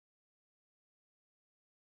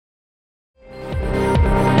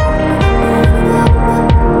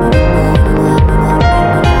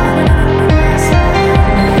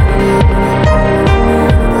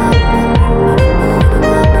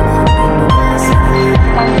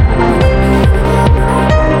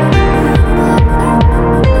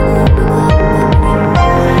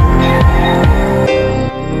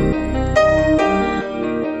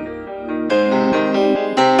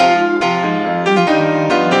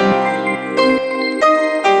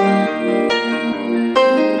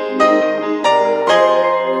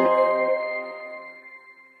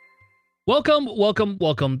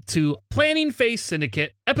Welcome to Planning Phase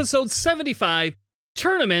Syndicate, episode 75.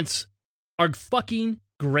 Tournaments are fucking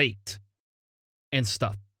great and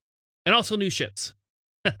stuff. And also new ships.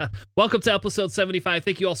 Welcome to episode 75.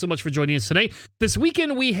 Thank you all so much for joining us today. This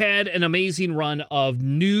weekend, we had an amazing run of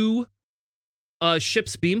new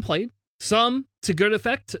ships being played. Some to good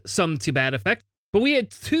effect, some to bad effect. But we had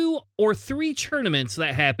 2 or 3 tournaments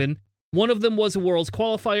that happened. One of them was a Worlds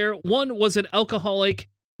qualifier. One was an alcoholic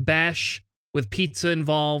bash with pizza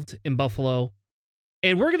involved in Buffalo.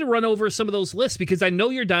 And we're going to run over some of those lists because I know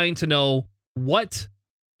you're dying to know what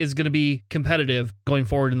is going to be competitive going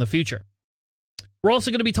forward in the future. We're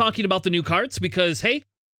also going to be talking about the new cards because, hey,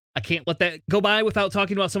 I can't let that go by without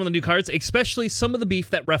talking about some of the new cards, especially some of the beef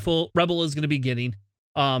that Rebel is going to be getting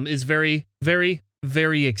is very, very,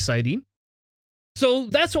 very exciting. So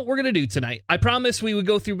that's what we're going to do tonight. I promised we would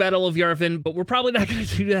go through Battle of Yavin, but we're probably not going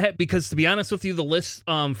to do that because, to be honest with you, the lists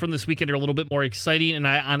from this weekend are a little bit more exciting, and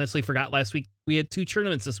I honestly forgot last week we had 2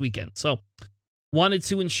 tournaments this weekend. So wanted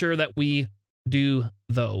to ensure that we do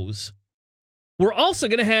those. We're also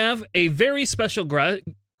going to have a very special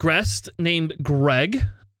guest named Greg.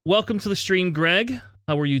 Welcome to the stream, Greg.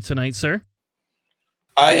 How are you tonight, sir?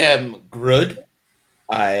 I am good.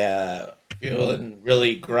 I feeling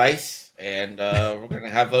really grace. And we're going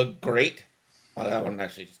to have a great, that one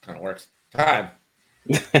actually just kind of works, time.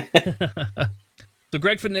 So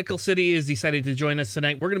Greg from Nickel City is decided to join us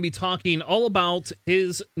tonight. We're going to be talking all about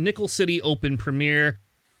his Nickel City Open Premier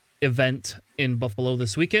event in Buffalo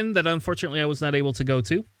this weekend that unfortunately I was not able to go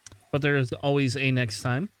to, but there's always a next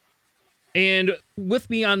time. And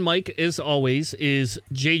with me on mic, as always, is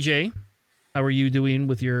JJ. How are you doing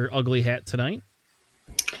with your ugly hat tonight?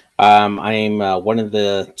 I'm one of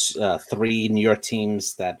the 3 New York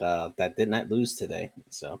teams that did not lose today.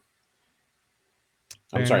 So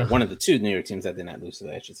I'm sorry, one of the 2 New York teams that did not lose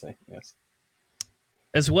today, I should say. Yes.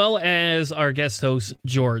 As well as our guest host,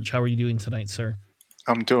 George. How are you doing tonight, sir?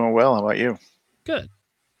 I'm doing well. How about you? Good.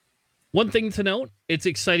 One thing to note, it's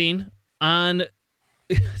exciting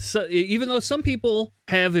so even though some people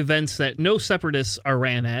have events that no separatists are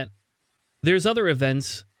ran at, there's other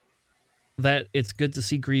events that it's good to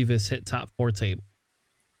see Grievous hit top 4 table.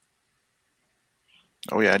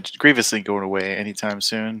 Oh yeah, Grievous ain't going away anytime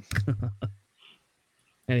soon.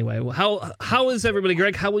 Anyway, how is everybody?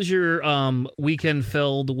 Greg, how was your weekend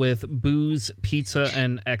filled with booze, pizza,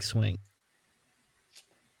 and X-Wing?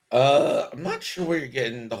 I'm not sure where you're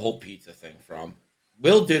getting the whole pizza thing from.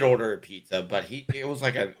 Will did order a pizza, but he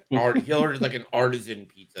ordered like an artisan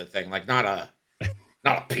pizza thing, like not a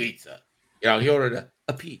pizza. You know, he ordered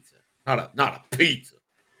a pizza. Not a pizza.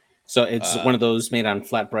 So it's one of those made on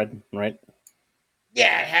flatbread, right?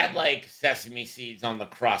 Yeah, it had like sesame seeds on the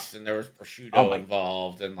crust, and there was prosciutto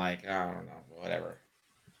involved, and like I don't know, whatever.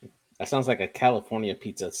 That sounds like a California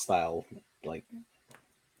pizza style. Like,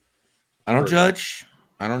 I don't judge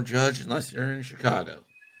unless you're in Chicago.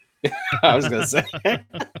 I was gonna say.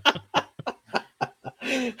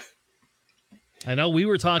 I know we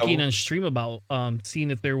were talking on stream about seeing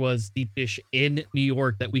if there was deep dish in New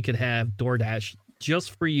York that we could have DoorDash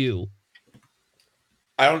just for you.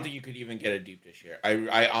 I don't think you could even get a deep dish here.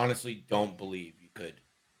 I honestly don't believe you could.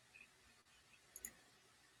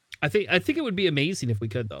 I think it would be amazing if we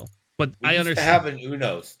could, though. But I understand. To have an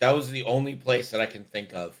Uno's. That was the only place that I can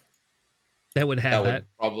think of that would have that.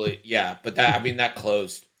 Probably, yeah. But that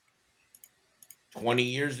closed 20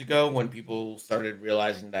 years ago when people started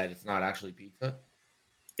realizing that it's not actually pizza.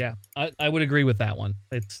 Yeah, I would agree with that one.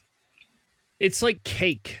 It's like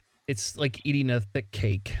cake. It's like eating a thick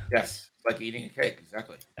cake. Yes, like eating a cake,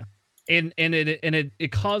 exactly. Yeah. And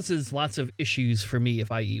it causes lots of issues for me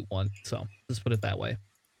if I eat one. So just put it that way.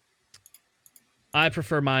 I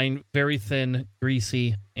prefer mine very thin,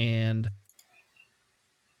 greasy, and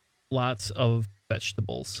lots of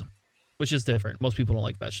vegetables, which is different. Most people don't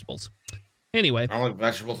like vegetables. Anyway. I don't like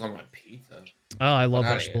vegetables on my pizza. Oh, I love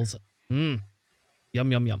vegetables. Yum,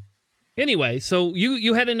 yum, yum. Anyway, so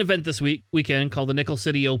you had an event this weekend called the Nickel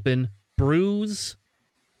City Open Brews,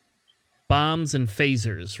 Bombs, and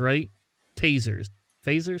Phasers, right? Tasers.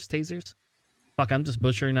 Tasers? Fuck, I'm just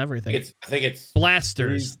butchering everything. I think it's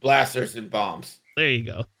blasters. Blasters and bombs. There you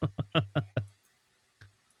go.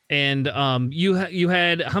 And you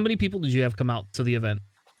had, how many people did you have come out to the event?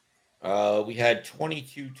 We had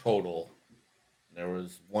 22 total. There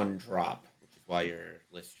was 1 drop, which is why your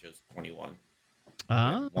list shows 21.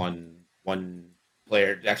 One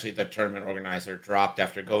player, actually the tournament organizer, dropped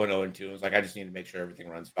after going 0-2 and was like, I just need to make sure everything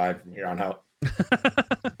runs fine from here on out.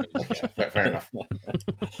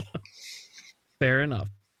 Fair enough.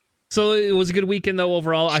 So it was a good weekend though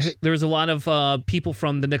overall. There was a lot of people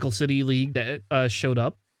from the Nickel City League that showed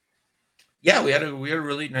up. Yeah, we had a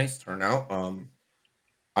really nice turnout.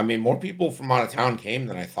 I mean, more people from out of town came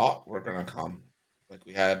than I thought were gonna come. Like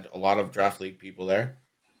we had a lot of draft league people there.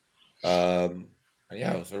 And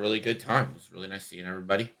yeah, it was a really good time. It was really nice seeing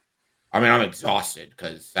everybody. I mean, I'm exhausted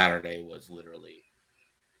because Saturday was literally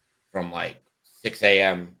from like 6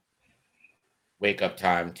 a.m. wake up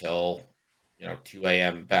time till 2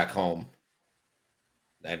 a.m. back home.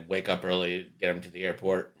 Then wake up early, get them to the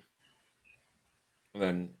airport, and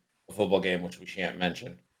then a football game, which we shan't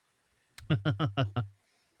mention.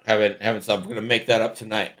 Haven't stopped. We're gonna make that up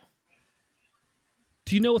tonight.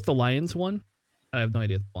 Do you know if the Lions won? I have no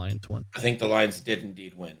idea if the Lions won. I think the Lions did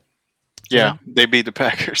indeed win. Yeah, they beat the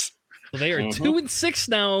Packers. So they are 2-6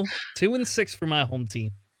 now. 2-6 for my home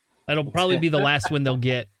team. That'll probably be the last win they'll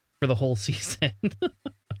get for the whole season.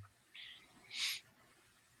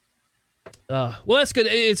 Well, that's good.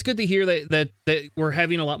 It's good to hear that we're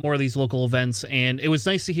having a lot more of these local events, and it was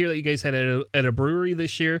nice to hear that you guys had at a brewery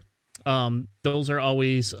this year. Those are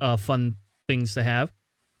always fun things to have.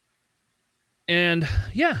 And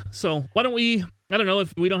yeah, so why don't we? I don't know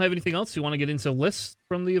if we don't have anything else. You want to get into lists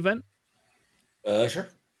from the event? Sure.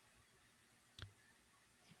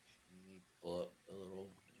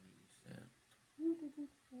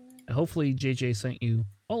 Hopefully, JJ sent you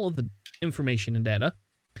all of the information and data.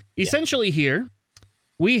 Essentially, here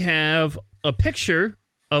we have a picture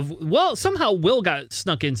of somehow Will got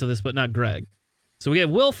snuck into this, but not Greg. So we have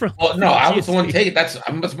Will from. Well, no, I was the one taking. That's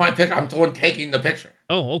my picture. I'm the one taking the picture.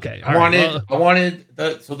 Oh, okay. I wanted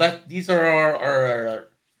these are our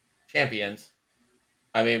champions.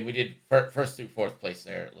 I mean, we did first through fourth place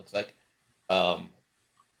there. It looks like, but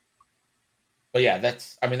yeah,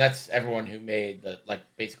 that's everyone who made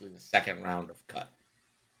basically the second round of cut.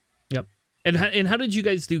 Yep. And how did you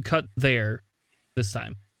guys do cut there this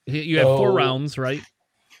time? You have 4 rounds, right?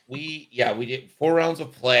 We did 4 rounds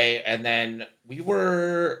of play, and then we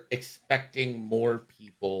were expecting more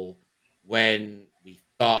people when we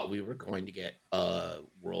thought we were going to get a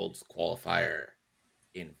Worlds qualifier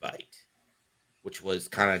invite, which was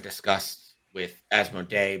kind of discussed with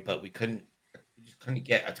Asmodee, but we just couldn't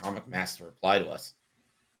get Atomic Mass to reply to us.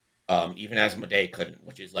 Even Asmodee couldn't,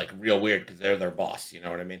 which is real weird because they're their boss. You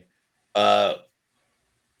know what I mean?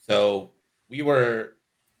 So we were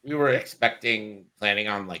planning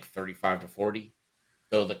on 35 to 40.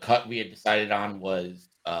 So the cut we had decided on was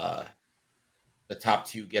the top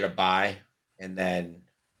 2 get a bye, and then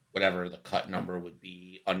whatever the cut number would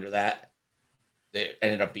be under that. It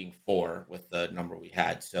ended up being 4 with the number we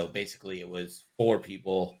had. So basically it was 4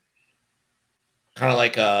 people, kind of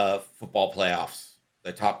like football playoffs.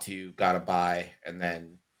 The top 2 got a bye, and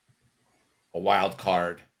then a wild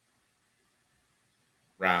card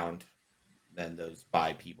round. Then those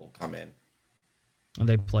bye people come in and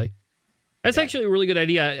they play. That's actually a really good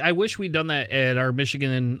idea. I wish we'd done that at our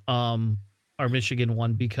Michigan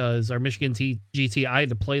one, because our Michigan GT, I had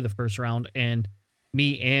to play the first round, and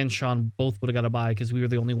me and Sean both would have got a bye because we were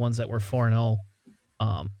the only ones that were 4-0,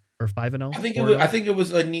 or 5-0. I think it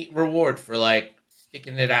was a neat reward for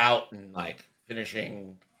sticking it out and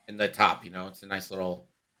finishing in the top. It's a nice little,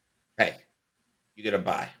 hey, you get a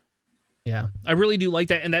bye. Yeah, I really do like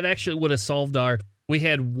that, and that actually would have solved we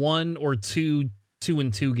had 1 or 2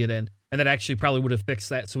 2-2 get in, and that actually probably would have fixed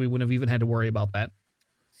that, so we wouldn't have even had to worry about that.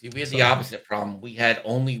 See, we had the opposite problem. We had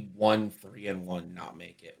only 1 3-1 not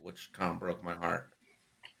make it, which kind of broke my heart.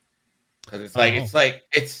 Because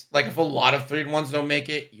it's if a lot of 3-1s don't make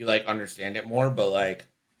it, you understand it more. But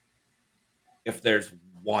if there's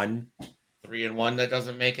 1 3-1 that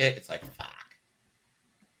doesn't make it, it's fuck.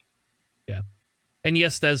 Yeah. And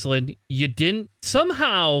yes, Deslin, you didn't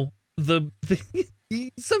somehow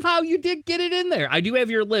somehow you did get it in there. I do have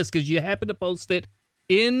your list because you happened to post it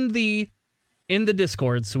in the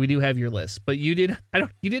Discord, so we do have your list. But you didn't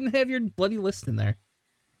have your bloody list in there.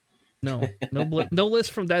 No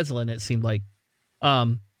list from Deslin, it seemed like.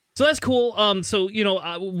 So that's cool. So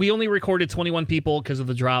we only recorded 21 people because of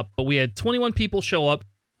the drop, but we had 21 people show up.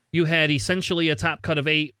 You had essentially a top cut of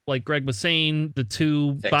 8, like Greg was saying, the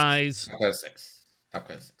 2 buys. Top cut of 6.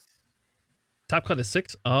 Top cut of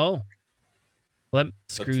 6? Oh. Well, that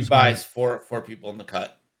screws 2 buys, 4 people in the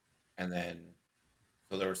cut. And then,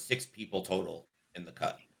 so there were 6 people total in the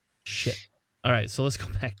cut. Shit. All right, so let's go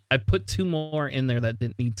back. I put 2 more in there that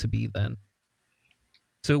didn't need to be then.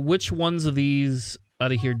 So which ones of these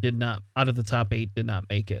out of the top 8 did not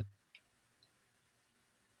make it?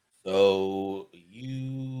 So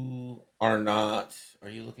you are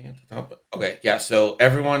you looking at the top? Okay, yeah, so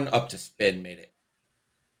everyone up to spin made it.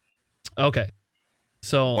 Okay.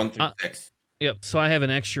 So 1 through 6. yep. So I have an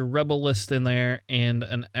extra Rebel list in there and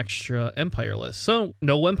an extra Empire list. So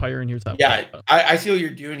no Empire in your top. Yeah, I see what you're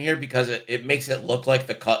doing here because it makes it look like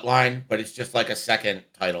the cut line, but it's just like a second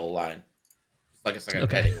title line. It's like a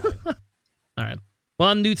second heading line. All right. Well,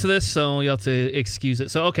 I'm new to this, so you have to excuse it.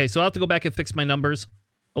 So okay, so I'll have to go back and fix my numbers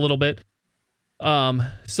a little bit.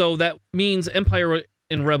 So that means Empire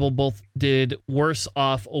and Rebel both did worse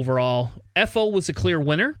off overall. FO was a clear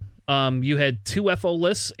winner. You had 2 FO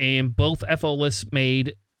lists, and both FO lists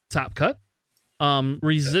made top cut.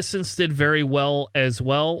 Resistance did very well as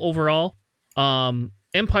well overall.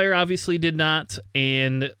 Empire obviously did not,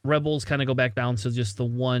 and Rebels kind of go back down to just the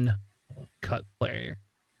 1 cut player.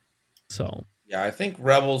 So Yeah, I think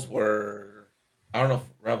Rebels were. I don't know if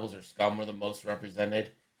Rebels or Scum were the most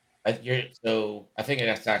represented. I think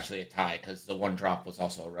that's actually a tie because the 1 drop was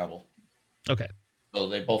also a Rebel. okay. So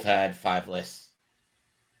they both had 5 lists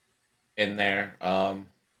in there.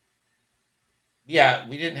 Yeah,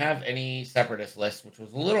 we didn't have any separatist lists, which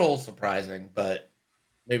was a little surprising, but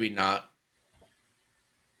maybe not.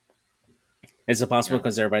 Is it possible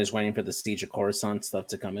because everybody's waiting for the Siege of Coruscant stuff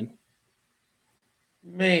to come in?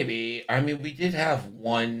 Maybe. I mean, we did have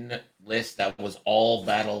 1 list that was all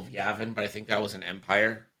Battle of Yavin, but I think that was an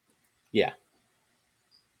Empire. Yeah.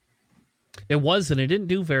 It was, and it didn't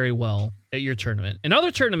do very well at your tournament. In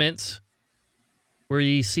other tournaments where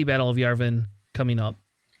you see Battle of Yavin coming up,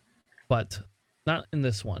 but not in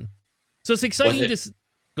this one. So it's exciting to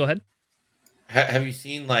go ahead. Have you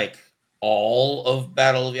seen like all of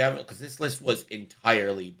Battle of Yavin? Because this list was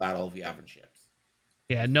entirely Battle of Yavin ships.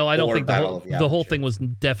 Yeah, no, I don't Or think Battle of Yavin the whole ships. thing was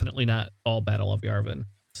definitely not all Battle of Yavin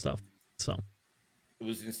stuff. So It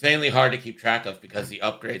was insanely hard to keep track of because the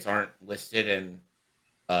upgrades aren't listed in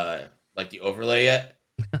like the overlay yet.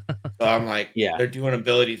 So I'm like, Yeah. they're doing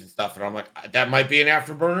abilities and stuff, and I'm like, that might be an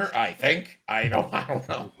afterburner. I think. I don't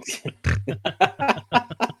know.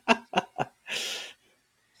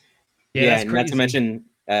 Yeah, that's and not to crazy. mention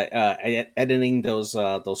editing those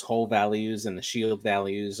hull values and the shield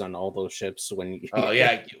values on all those ships when you, Oh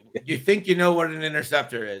yeah, you think you know what an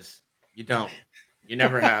interceptor is? You don't. You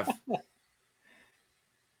never have.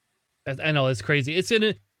 I know it's crazy. It's in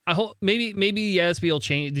a. I hope maybe Yasby will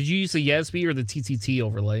change. Did you use the Yasby or the TTT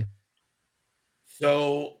overlay?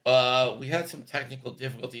 So we had some technical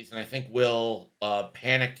difficulties, and I think Will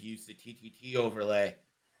panicked to use the TTT overlay,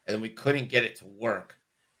 and we couldn't get it to work.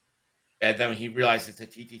 And then he realized it's a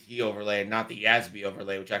TTT overlay and not the Yasby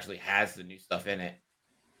overlay, which actually has the new stuff in it.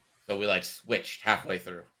 So we like switched halfway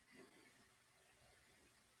through.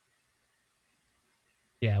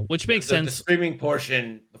 Yeah, which makes The sense. streaming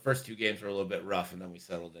portion, the first 2 games were a little bit rough, and then we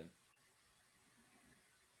settled in.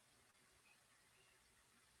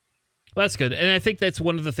 Well, that's good, and I think that's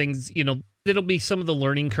one of the things. It'll be some of the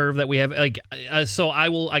learning curve that we have. Like, so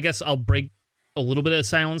I guess I'll break a little bit of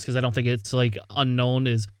silence because I don't think it's like unknown.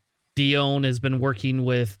 Is Dion has been working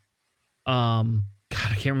with, God,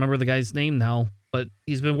 I can't remember the guy's name now, but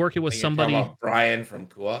he's been working with You're somebody. talking about Brian from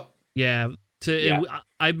Kua. Yeah,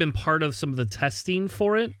 I've been part of some of the testing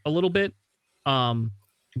for it a little bit,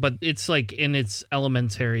 but it's like in its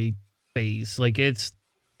elementary phase. Like it's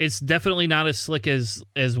definitely not as slick as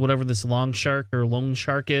whatever this Long Shark or Lone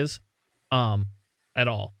Shark is, at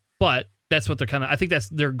all. But that's what they're kind of. I think that's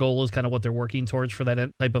their goal is kind of what they're working towards for that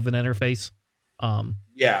type of an interface.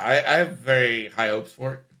 Yeah, I have very high hopes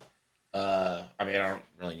for it. I mean, I don't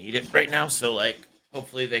really need it right now, so like,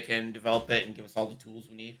 hopefully they can develop it and give us all the tools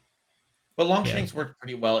we need. But Longshanks worked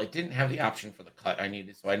pretty well. It didn't have the option for the cut I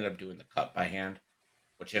needed, so I ended up doing the cut by hand,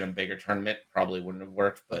 which in a bigger tournament probably wouldn't have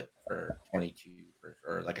worked. But for 22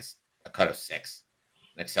 or like a cut of 6,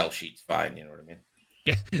 an Excel sheet's fine. You know what I mean?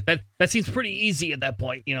 Yeah, that seems pretty easy at that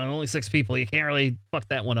point. Only 6 people. You can't really fuck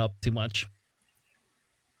that one up too much.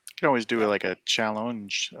 You can always do like a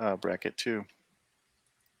challenge bracket too.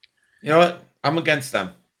 You know what? I'm against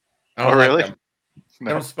them. I don't Oh, like really? them.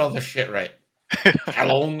 They don't spell the shit right.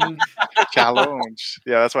 Challenge. Challenge.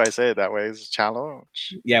 Yeah, that's why I say it that way. It's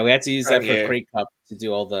challenge. yeah, we had to use that Right for here. Crate Cup to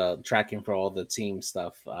do all the tracking for all the team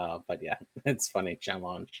stuff. But yeah, it's funny.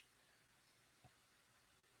 Challenge.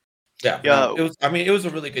 Yeah. Yeah. It was. I mean, it was a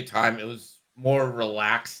really good time. It was more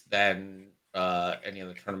relaxed than any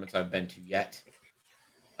other tournaments I've been to yet.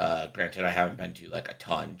 Granted, I haven't been to like a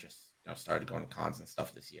ton. Just started going to cons and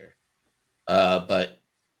stuff this year. But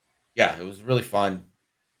yeah, it was really fun.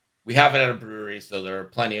 We have it at a brewery, so there are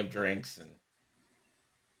plenty of drinks and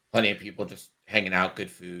plenty of people just hanging out.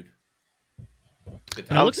 Good food. Good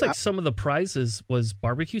And it looks like some of the prizes was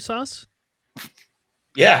barbecue sauce.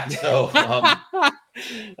 Yeah. So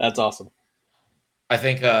That's awesome. I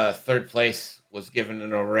think third place was given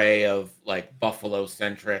an array of like Buffalo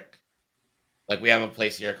centric. Like we have a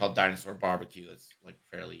place here called Dinosaur Barbecue that's like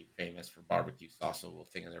fairly famous for barbecue sauce. So we'll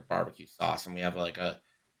think of their barbecue sauce, and we have like a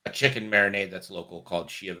chicken marinade that's local called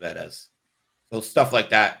Chiavettas. So stuff like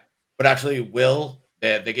that. But actually, Will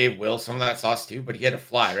they gave Will some of that sauce too, but he had to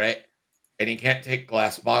fly, right? And he can't take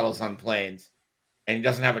glass bottles on planes, and he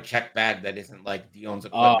doesn't have a check bag that isn't like Dion's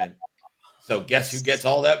equipment. So guess who gets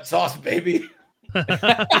all that sauce, baby?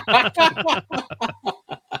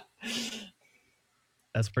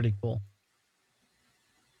 That's pretty cool.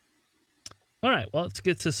 All right, well, let's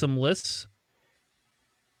get to some lists.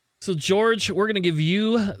 So, George, we're going to give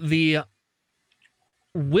you the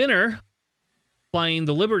winner flying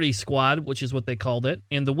the Liberty Squad, which is what they called it.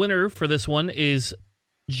 And the winner for this one is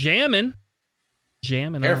Jammin'.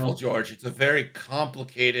 Careful, George. It's a very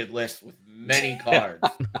complicated list with many cards.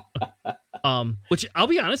 Which I'll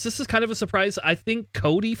be honest, this is kind of a surprise. I think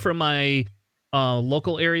Cody from my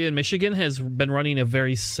local area in Michigan has been running a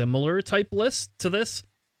very similar type list to this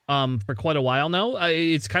for quite a while now.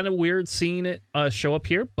 It's kind of weird seeing it show up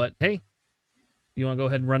here, but hey, you want to go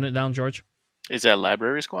ahead and run it down, George? Is that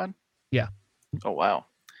Library Squad? Yeah. Oh wow.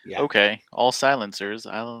 Yeah. Okay, all silencers.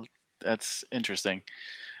 That's interesting.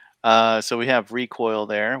 So we have recoil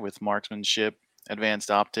there with marksmanship,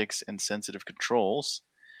 advanced optics, and sensitive controls.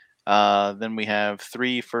 Then we have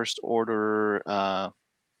 3 first order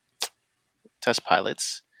test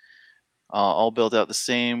pilots, all built out the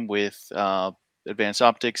same with advanced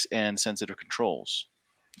optics and sensitive controls.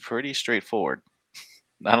 Pretty straightforward.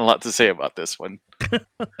 Not a lot to say about this one.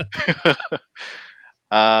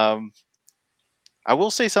 I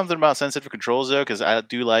will say something about sensitive controls though, because I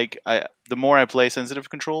do like the more I play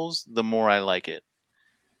sensitive controls, the more I like it,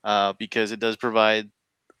 because it does provide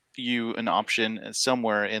you an option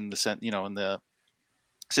somewhere in the in the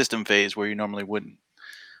system phase where you normally wouldn't.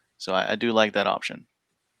 So I do like that option.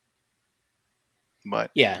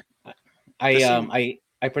 But yeah, I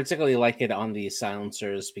particularly like it on the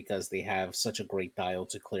silencers because they have such a great dial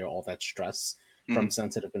to clear all that stress from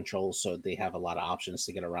sensitive controls, so they have a lot of options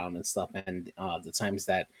to get around and stuff. And the times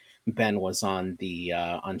that Ben was on the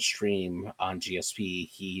on stream on GSP,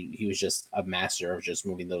 he was just a master of just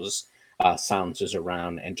moving those silencers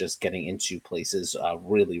around and just getting into places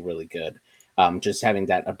really, really good. Just having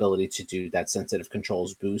that ability to do that sensitive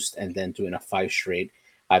controls boost and then doing a 5 straight,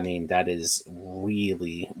 I mean, that is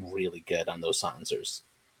really, really good on those silencers.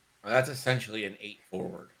 Well, that's essentially an 8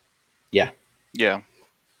 forward. Yeah. Yeah.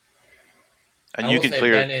 And you can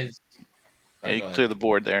clear. Ben you can clear the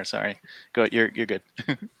board there. Sorry, go. You're good.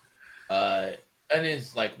 Ben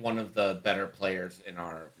is like one of the better players in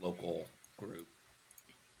our local group,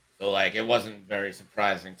 so like it wasn't very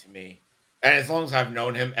surprising to me. And as long as I've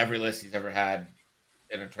known him, every list he's ever had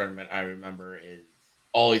in a tournament I remember is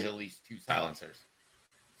always at least 2 silencers.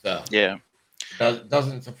 So yeah, it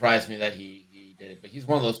doesn't surprise me that he did it. But he's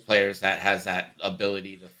one of those players that has that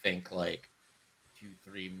ability to think like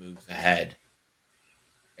 2-3 moves ahead.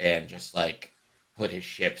 And just like put his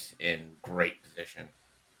ships in great position.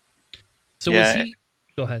 So was he?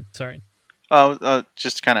 Go ahead. Sorry.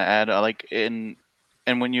 Just to kind of add, and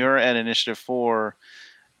when you're at Initiative 4,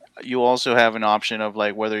 you also have an option of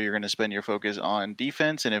like whether you're going to spend your focus on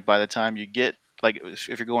defense, and if by the time you get like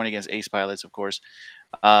if you're going against ace pilots, of course,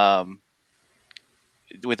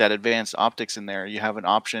 with that advanced optics in there, you have an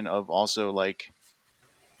option of also like,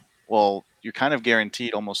 well, you're kind of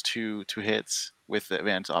guaranteed almost two hits with the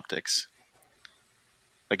advanced optics.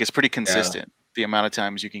 Like it's pretty consistent the amount of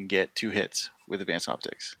times you can get 2 hits with advanced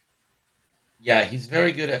optics. Yeah, he's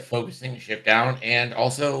very good at focusing ship down, and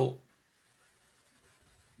also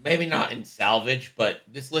maybe not in salvage, but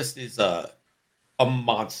this list is a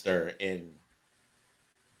monster in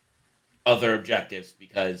other objectives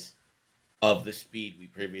because of the speed we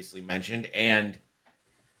previously mentioned and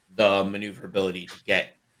the maneuverability to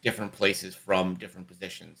get different places from different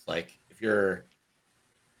positions. Like if you're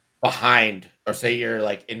behind, or say you're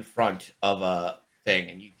like in front of a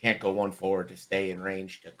thing and you can't go 1 forward to stay in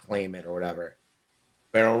range to claim it or whatever,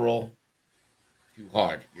 barrel roll too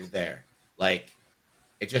hard, you're there. Like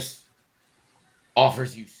it just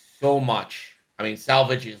offers you so much. I mean,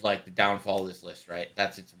 salvage is like the downfall of this list, right?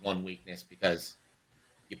 That's its one weakness because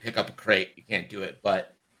you pick up a crate, you can't do it.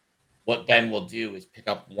 But what Ben will do is pick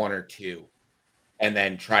up 1 or 2 and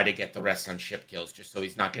then try to get the rest on ship kills just so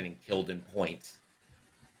he's not getting killed in points.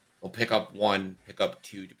 He'll pick up 1, pick up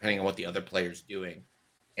 2, depending on what the other player's doing.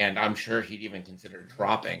 And I'm sure he'd even consider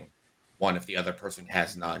dropping 1 if the other person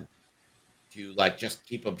has none to like just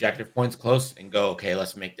keep objective points close and go, okay,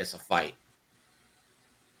 let's make this a fight.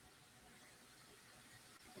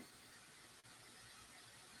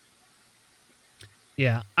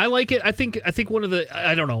 Yeah, I like it. I think one of the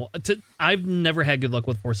I don't know. I've never had good luck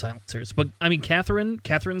with Force silencers, but I mean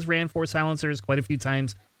Catherine's ran Force silencers quite a few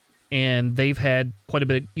times, and they've had quite a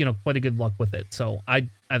bit, quite a good luck with it. So I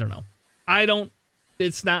don't know.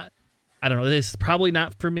 It's not. I don't know. It's probably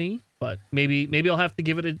not for me, but maybe I'll have to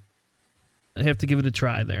give it a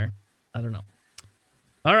try there. I don't know.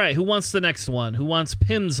 All right, who wants the next one? Who wants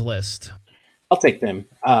Pim's list? I'll take Pim.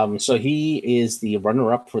 So he is the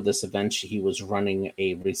runner-up for this event. He was running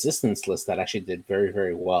a resistance list that actually did very,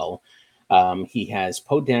 very well. He has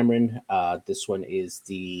Poe Dameron. This one is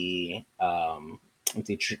the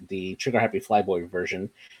Trigger Happy Flyboy version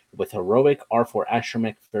with heroic R4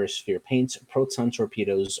 Astromech, Ferrosphere Paint, Proton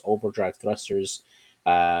Torpedoes, Overdrive Thrusters,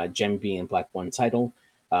 Gem B and Black One title,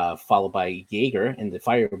 followed by Jaeger and the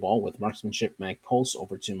Fireball with Marksmanship, Mag Pulse,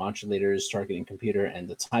 over 2 modulators, targeting computer, and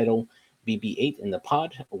the title. BB-8 in the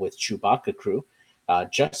pod with Chewbacca crew.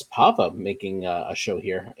 Just Pava making a show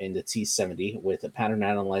here in the T-70 with a pattern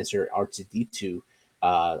analyzer, R2-D2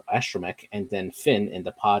 Astromech, and then Finn in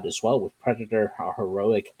the pod as well with Predator,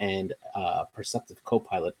 Heroic, and Perceptive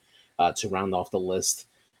Copilot to round off the list.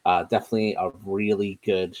 Definitely a really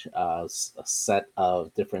good set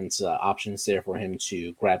of different options there for him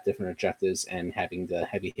to grab different objectives, and having the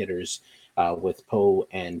heavy hitters with Poe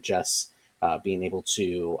and Jess being able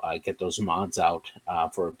to get those mods out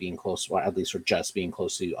for being close, or at least for just being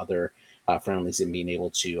close to other friendlies, and being able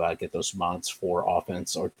to get those mods for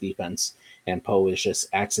offense or defense. And Poe is just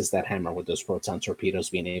acts as that hammer with those proton torpedoes,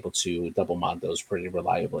 being able to double mod those pretty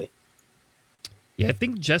reliably. Yeah, I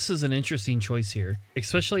think Jess is an interesting choice here,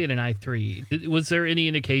 especially in an I3. Was there any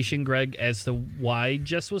indication, Greg, as to why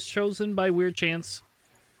Jess was chosen by weird chance?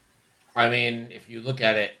 I mean, if you look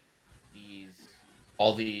at it,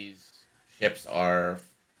 all these ships are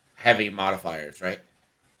heavy modifiers, right?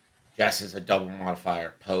 Jess is a double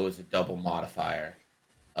modifier. Poe is a double modifier.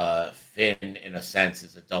 Finn, in a sense,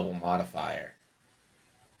 is a double modifier.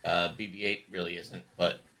 BB-8 really isn't,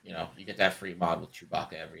 but you get that free mod with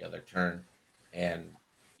Chewbacca every other turn, and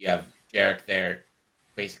you have Jarek there,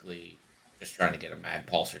 basically just trying to get a Mag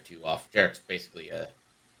Pulse or 2 off. Jarek's basically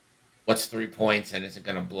what's 3 points and isn't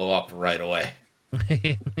going to blow up right away.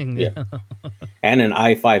 Yeah, and an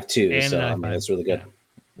I-5 too, and so I mean, that's really good.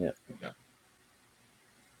 Yeah.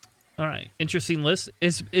 All right, interesting list.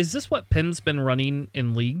 Is this what Pim's been running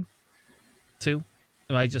in League too?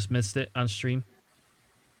 I just missed it on stream.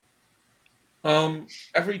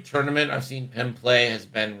 Every tournament I've seen Pim play has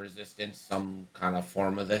been Resistance, some kind of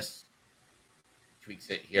form of this. Tweaks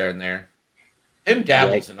it here and there. Pim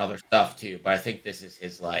dabbles in other stuff too, but I think this is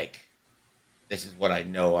his this is what I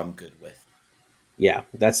know I'm good with. Yeah,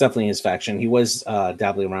 that's definitely his faction. He was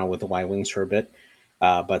dabbling around with the Y-Wings for a bit,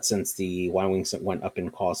 but since the Y-Wings went up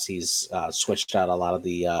in cost, he's switched out a lot of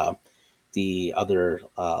the other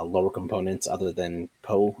lower components other than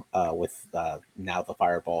Poe with now the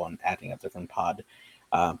Fireball and adding a different pod.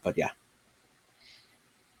 But yeah.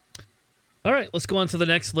 All right, let's go on to the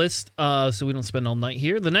next list so we don't spend all night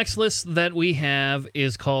here. The next list that we have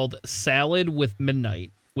is called Salad with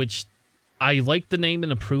Midnight, which I like the name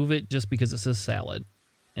and approve it just because it says salad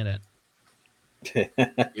in it.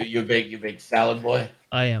 You big salad boy?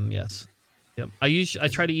 I am, yes. Yep. I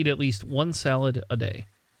try to eat at least 1 salad a day.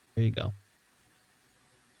 There you go.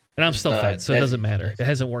 And I'm still fat, so it doesn't matter. It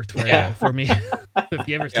hasn't worked for me. If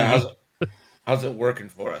you ever see how's it working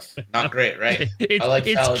for us? Not great, right?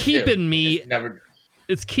 It's keeping me.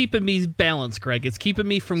 It's keeping me balanced, Greg. It's keeping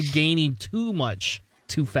me from gaining too much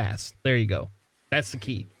too fast. There you go. That's the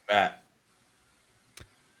key. Fat.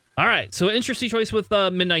 All right, so interesting choice with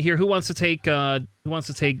Midnight here. Who wants to take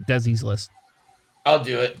Desi's list? I'll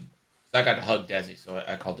do it. I got to hug Desi, so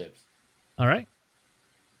I call dibs. All right.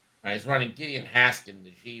 All right, he's running Gideon Haskin,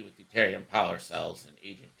 the G with Deuterium power cells, and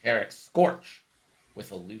Agent Tarek Scorch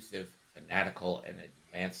with elusive, fanatical, and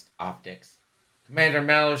advanced optics. Commander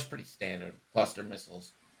Mallory's pretty standard, cluster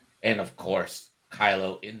missiles, and of course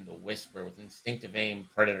Kylo in the Whisper with instinctive aim,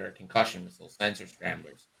 Predator, concussion missiles, sensor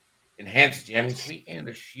scramblers, enhanced jamming suite, and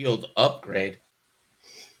a shield upgrade.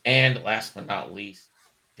 And last but not least,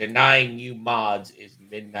 denying you mods is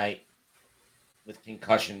Midnight with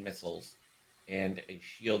concussion missiles and a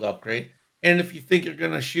shield upgrade. And if you think you're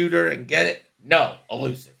going to shoot her and get it, no,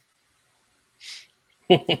 elusive.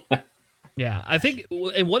 Yeah, I think.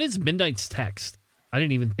 And what is Midnight's text? I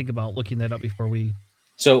didn't even think about looking that up before we.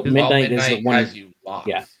 So Midnight is the one. Has you locked.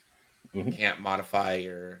 Yeah. Mm-hmm. You can't modify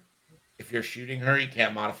your. If you're shooting her, you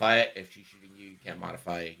can't modify it. If she's shooting you, you can't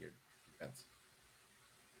modify your defense.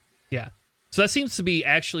 Yeah. So that seems to be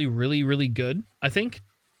actually really, really good, I think.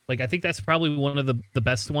 I think that's probably one of the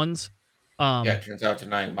best ones. Yeah, it turns out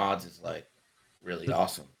denying mods is like really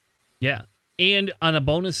awesome. Yeah. And on a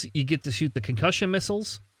bonus, you get to shoot the concussion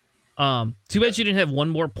missiles. Too bad you didn't have one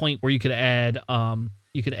more point where you could add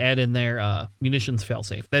in there munitions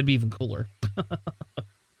failsafe. That'd be even cooler.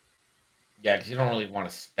 Yeah, because you don't really want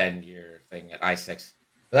to spend your thing at I6.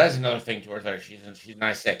 But that's another thing towards her. She's an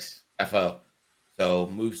I6 FO. So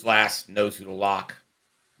moves last, knows who to lock,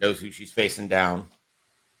 knows who she's facing down.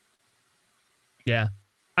 Yeah.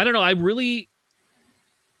 I don't know. I really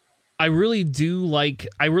do like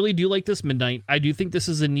this Midnight. I do think this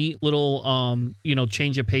is a neat little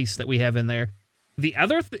change of pace that we have in there. The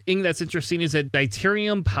other thing that's interesting is that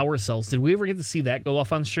deuterium power cells. Did we ever get to see that go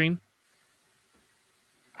off on stream?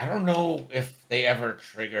 I don't know if they ever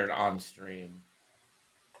triggered on stream,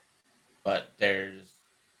 but Desi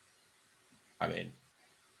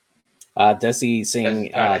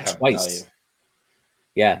saying twice.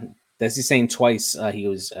 Yeah, Desi saying twice. He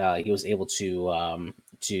was able to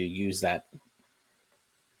use that.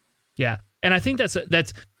 Yeah, and I think that's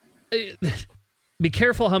be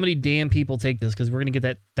careful how many damn people take this, because we're gonna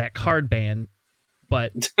get that card ban.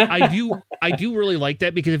 But I do really like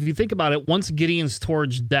that, because if you think about it, once Gideon's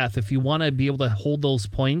towards death, if you want to be able to hold those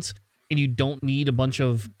points and you don't need a bunch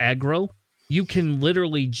of aggro, you can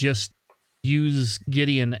literally just use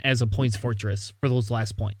Gideon as a points fortress for those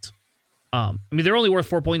last points. I mean, they're only worth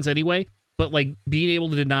 4 points anyway, but like being able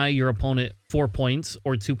to deny your opponent 4 points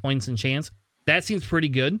or 2 points in chance, that seems pretty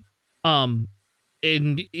good. And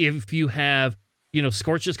if you have,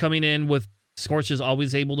 Scorches coming in with Scorch is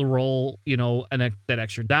always able to roll, that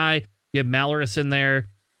extra die. You have Malorus in there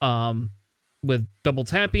with double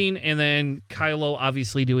tapping, and then Kylo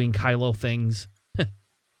obviously doing Kylo things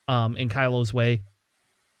in Kylo's way.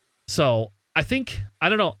 So I think, I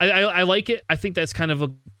don't know, I like it. I think that's kind of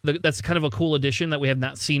a cool addition that we have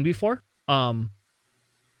not seen before. And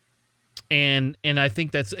I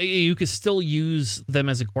think that's, you could still use them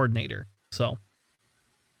as a coordinator. So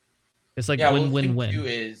it's like win-win-win. Too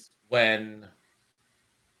is when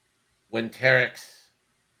Terex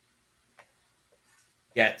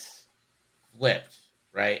gets flipped,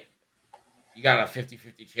 right? You got a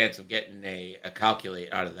 50-50 chance of getting a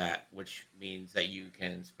calculate out of that, which means that you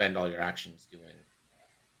can spend all your actions doing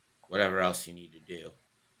whatever else you need to do.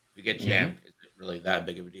 If you get jammed, is it really that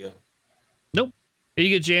big of a deal? Nope. If you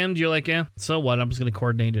get jammed, you're like, yeah, so what? I'm just going to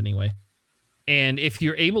coordinate anyway. And if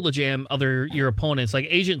you're able to jam your opponents, like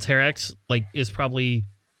Agent Terex, like is probably,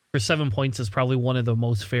 for 7 points, is probably one of the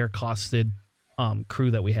most fair costed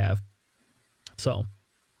crew that we have. So,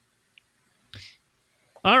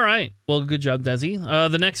 all right. Well, good job, Desi.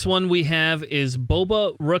 The next one we have is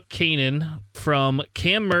Boba Rook Kanan from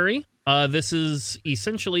Cam Murray. This is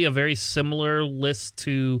essentially a very similar list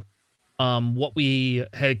to what we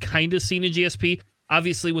had kind of seen in GSP.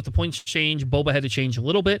 Obviously, with the points change, Boba had to change a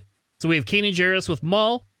little bit. So we have Kanan Jarrus with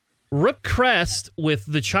Maul, Rook Crest with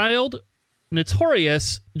the Child,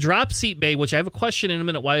 Notorious, Drop Seat Bay, which I have a question in a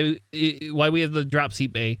minute why we have the Drop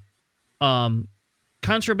Seat Bay,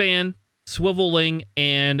 Contraband, Swiveling,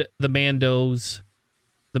 and the Mandalorian.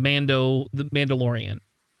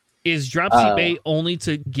 Is Drop Seat Bay only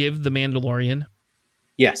to give the Mandalorian?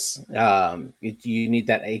 Yes. You need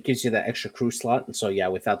that. It gives you that extra crew slot. And so, yeah,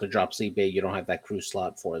 without the Drop Seat Bay, you don't have that crew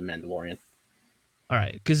slot for the Mandalorian. All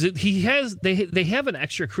right, because they have an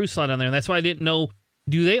extra crew slot on there, and that's why I didn't know.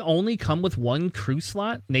 Do they only come with one crew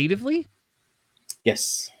slot natively?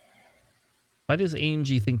 Yes. Why does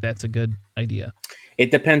AMG think that's a good idea? It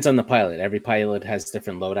depends on the pilot. Every pilot has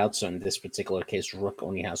different loadouts. So in this particular case, Rook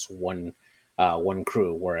only has one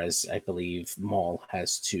crew, whereas I believe Maul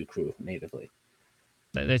has 2 crew natively.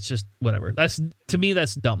 That's just whatever. To me,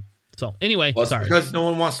 that's dumb. So anyway, sorry. Because no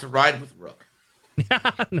one wants to ride with Rook. No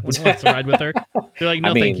one wants to ride with her. They're like,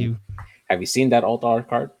 no, thank you. Have you seen that Alt-R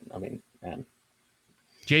card? I mean, man.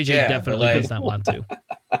 JJ definitely does not want to.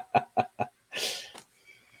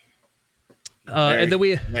 And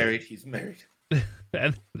then he's married.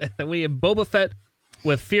 And then we have Boba Fett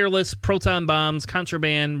with Fearless, Proton Bombs,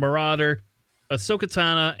 Contraband, Marauder, Ahsoka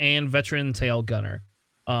Tano, and Veteran Tail Gunner.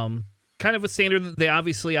 Kind of a standard. They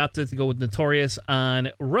obviously opted to go with Notorious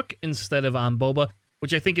on Rook instead of on Boba,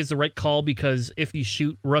 which I think is the right call, because if you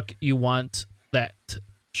shoot Rook, you want that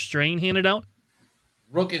strain handed out.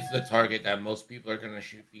 Rook is the target that most people are going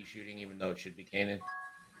to be shooting, even though it should be Kanan.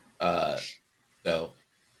 So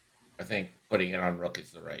I think putting it on Rook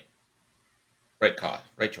is the right call,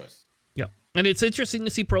 right choice. Yeah, and it's interesting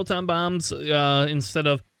to see Proton Bombs instead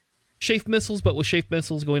of Chafe Missiles, but with Chafe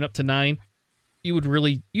Missiles going up to 9, you would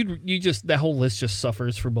really, that whole list just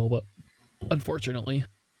suffers for Boba, unfortunately.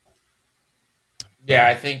 Yeah,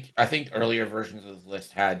 I think earlier versions of the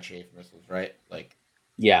list had Chafe Missiles, right? Like,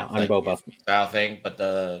 Yeah, on like Boba. style thing, but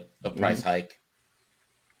the price hike.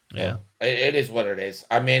 Yeah. So it is what it is.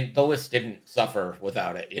 I mean, the list didn't suffer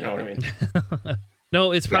without it. You know what I mean?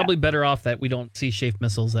 No, it's probably better off that we don't see chafe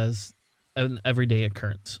missiles as an everyday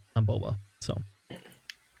occurrence on Boba. So,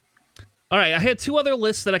 all right, I had two other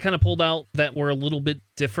lists that I kind of pulled out that were a little bit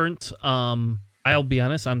different. I'll be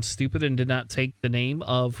honest, I'm stupid and did not take the name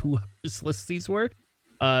of whose lists these were.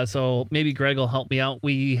 So maybe Greg will help me out.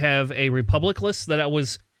 We have a Republic list that I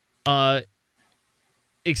was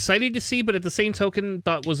excited to see, but at the same token,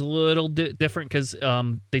 thought was a little different because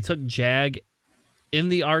they took Jag in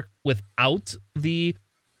the arc without the.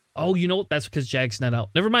 Oh, you know what? That's because Jag's not out.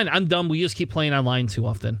 Never mind. I'm dumb. We just keep playing online too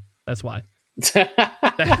often. That's why.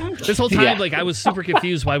 This whole time, like I was super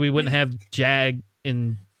confused why we wouldn't have Jag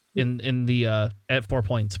in the at 4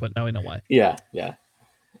 points, but now we know why. Yeah.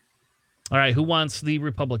 All right, who wants the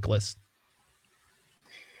Republic list?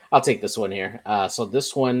 I'll take this one here. So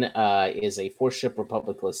this one is a 4-ship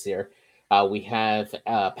Republic list here. We have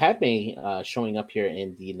Padme showing up here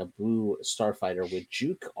in the Naboo Starfighter with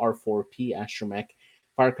Juke R4P astromech,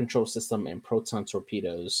 fire control system, and proton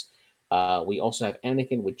torpedoes. We also have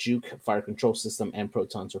Anakin with Juke, fire control system, and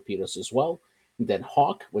proton torpedoes as well. And then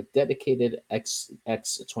Hawk with dedicated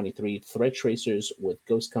X-23 thread tracers with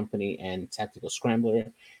Ghost Company and tactical scrambler.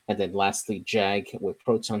 And then lastly, Jag with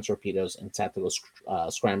proton torpedoes and tactical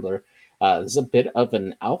scrambler. There's a bit of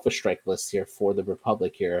an Alpha Strike list here for the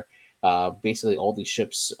Republic here. Basically, all these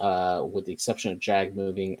ships, with the exception of Jag,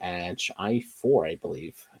 moving at I-4, I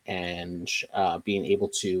believe, and being able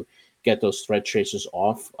to get those thread tracers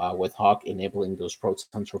off with Hawk, enabling those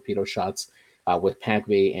proton torpedo shots with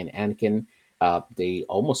Padme and Anakin. They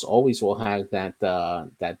almost always will have that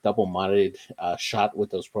double modded shot with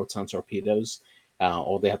those proton torpedoes.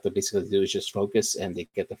 All they have to basically do is just focus, and they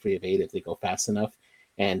get the free evade if they go fast enough.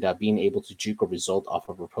 And being able to juke a result off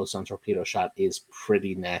of a proton torpedo shot is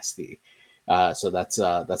pretty nasty. So that's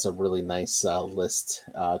a really nice list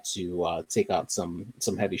to take out some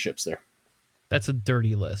heavy ships there. That's a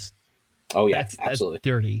dirty list. Oh yeah, that's absolutely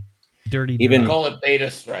dirty. Even call it Beta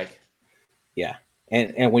Strike. Yeah,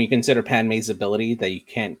 and when you consider Padme's ability that you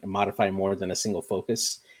can't modify more than a single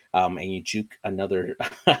focus, and you juke another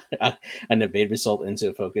an evade result into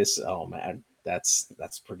a focus, oh man, that's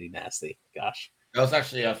pretty nasty. Gosh, that was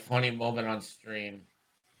actually a funny moment on stream.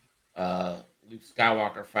 Luke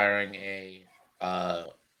Skywalker firing a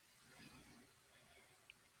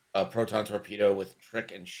proton torpedo with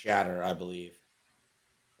trick and shatter, I believe.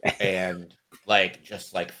 And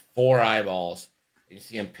just 4 eyeballs. And you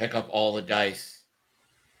see him pick up all the dice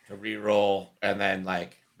to re-roll, and then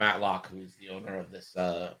Matlock, who's the owner of this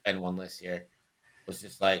N1 list here, was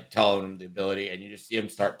just telling him the ability, and you just see him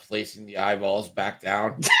start placing the eyeballs back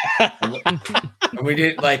down. And we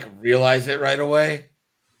didn't realize it right away.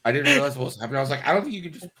 I didn't realize what was happening. I was like, I don't think you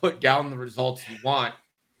can just put down the results you want.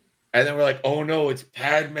 And then we're like, oh no, it's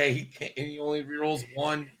Padme. He only re-rolls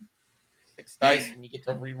 6 dice, and you get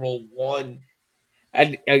to re-roll 1.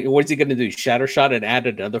 And what's he going to do? Shatter shot and add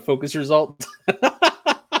another focus result?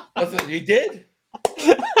 He did.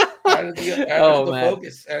 Added the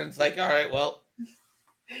focus, and it's all right, well.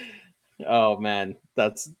 Oh man,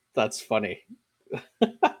 that's funny.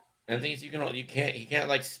 And the thing is, you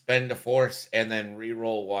can't spend a force and then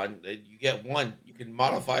re-roll 1. You get 1. You can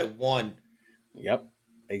modify 1. Yep,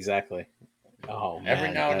 exactly. Oh man,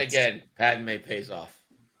 every now and again, Padme pays off.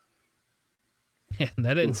 Yeah, in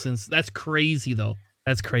that instance, that's crazy though.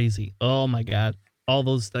 That's crazy. Oh my god, all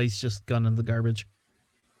those dice just gone in the garbage.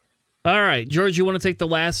 All right, George, you want to take the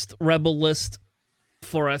last Rebel list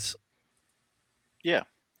for us? Yeah.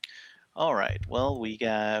 All right. Well, we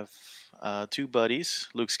have 2 buddies,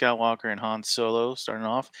 Luke Skywalker and Han Solo, starting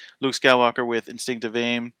off. Luke Skywalker with instinctive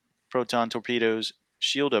aim, proton torpedoes,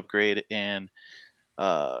 shield upgrade, and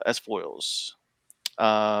S-foils.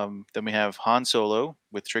 Then we have Han Solo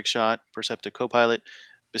with trick shot, Perceptive Copilot,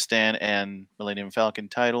 Bistan, and Millennium Falcon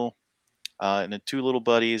title. And then 2 little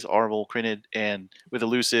buddies, Arvel, Crinid, and with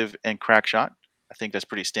elusive and crack shot. I think that's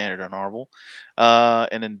pretty standard on Arvel.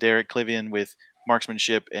 And then Derek Clivian with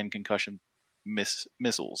marksmanship and concussion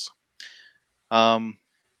missiles. Right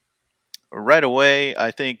away, I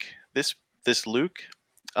think this Luke,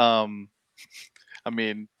 I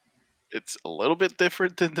mean, it's a little bit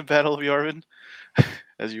different than the Battle of Yavin,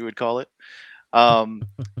 as you would call it.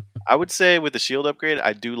 I would say with the shield upgrade,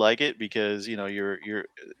 I do like it because you're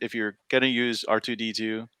if you're gonna use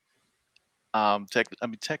R2D2,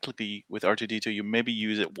 technically with R2D2 you maybe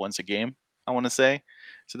use it once a game. I want to say,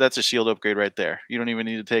 so that's a shield upgrade right there. You don't even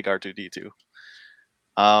need to take R2D2.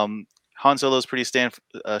 Han Solo is pretty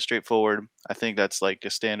straightforward. I think that's a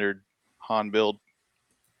standard Han build.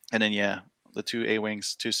 And then yeah, the 2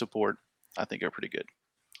 A-wings to support, I think are pretty good.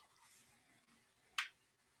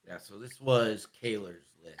 Yeah, so this was Kaler's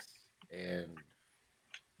list, and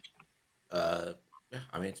yeah,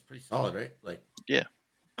 I mean it's pretty solid, right? Like, Yeah.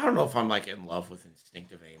 I don't know if I'm like in love with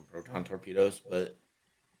instinctive aim proton torpedoes, but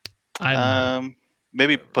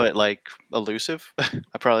Maybe, but like elusive.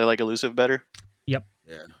 I probably like elusive better. yeah,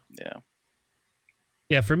 Yeah.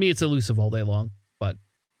 Yeah, for me, it's elusive all day long, but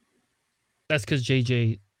that's because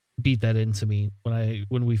JJ beat that into me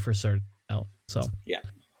when we first started out. So Yeah.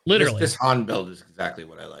 literally, this Han build is exactly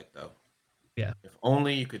what I like, though. Yeah. If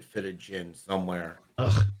only you could fit a Jin somewhere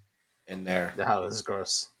ugh. in there. Oh, this is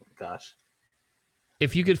gross. Gosh.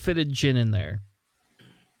 If you could fit a Jin in there,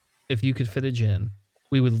 we would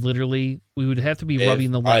have to be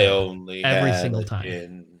rubbing the If I lamp only every had single a time.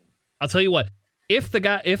 Jin. I'll tell you what. If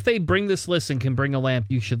they bring this list and can bring a lamp,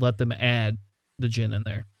 you should let them add the Jin in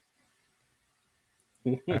there.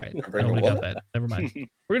 All right, I Bring don't a got what? that. Never mind.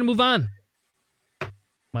 We're gonna move on.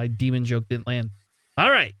 My demon joke didn't land. All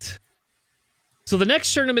right. So the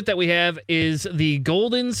next tournament that we have is the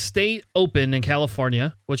Golden State Open in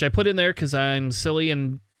California, which I put in there because I'm silly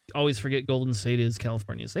and always forget Golden State is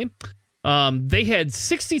California's name. They had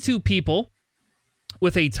 62 people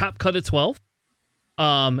with a top cut of 12.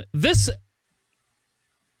 This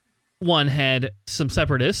one had some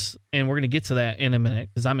separatists, and we're going to get to that in a minute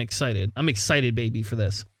because I'm excited. I'm excited, baby, for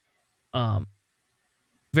this.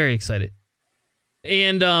 Very excited.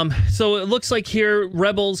 And so it looks like here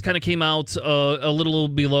Rebels kind of came out a little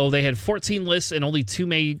below. They had 14 lists and only 2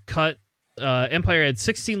 made cut. Empire had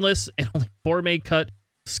 16 lists and only 4 made cut.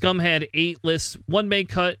 Scum had 8 lists, 1 made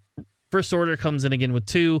cut. First Order comes in again with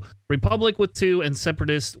 2. Republic with 2, and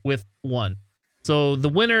Separatist with 1. So the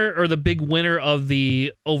winner, or the big winner of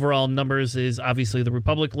the overall numbers, is obviously the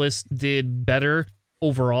Republic list did better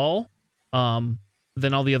overall than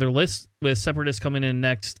all the other lists, with Separatists coming in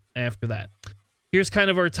next after that. Here's kind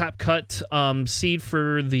of our top cut seed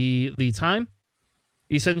for the time.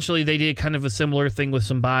 Essentially, they did kind of a similar thing with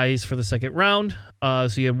some buys for the second round. So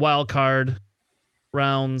you had wild card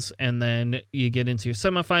rounds, and then you get into your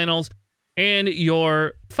semifinals. And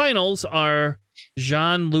your finals are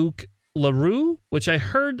Jean-Luc LaRue, which I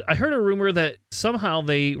heard a rumor that somehow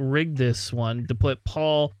they rigged this one to put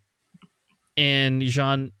Paul and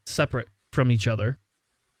Jean separate from each other.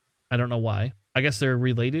 I don't know why. I guess they're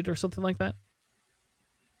related or something like that.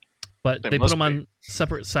 But they put them on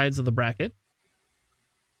separate sides of the bracket.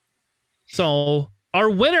 So our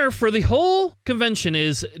winner for the whole convention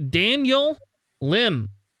is Daniel Lim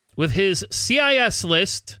with his CIS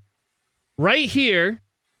list right here.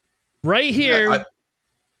 Right here. Yeah,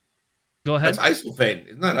 Go ahead. That's Isophane.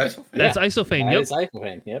 Isn't that Isophane? That's Isophane. That Yep. is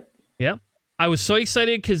Isophane. Yep. I was so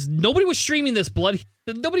excited because nobody was streaming this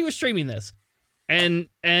Nobody was streaming this. And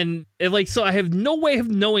so I have no way of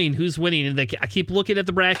knowing who's winning. And I keep looking at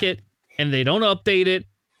the bracket and they don't update it.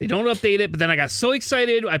 But then I got so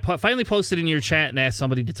excited. I finally posted in your chat and asked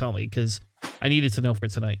somebody to tell me because I needed to know for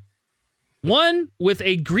tonight. One with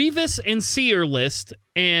a Grievous and Seer list,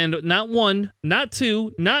 and not 1, not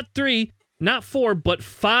 2, not 3, not 4, but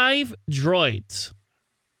 5 droids.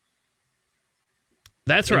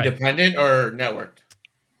 That's right. Independent or networked?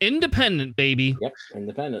 Independent, baby. Yep.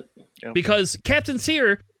 Independent. Because Captain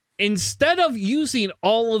Seer, instead of using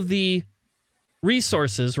all of the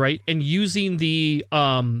resources, right, and using the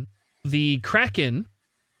Kraken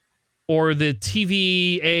or the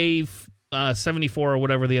TVA 74 or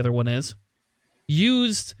whatever the other one is,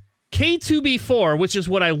 used K2B4, which is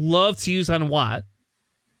what I love to use on Watt,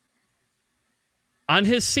 on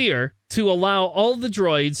his Seer to allow all the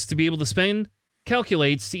droids to be able to spend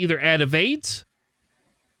calculates to either add evades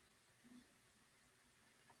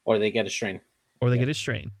Or they get a strain. get a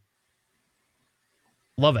strain.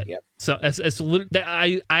 Love it. Yep. So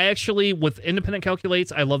I actually, with independent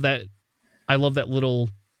calculates, I love that little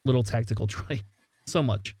tactical droid so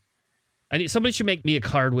much. Somebody should make me a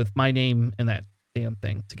card with my name and that damn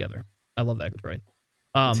thing together. I love that droid.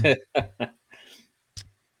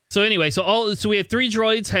 So anyway, so we had 3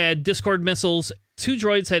 droids had Discord missiles, 2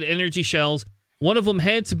 droids had energy shells. One of them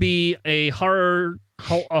had to be a horror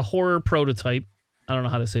prototype. I don't know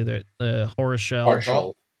how to say that. The horror shell.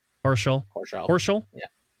 Herschel. Herschel. Yeah.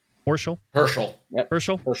 Herschel. Yep.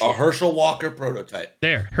 Herschel. A Herschel Walker prototype.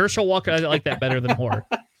 There. Herschel Walker. I like that better than horror.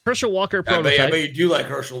 Herschel Walker I prototype. bet you do like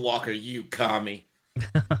Herschel Walker, you commie.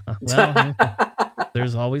 Well,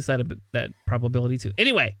 there's always that probability too.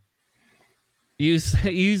 Anyway, use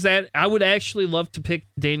that. I would actually love to pick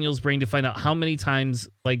Daniel's brain to find out how many times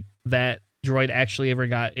like that droid actually ever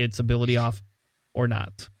got its ability off or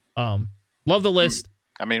not. Love the list.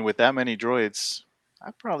 I mean, with that many droids,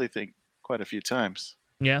 I probably think quite a few times.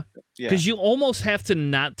 Yeah. Yeah. Because you almost have to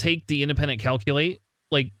not take the independent calculate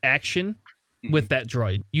action with that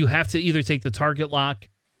droid. You have to either take the target lock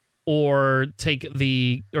or take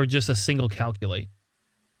or just a single calculate.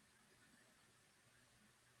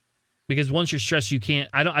 Because once you're stressed, you can't.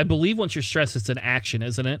 I believe once you're stressed, it's an action,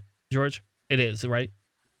 isn't it, George? It is, right?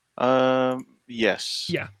 Yes.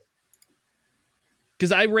 Yeah.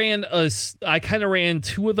 Because I kind of ran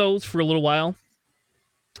 2 of those for a little while,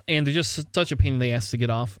 and they're just such a pain in the ass to get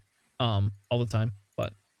off, all the time.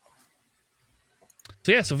 But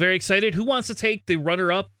so yeah, so very excited. Who wants to take the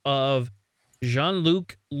runner-up of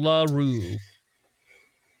Jean-Luc Leroux?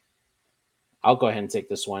 I'll go ahead and take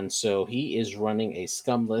this one. So he is running a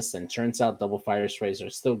scum list, and turns out double fire sprays are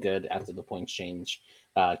still good after the points change.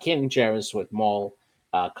 Kanan Jarrus with Maul,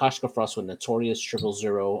 Koshka Frost with Notorious,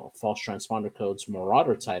 000, False Transponder Codes,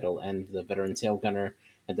 Marauder title, and the Veteran Tail Gunner.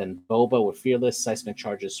 And then Boba with Fearless, Seismic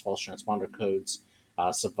Charges, False Transponder Codes,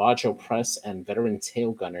 Savage Press, and Veteran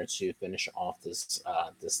Tail Gunner to finish off this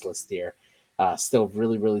list here. Still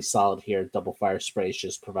really, really solid here. Double fire sprays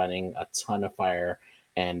just providing a ton of fire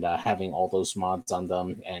and having all those mods on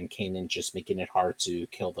them, and Kanan just making it hard to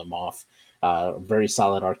kill them off. Very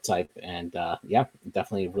solid archetype, and yeah,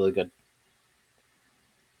 definitely really good.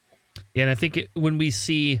 Yeah, and I think when we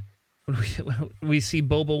see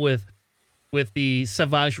Boba with the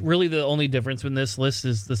Savage, really the only difference in this list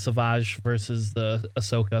is the Savage versus the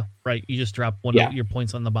Ahsoka, right? You just drop one of your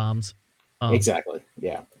points on the bombs. Exactly.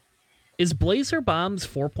 Yeah. Is Blazer bombs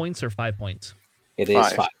 4 points or 5 points? It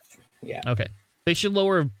is 5. Yeah. Okay. They should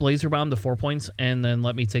lower Blazer bomb to 4 points and then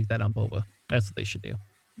let me take that on Boba. That's what they should do.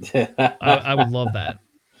 I would love that.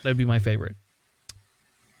 That'd be my favorite.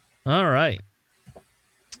 All right.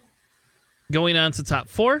 Going on to top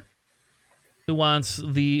 4. Who wants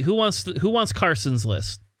Carson's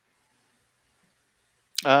list?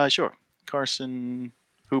 Sure. Carson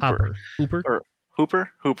Hooper.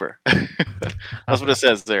 Hooper. That's what it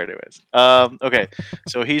says there, anyways. Okay,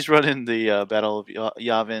 so he's running the Battle of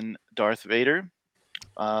Yavin Darth Vader.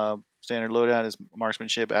 Standard loadout is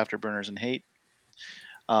marksmanship, afterburners, and hate.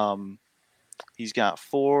 He's got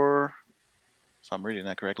 4, if I'm reading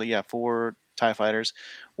that correctly, 4 TIE fighters.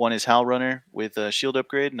 One is Hal Runner with a shield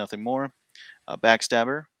upgrade, nothing more.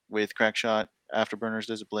 Backstabber with crackshot, afterburners,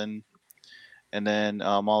 discipline. And then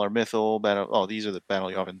Mauler Mythal, these are the Battle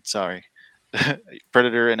of Yavin, sorry.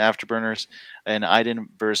 Predator and afterburners, and Iden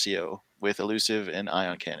Versio with elusive and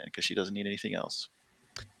ion cannon because she doesn't need anything else.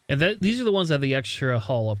 And these are the ones that have the extra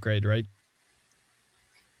hull upgrade, right?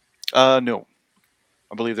 No,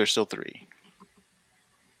 I believe there's still 3.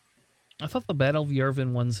 I thought the Battle of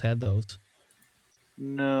Yavin ones had those.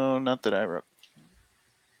 No, not that I wrote.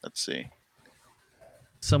 Let's see.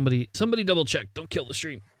 Somebody double check. Don't kill the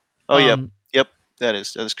stream. Oh, yep, that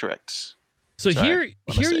is correct. So sorry,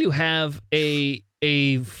 here you have a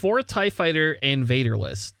 4 TIE fighter and Vader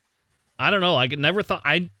list. I don't know.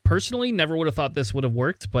 I personally never would have thought this would have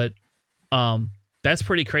worked, but that's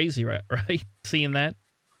pretty crazy, right? Seeing that.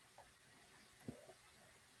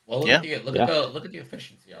 Well, look at the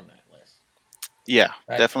efficiency on that list. Yeah,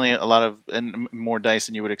 right. Definitely a lot of and more dice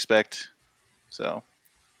than you would expect. So,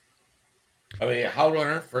 I mean, Hal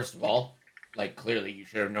Runner, first of all, clearly you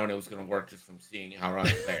should have known it was going to work just from seeing Hal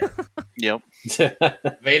Runner there. Yep.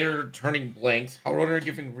 Vader turning blanks. Hal Runner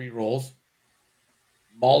giving rerolls.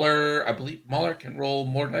 Mauler, I believe Mauler can roll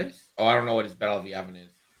more dice. Oh, I don't know what his Battle of Yavin is.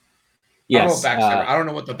 Yes. I don't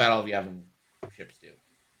know what the Battle of Yavin ships do.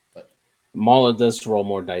 But Mauler does roll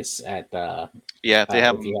more dice at. They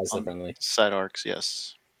have side arcs.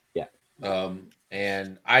 Yes. Yeah.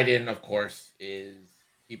 And Iden, of course, is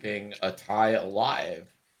keeping a tie alive.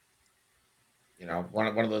 You know, one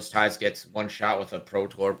of those ties gets one shot with a Pro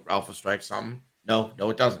Tour Alpha Strike something. No,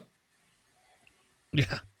 it doesn't.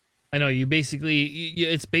 Yeah, I know.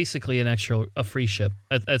 It's basically a free ship.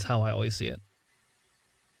 That's how I always see it.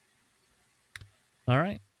 All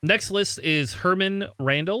right. Next list is Herman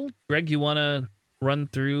Randall. Greg, you want to run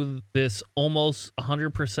through this almost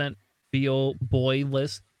 100% BO boy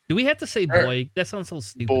list? Do we have to say boy? That sounds so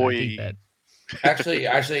stupid. Boy. I hate that. Actually,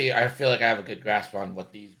 I feel like I have a good grasp on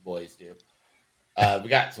what these boys do. We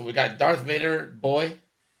got Darth Vader boy.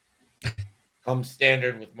 Comes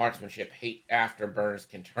standard with marksmanship, hate, afterburners,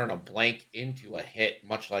 can turn a blank into a hit,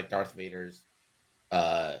 much like Darth Vader's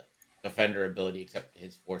defender ability, except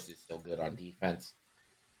his force is still good on defense.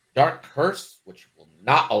 Dark Curse, which will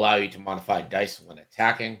not allow you to modify dice when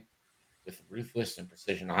attacking. With Ruthless and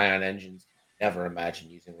Precision Ion Engines, never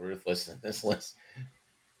imagine using Ruthless in this list.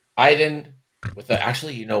 Iden with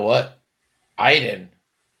Iden,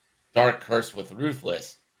 Dark Curse with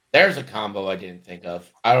Ruthless, There's a combo I didn't think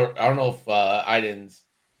of. I don't know if Aiden's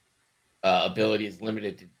ability is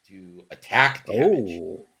limited to attack damage.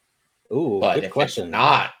 But good if question. It's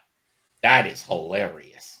not, that is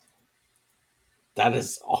hilarious. That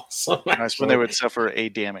is awesome. That's when they would suffer a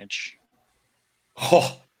damage.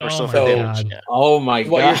 Oh, Or Oh suffer my damage. God. Yeah. Oh my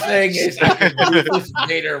what god! you're saying is I could Ruthless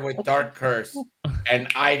Vader with Dark Curse and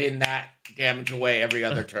Aiden that damage away every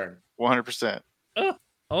other turn. 100%.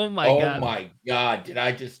 Oh my Oh god. my god! Did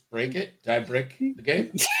I just break it? Did I break the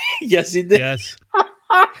game? Yes, he did. Yes. All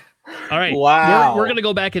right. Wow. We're gonna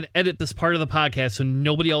go back and edit this part of the podcast so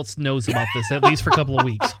nobody else knows about this, at least for a couple of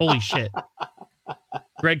weeks. Holy shit.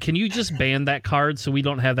 Greg, can you just ban that card so we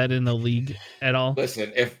don't have that in the league at all?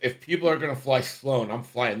 Listen, if people are gonna fly Sloan, I'm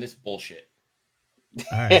flying this bullshit.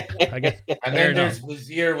 All right. I guess And Fair then there's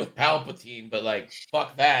Vizier with Palpatine, but like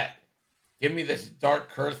fuck that. Give me this Dark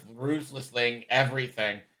Curse Ruthless thing,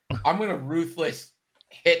 everything. I'm gonna Ruthless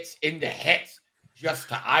hits into hits just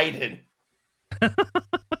to Aiden.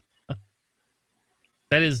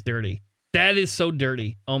 that is dirty. That is so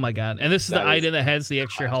dirty. Oh my god. And this is the That is- item that has the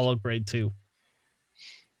extra hollow grade too.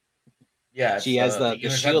 Yeah, She has the shield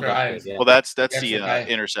Interceptor upgrade, Aiden. yeah. Well, that's Yes, the okay.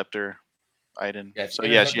 interceptor Aiden. Yes, So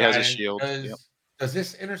yeah, she has a Interceptor Aiden. shield. Does, Yep. does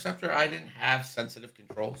this Interceptor Aiden have sensitive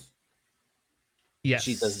controls? Yes.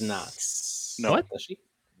 She does not. No. What? Does she?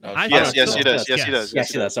 No, I she Yes, thought yes, so. she does. Yes, Yes. she does. Yeah,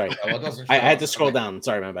 she does. Sorry. Oh, it doesn't I show had up. to scroll Okay. down.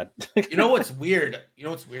 Sorry, my bad. You know what's weird? You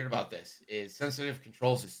know what's weird about this is sensitive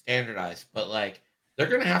controls is standardized, but like they're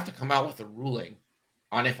gonna have to come out with a ruling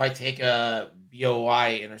on if I take a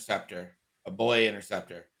BOI interceptor, a boy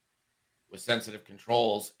interceptor with sensitive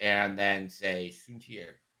controls, and then say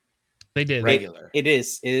Suntier They did. regular. It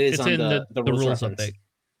is. It is It's on in the rules reference. update.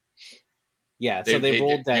 Yeah. So they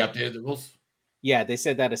ruled they that. updated the rules. Yeah, they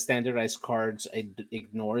said that a standardized cards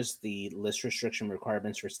ignores the list restriction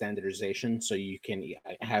requirements for standardization, so you can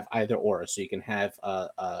have either or. So you can have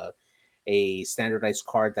a standardized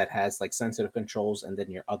card that has like sensitive controls, and then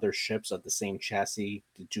your other ships of the same chassis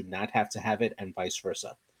do not have to have it, and vice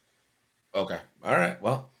versa. Okay. All right.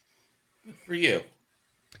 Well, good for you.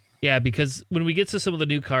 Yeah, because when we get to some of the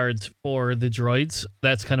new cards for the droids,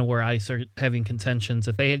 that's kind of where I start having contentions.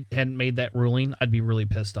 If they hadn't made that ruling, I'd be really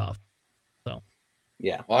pissed off.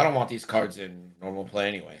 Yeah. Well, I don't want these cards in normal play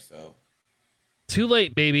anyway, so Too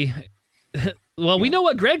late, baby. Well, we know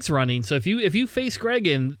what Greg's running, so if you face Greg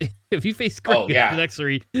in Greg yeah. in the next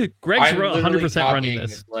three, Greg's I'm 100% literally running copying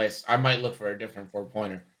this. list. I might look for a different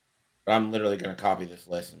 4-pointer, but I'm literally gonna copy this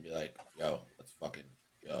list and be like, "Yo, let's fucking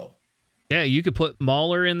go." Yeah, you could put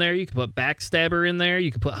Mauler in there. You could put Backstabber in there.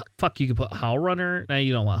 You could put You could put Howl Runner. No,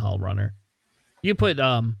 you don't want Howl Runner. You put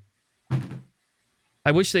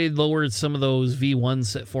I wish they lowered some of those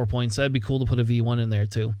V1s at 4 points. That'd be cool to put a V1 in there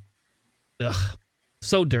too. Ugh,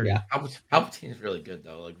 so dirty. Yeah. Palpatine's really good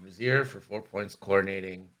though. Like Vizier for 4 points,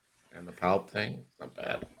 coordinating, and the Palp thing. It's not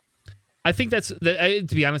bad. I think to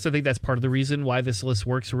be honest, I think that's part of the reason why this list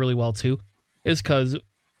works really well too, is because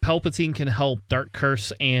Palpatine can help Dark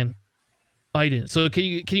Curse and Aiden. So can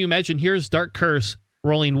you imagine? Here's Dark Curse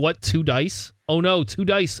rolling what, 2 dice? Oh no, 2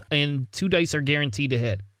 dice, and 2 dice are guaranteed to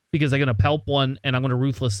hit because I'm gonna Palp one and I'm gonna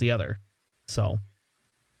Ruthless the other. So,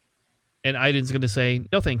 and Aiden's gonna say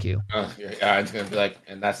no, thank you. Yeah, it's gonna be like,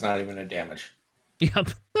 and that's not even a damage. Yep.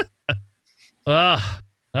 All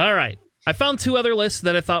right. I found 2 other lists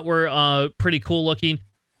that I thought were pretty cool looking.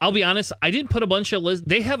 I'll be honest, I didn't put a bunch of lists.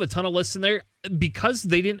 They have a ton of lists in there because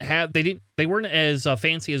they weren't as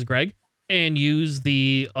fancy as Greg and use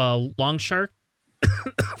the Long Shark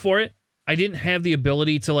for it. I didn't have the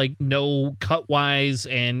ability to like know cut wise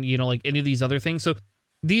and like any of these other things. So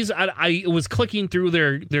these I was clicking through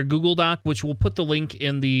their Google Doc, which we'll put the link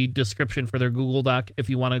in the description for their Google Doc if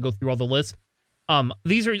you want to go through all the lists.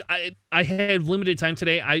 These are I had limited time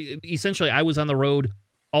today. I was on the road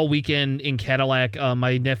all weekend in Cadillac.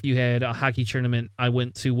 My nephew had a hockey tournament I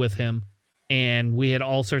went to with him, and we had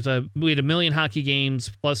a million hockey games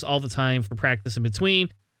plus all the time for practice in between.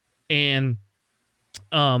 And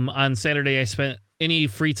on Saturday I spent any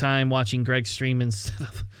free time watching Greg stream instead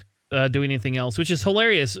of doing anything else, which is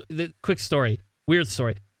hilarious. Quick story, weird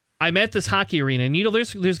story. I'm at this hockey arena, and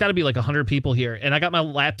there's got to be like 100 people here, and I got my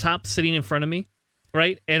laptop sitting in front of me,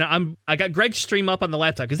 right? And I got Greg's stream up on the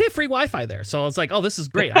laptop because they have free Wi-Fi there. So I was like, oh, this is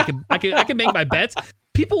great. I can make my bets.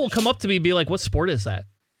 People will come up to me and be like, what sport is that?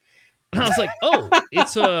 And I was like, oh,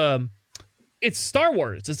 it's Star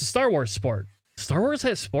Wars. It's a Star Wars sport. Star Wars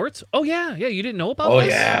has sports? Oh yeah, you didn't know about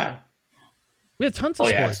this? Oh yeah. We have tons of Oh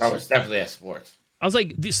yeah, sports. Star Wars definitely has sports. I was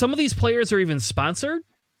like, some of these players are even sponsored.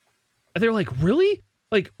 And they're like, really?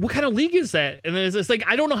 Like, what kind of league is that? And then it's like,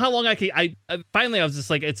 I don't know how long I finally I was just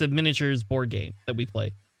like, it's a miniatures board game that we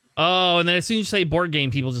play. Oh, and then as soon as you say board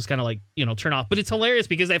game, people just kind of like, turn off. But it's hilarious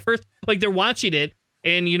because at first, like, they're watching it,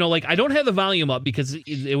 and like, I don't have the volume up because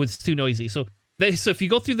it was too noisy. So if you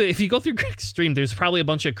go through Greg's stream, there's probably a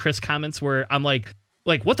bunch of Chris comments where I'm like,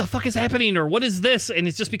 what the fuck is happening, or what is this? And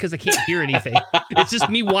it's just because I can't hear anything. It's just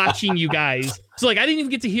me watching you guys. So like, I didn't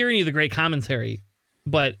even get to hear any of the great commentary,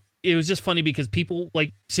 but it was just funny because people,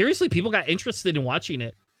 like, seriously, people got interested in watching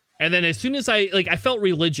it. And then as soon as I felt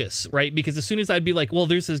religious, right? Because as soon as I'd be like, well,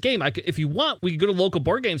 there's this game. If you want, we can go to the local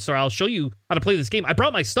board game store. I'll show you how to play this game. I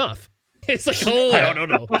brought my stuff. It's like, oh,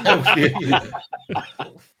 no.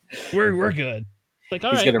 We're good. Like,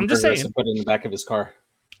 all right, I'm just saying. Put it in the back of his car.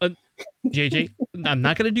 JJ, I'm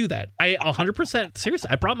not going to do that. I 100% seriously.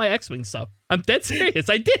 I brought my X-Wing stuff. I'm dead serious.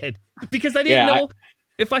 I did because I didn't know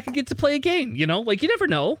if I could get to play a game. Like, you never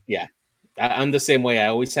know. Yeah. I'm the same way. I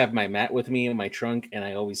always have my mat with me in my trunk, and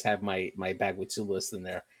I always have my bag with 2 lists in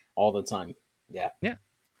there all the time. Yeah. Yeah.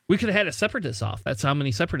 We could have had a Separatist off. That's how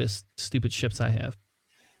many Separatist stupid ships I have.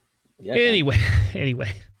 Yeah. Anyway.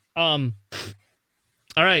 All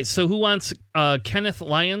right. So who wants Kenneth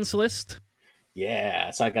Lyons list?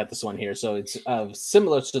 Yeah. So I got this one here. So it's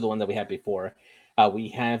similar to the one that we had before. We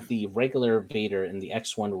have the regular Vader in the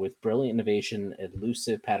X1 with brilliant innovation,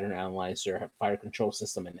 elusive pattern analyzer, fire control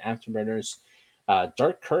system, and afterburners.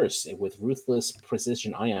 Dark Curse with ruthless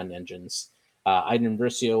precision ion engines. Iden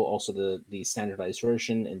Versio, also the standardized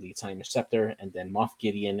version, and the Time Receptor. And then Moff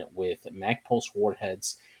Gideon with Mag Pulse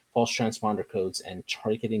warheads, false transponder codes, and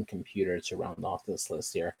targeting computer to round off this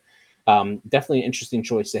list here. Definitely an interesting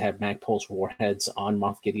choice to have Mag Pulse warheads on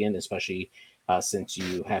Moff Gideon, especially since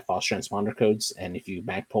you have false transponder codes, and if you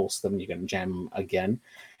Mag Pulse them, you're going to jam them again,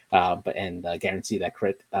 and guarantee that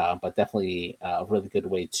crit. But definitely a really good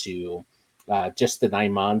way to just deny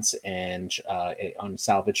mods, and on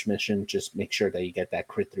salvage mission, just make sure that you get that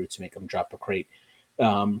crit through to make them drop a crate.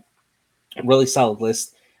 Really solid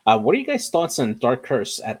list. What are you guys' thoughts on Dark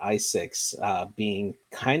Curse at I6 being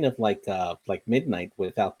kind of like Midnight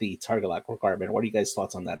without the target lock requirement? What are you guys'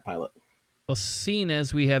 thoughts on that pilot? Well, seeing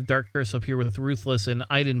as we have Dark Curse up here with Ruthless and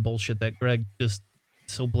Iden bullshit that Greg just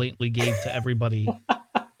so blatantly gave to everybody,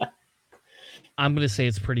 I'm going to say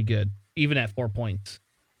it's pretty good, even at 4 points.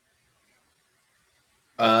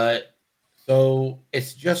 So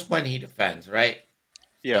it's just when he defends, right?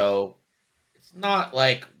 Yeah. So it's not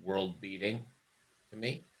like world beating to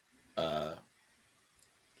me.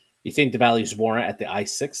 You think the value is more at the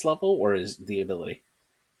I6 level, or is the ability?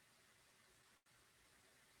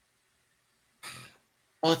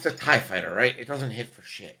 Well, it's a TIE fighter, right? It doesn't hit for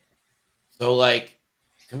shit. So, like,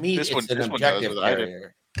 to me, it's an objective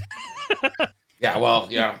carrier. Yeah, well,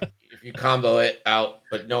 if you combo it out,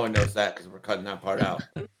 but no one knows that because we're cutting that part out.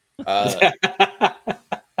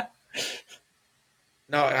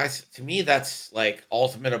 No, to me, that's like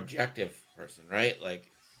ultimate objective person, right?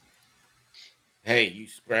 Like, hey, you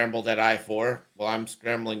scrambled at I4. Well, I'm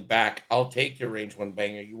scrambling back. I'll take your range 1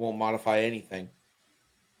 banger. You won't modify anything.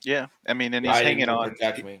 Yeah, I mean, and he's hanging on.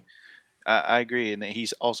 I agree, and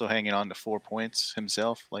he's also hanging on to 4 points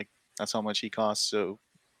himself. Like, that's how much he costs, so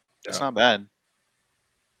that's not bad.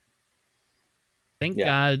 Thank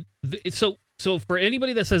God. So for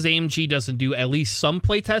anybody that says AMG doesn't do at least some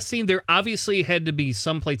playtesting, there obviously had to be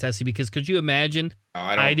some playtesting, because could you imagine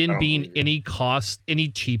Iden being any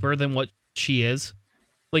cheaper than what she is?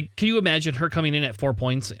 Like, can you imagine her coming in at 4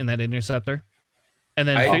 points in that interceptor? And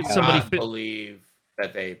then I believe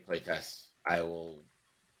that they playtest. I will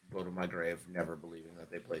go to my grave never believing that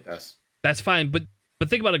they playtest. That's fine, but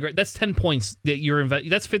think about it. That's 10 points that you're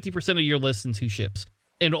that's 50% of your list in 2 ships,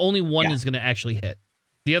 and only one is going to actually hit.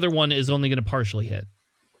 The other one is only going to partially hit.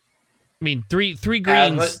 I mean, three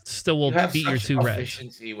greens still will beat your 2 reds.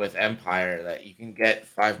 Efficiency with Empire that you can get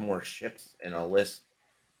 5 more ships in a list.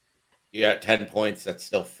 You got 10 points. That's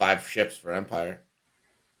still 5 ships for Empire.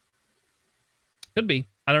 Could be.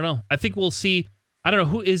 I don't know. I think we'll see. I don't know.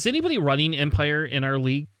 Who is anybody running Empire in our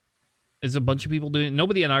league? Is a bunch of people doing?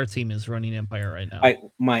 Nobody on our team is running Empire right now.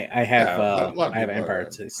 I have Empire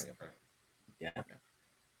too. Yeah.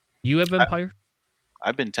 You have Empire?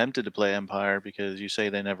 I've been tempted to play Empire because you say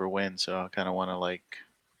they never win, so I kind of want to like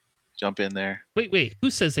jump in there. Wait.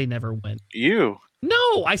 Who says they never win? You.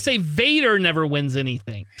 No, I say Vader never wins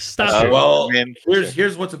anything. Stop it. Well,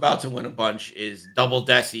 here's what's about to win a bunch is Double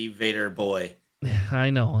Desi Vader boy. I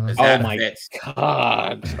know. Oh my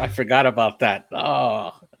God. I forgot about that.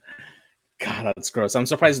 Oh, God, that's gross. I'm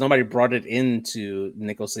surprised nobody brought it into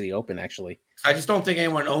Nickel City Open, actually. I just don't think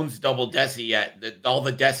anyone owns Double Desi yet. All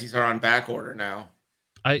the Desis are on back order now.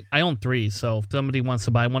 I own 3, so if somebody wants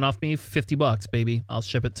to buy one off me, $50, baby. I'll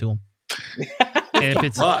ship it to them. And if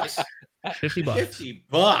it's $50.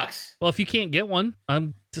 $50. Well, if you can't get one,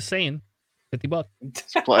 I'm just saying, $50.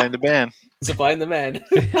 Supply and demand. Supply and demand.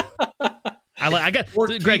 I got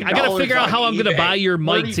Greg. I got to figure out how I'm going to buy your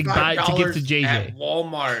mic to give to JJ. At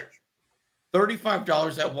Walmart,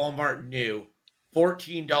 $35 at Walmart new,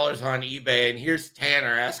 $14 on eBay, and here's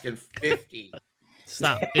Tanner asking $50.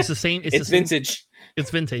 Stop. It's the same. It's vintage.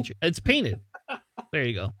 It's vintage. It's painted. There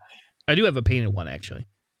you go. I do have a painted one actually.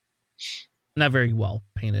 Not very well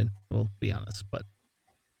painted, we'll be honest, but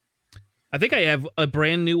I think I have a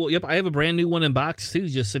brand new. Yep, I have a brand new one in box too,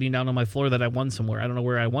 just sitting down on my floor that I won somewhere. I don't know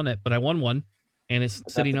where I won it, but I won one, and it's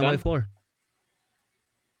sitting on my floor.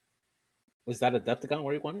 Was that Adepticon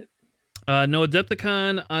where you won it? No,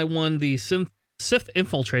 Adepticon. I won the Sith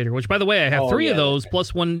Infiltrator, which, by the way, I have three of those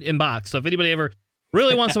plus one in box. So if anybody ever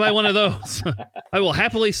really wants to buy one of those, I will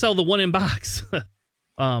happily sell the one in box.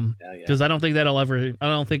 Because I don't think that'll ever. I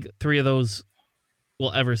don't think three of those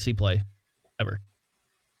will ever see play, ever.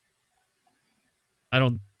 I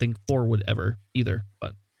don't think 4 would ever either.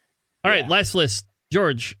 But all right, last list.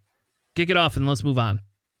 George, kick it off and let's move on.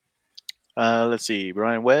 Let's see.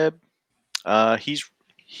 Brian Webb.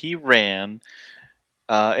 He ran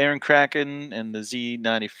Aaron Kraken and the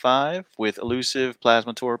Z95 with Elusive,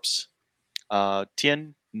 Plasma Torps,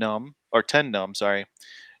 Ten Num, sorry,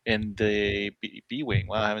 in the B-Wing.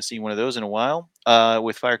 Wow, I haven't seen one of those in a while.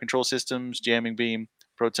 With Fire Control Systems, Jamming Beam,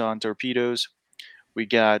 Proton Torpedoes. We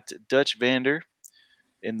got Dutch Vander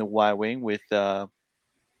in the Y-Wing with the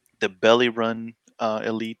Belly Run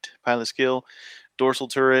Elite Pilot Skill, Dorsal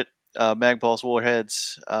Turret, Mag Pulse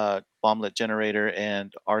Warheads, Bomblet Generator,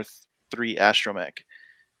 and R3 Astromech.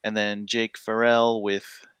 And then Jake Farrell with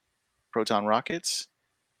Proton Rockets,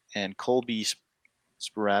 and Colby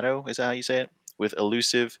Sperato, is that how you say it? With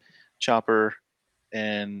Elusive, Chopper,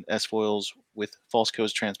 and S-Foils with False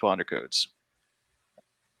Codes, Transponder Codes.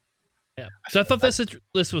 Yeah. So I thought this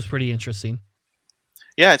list was pretty interesting.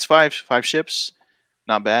 Yeah, it's five ships.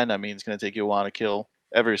 Not bad. I mean, it's going to take you a while to kill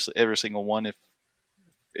every single one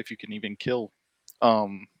if you can even kill.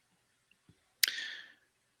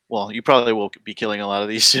 Well, you probably will be killing a lot of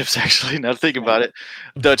these ships, actually. Now thinking about it,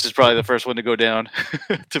 Dutch is probably the first one to go down,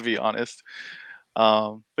 to be honest.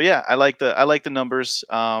 But yeah, I like the numbers.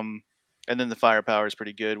 And then the firepower is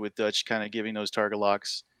pretty good with Dutch kind of giving those target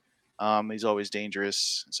locks. He's always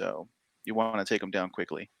dangerous, so you want to take him down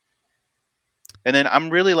quickly. And then I'm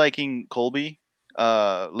really liking Colby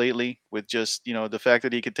lately with just, the fact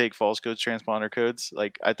that he could take false codes, transponder codes.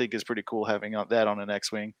 Like, I think is pretty cool having that on an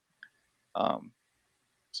X-Wing.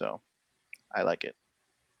 So I like it.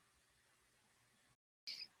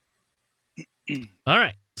 All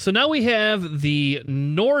right. So now we have the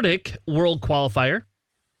Nordic World Qualifier,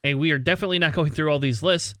 and we are definitely not going through all these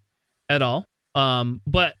lists at all.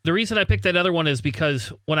 But the reason I picked that other one is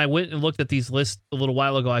because when I went and looked at these lists a little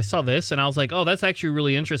while ago, I saw this and I was like, oh, that's actually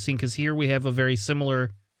really interesting because here we have a very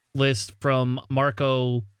similar list from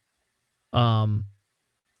Marco Tamelin.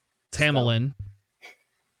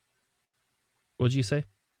 What'd you say?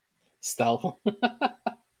 Stell.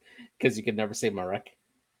 Because you could never say Marek.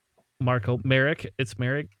 Merrick. It's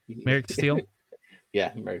Merrick Steele.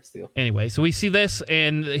 Yeah, Merrick Steele. Anyway, so we see this,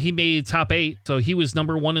 and he made top 8. So he was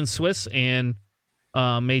number 1 in Swiss and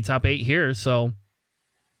made top 8 here. So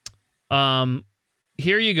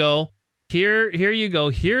here you go. Here you go.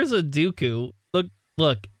 Here's a Dooku.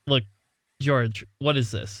 Look, George. What is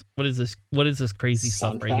this? What is this crazy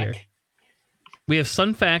stuff right here? We have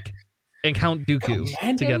Sun Fac and Count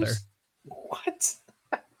Dooku together. What?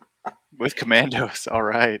 With Commandos. All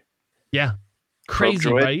right. Yeah.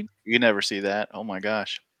 Crazy, right? You never see that. Oh my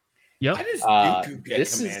gosh. Yep. How does Dooku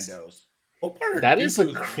get Commandos? What part of that Dooku is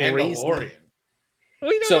a crazy.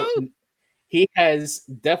 So he has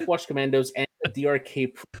Death Watch Commandos and a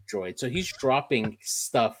DRK droid. So he's dropping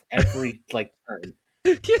stuff every turn.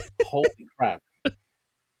 Holy crap.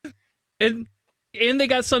 And they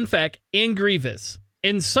got Sun Fac and Grievous.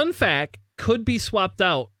 And Sun Fac could be swapped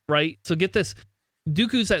out, right? So get this.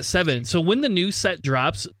 Dooku's at 7. So when the new set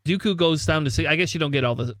drops, Dooku goes down to 6. I guess you don't get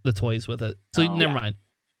all the toys with it. So never mind.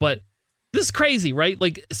 But this is crazy, right?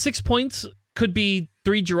 Like 6 points could be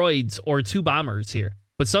 3 droids or 2 bombers here.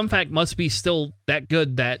 But Sun Fac must be still that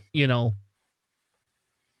good that, I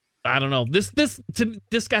don't know. This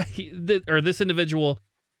guy or this individual,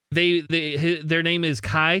 their name is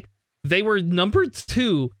Kai. They were number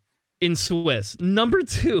 2 in Swiss. Number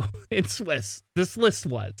 2 in Swiss. This list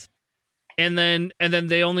was. And then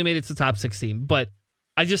they only made it to top 16. But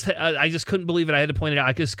I just couldn't believe it. I had to point it out.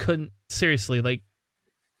 I just couldn't. Seriously,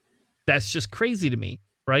 that's just crazy to me,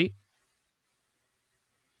 right?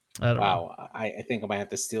 Wow. I think I might have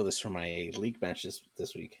to steal this for my league match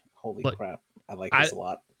this week. Holy Look, crap! I like this a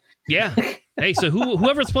lot. Yeah. Hey, so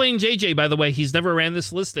whoever's playing JJ, by the way, he's never ran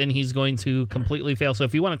this list and he's going to completely fail. So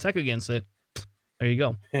if you want to tech against it, there you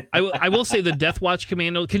go. I will say the Death Watch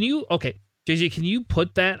Commando. Can you, okay, JJ, can you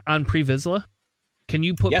put that on Pre-Vizsla? Can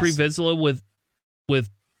you put Pre-Vizsla with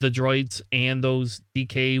the droids and those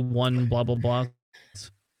DK1 blah, blah, blah?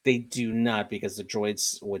 They do not, because the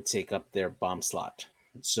droids would take up their bomb slot.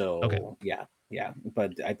 So, yeah.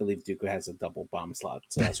 But I believe Dooku has a double bomb slot.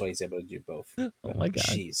 So that's why he's able to do both. Oh my God.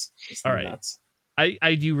 Jeez. All right. Nuts.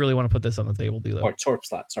 I do really want to put this on the table, do though. Or torp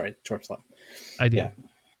slot. Sorry, torp slot. I do. Yeah.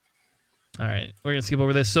 All right. We're going to skip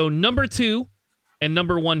over this. So number 2 and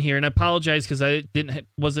number 1 here, and I apologize because I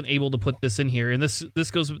wasn't able to put this in here. And this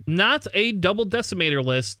goes not a double decimator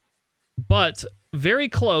list, but very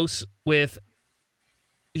close with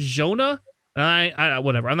Jonah. I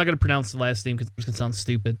whatever. I'm not going to pronounce the last name because it sounds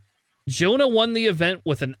stupid. Jonah won the event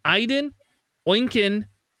with an Iden, Oinkin,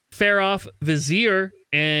 Faroff, Vizier,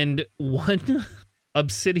 and 1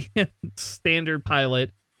 Obsidian standard pilot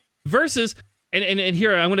versus, and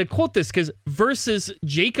here I'm going to quote this because versus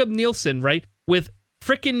Jacob Nielsen, right? With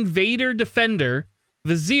frickin' Vader Defender,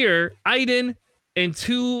 Vizier, Iden, and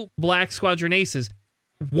 2 Black Squadron Aces.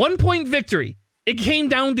 1 point victory. It came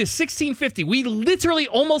down to 1650. We literally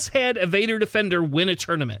almost had a Vader Defender win a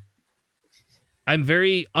tournament. I'm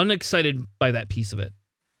very unexcited by that piece of it.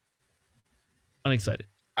 Unexcited.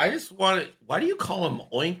 I just want to. Why do you call him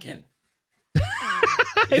Oinkin?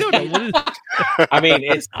 I don't know. What is, I mean,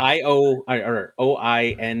 it's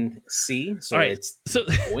OINC, so right, it's so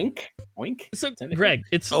oink. So Greg,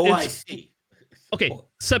 it's OIC. Okay,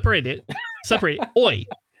 separate it. Separate it. Oi.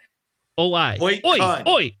 OI.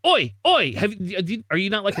 Oi. Oi. Are you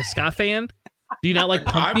not like a ska fan? Do you not like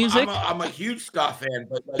punk music? I'm a huge ska fan,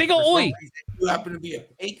 but like, big ol' oi. Reason, you happen to be a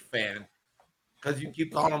fake fan because you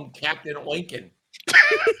keep calling him Captain Oinkin.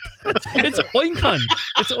 It's Oinkin.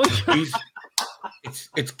 It's Oinkin.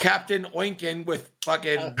 It's Captain Oinkin with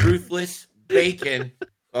fucking ruthless bacon,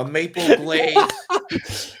 a maple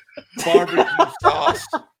glaze, barbecue sauce,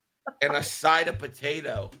 and a side of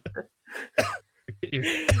potato.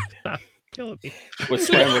 Stop killing me. With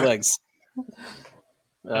scrambled eggs.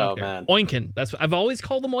 Oh, okay. Man. Oinkin. That's what I've always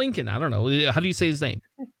called him Oinkin. I don't know. How do you say his name?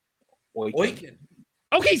 Oinkin.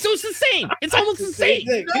 Okay, so it's the same. It's almost the same.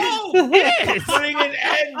 No, it is. Putting an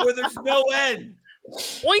N where there's no N.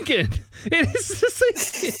 Oinkin. It is the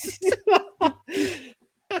same.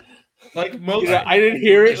 Like most. I didn't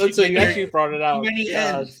hear it until you actually brought it out. Many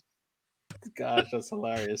N's. Gosh, that's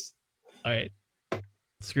hilarious. All right.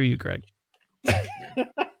 Screw you, Greg.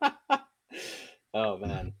 Oh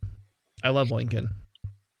man, I love Oinkin.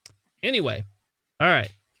 Anyway, all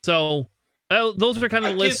right. So those are kind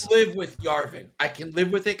of lists. I can live with Yarvin. I can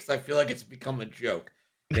live with it because I feel like it's become a joke.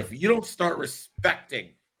 If you don't start respecting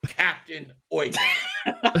Captain Oinkin,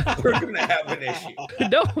 we're gonna have an issue.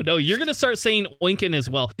 No, you're gonna start saying Oinkin as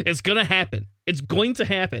well. It's gonna happen. It's going to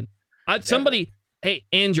happen. Somebody, hey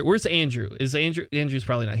Andrew, where's Andrew? Is Andrew? Andrew's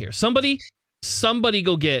probably not here. Somebody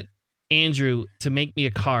go get Andrew to make me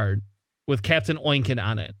a card with Captain Oinkin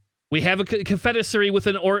on it. We have a confederacy with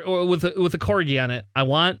with a corgi on it. I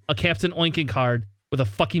want a Captain Oinkin card with a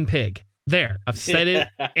fucking pig. There, I've said it,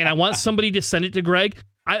 and I want somebody to send it to Greg.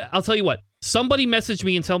 I'll tell you what. Somebody message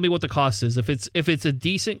me and tell me what the cost is. If it's a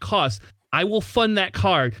decent cost, I will fund that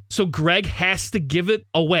card. So Greg has to give it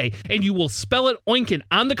away, and you will spell it Oinkin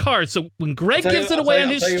on the card. So when Greg gives it away on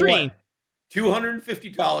his stream.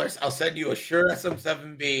 $250. I'll send you a Shure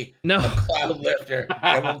SM7B, no a cloud lifter,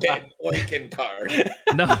 and we'll get an Oinkin card.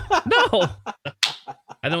 No.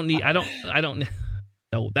 I don't.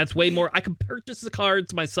 No, that's way more. I can purchase the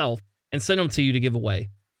cards myself and send them to you to give away.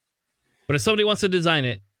 But if somebody wants to design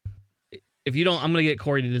it, if you don't, I'm gonna get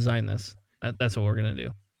Corey to design this. That's what we're gonna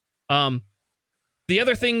do. The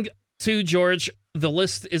other thing too, George, the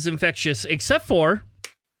list is infectious, except for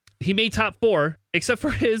he made top 4, except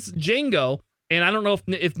for his Django. And I don't know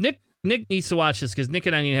if Nick needs to watch this because Nick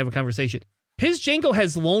and I need to have a conversation. His Django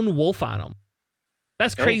has Lone Wolf on him.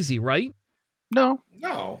 That's crazy, right? No,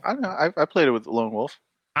 I don't know. I played it with Lone Wolf.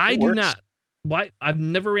 I do not. Why? I've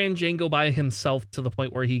never ran Django by himself to the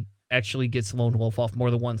point where he actually gets Lone Wolf off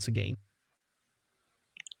more than once a game.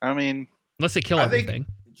 I mean, unless they kill everything.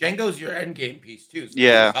 Django's your end game piece too. So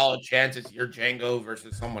yeah, there's a solid chance it's your Django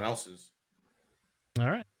versus someone else's. All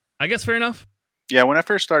right. I guess fair enough. Yeah, when I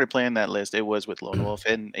first started playing that list, it was with Lone Wolf,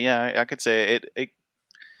 and yeah, I could say it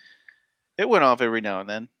went off every now and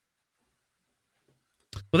then.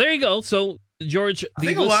 Well, there you go. So, George, I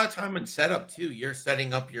think a lot of time in setup too, you're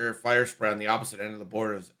setting up your fire spread on the opposite end of the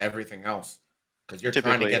board as everything else because you're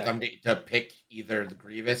trying to get them to pick either the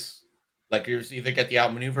Grievous Like you either get the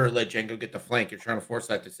outmaneuver or let Django get the flank. You're trying to force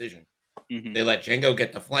that decision. Mhm. They let Django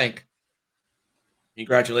get the flank.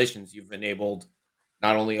 Congratulations, you've enabled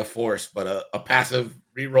not only a force, but a passive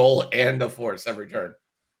reroll and a force every turn.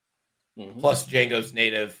 Plus Django's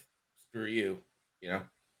native, screw you, you know?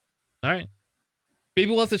 All right. Maybe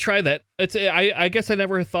we'll have to try that. I guess I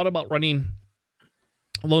never thought about running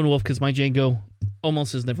Lone Wolf because my Django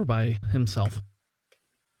almost is never by himself.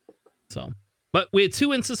 So, but we had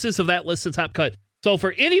 2 instances of that listed top cut. So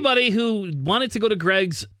for anybody who wanted to go to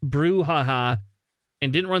Greg's brouhaha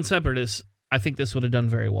and didn't run Separatists, I think this would have done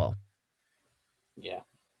very well. Yeah,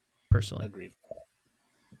 personally. agreed.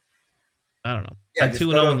 I don't know. Yeah, I'm just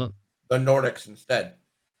 2-0 go in to the Nordics instead.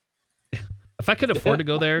 If I could afford to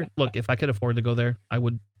go there, if I could afford to go there, I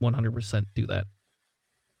would 100% do that.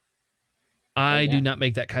 I do not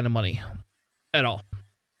make that kind of money at all.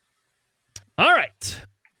 All right.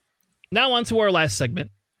 Now on to our last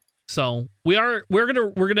segment. So our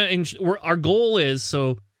goal is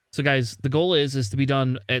so guys, the goal is to be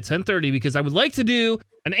done at 10:30 because I would like to do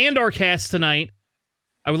an Andor cast tonight.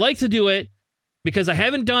 I would like to do it because I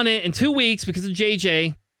haven't done it in 2 weeks because of JJ.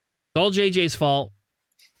 It's all JJ's fault.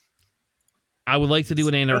 I would like to do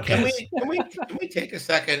an Andor cast. Can we take a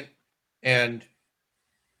second and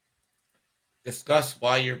discuss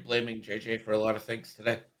why you're blaming JJ for a lot of things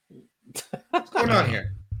today? What's going on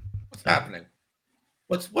here? What's happening?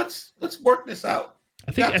 Let's work this out.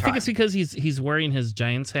 I think it's because he's wearing his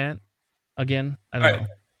Giants hat again. I don't know.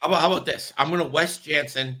 How about this? I'm gonna Wes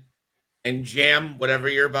Jansen and jam whatever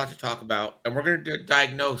you're about to talk about, and we're gonna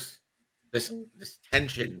diagnose this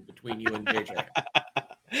tension between you and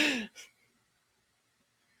JJ.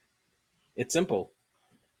 It's simple.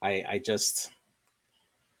 I just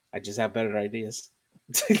have better ideas.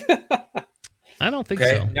 I don't think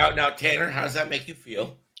Okay. so. Now, Tanner, how does that make you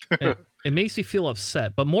feel? It makes me feel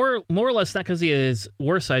upset, but more or less not because he has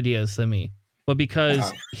worse ideas than me, but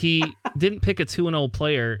because he didn't pick a 2-0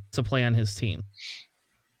 player to play on his team.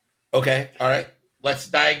 Okay, all right. Let's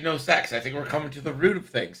diagnose that because I think we're coming to the root of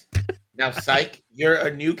things. Now, Psych, you're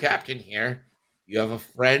a new captain here. You have a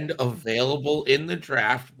friend available in the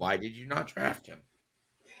draft. Why did you not draft him?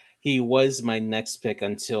 He was my next pick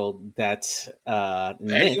until that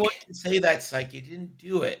Nick. Anyone can say that, Psych. You didn't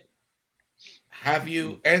do it. Have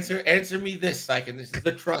you answer me this, Psych, and this is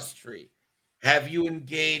the trust tree. Have you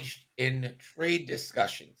engaged in trade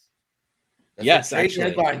discussions? Yes, trade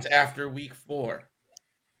actually. Deadlines after week 4.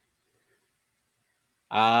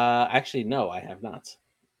 Actually, no, I have not.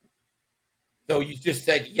 So you just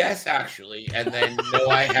said yes, actually, and then no,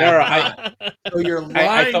 I have not. So you're lying.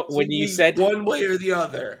 I thought when you said one way or the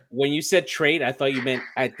other. When you said trade, I thought you meant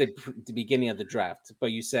at the beginning of the draft,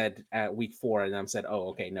 but you said at week 4, and I said,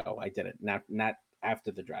 "Oh, okay, no, I didn't. Not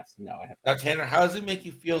after the draft. No, I have." Now, Tanner, how does it make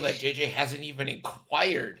you feel that JJ hasn't even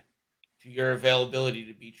inquired to your availability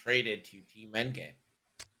to be traded to Team Endgame?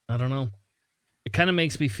 I don't know. It kind of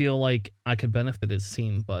makes me feel like I could benefit his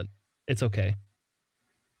team, but it's okay.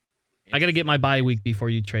 I got to get my bye week before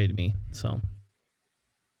you trade me, so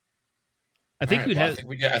I think you'd have.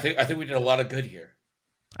 I think we did a lot of good here.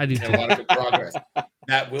 I do did a lot of good progress.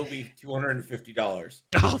 That will be $250.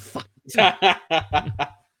 Oh fuck!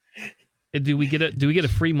 Do we get a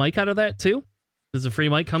free mic out of that too? Does a free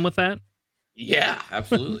mic come with that? Yeah,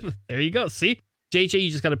 absolutely. There you go. See, JJ,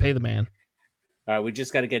 you just got to pay the man. All right, we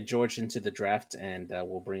just got to get George into the draft, and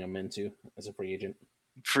we'll bring him in too as a free agent.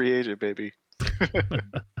 Free agent, baby.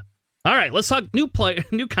 All right, let's talk new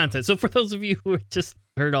content. So for those of you who just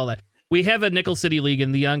heard all that, we have a Nickel City League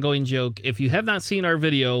and the ongoing joke. If you have not seen our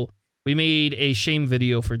video, we made a shame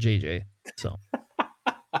video for JJ. So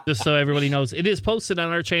just so everybody knows, it is posted on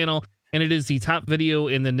our channel, and it is the top video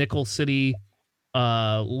in the Nickel City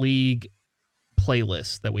League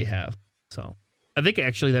playlist that we have. So I think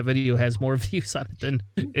actually that video has more views on it than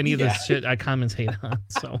any of the shit I commentate on.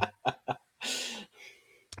 So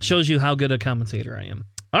shows you how good a commentator I am.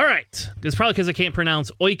 All right. It's probably because I can't pronounce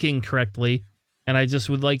Oiking correctly, and I just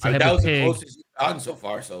would like to have that a was pig. the closest you've gotten so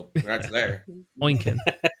far, so congrats there. Oinkin.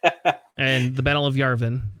 And the Battle of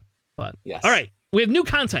Yavin. But yes. All right. We have new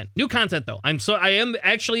content. New content though. I am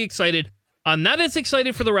actually excited. I'm not as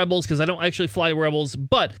excited for the Rebels because I don't actually fly Rebels,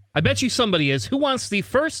 but I bet you somebody is. Who wants the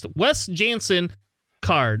first Wes Jansen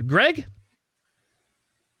card? Greg?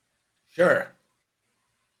 Sure.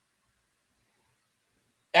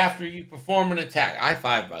 After you perform an attack,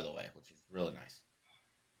 I-5, by the way, which is really nice.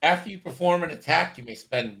 After you perform an attack, you may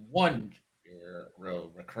spend 1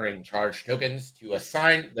 recurring charge tokens to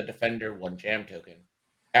assign the defender 1 jam token.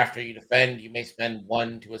 After you defend, you may spend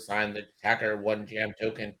 1 to assign the attacker 1 jam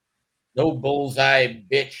token. No bullseye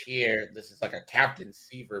bitch here. This is like a Captain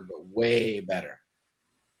Seaver, but way better.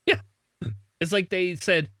 It's like they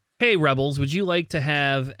said, hey, Rebels, would you like to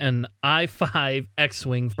have an I-5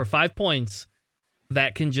 X-Wing for 5 points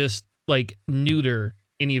that can just, like, neuter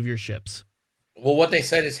any of your ships? Well, what they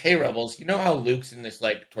said is, hey, Rebels, you know how Luke's in this,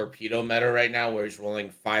 like, torpedo meta right now where he's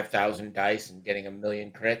rolling 5,000 dice and getting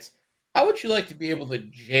 1,000,000 crits? How would you like to be able to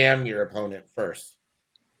jam your opponent first?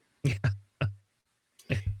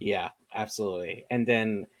 Yeah, absolutely. And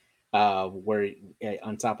then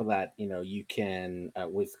on top of that, you can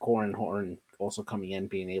with Corran Horn also coming in,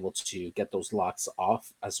 being able to get those locks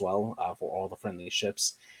off as well for all the friendly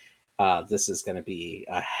ships. This is going to be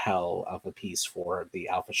a hell of a piece for the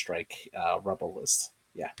Alpha Strike Rebel list.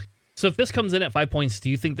 Yeah. So if this comes in at 5 points, do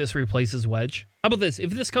you think this replaces Wedge? How about this?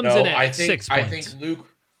 If this comes in at 6 points,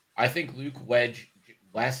 I think Luke Wedge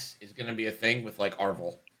Wes is going to be a thing with like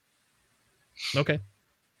Arvel. Okay.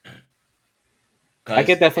 I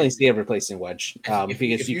could definitely see it replacing Wedge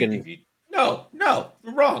because you can. No,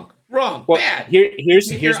 wrong, Well, bad.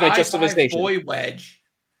 Here's my justification. Boy Wedge,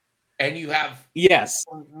 and you have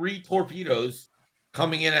 3 torpedoes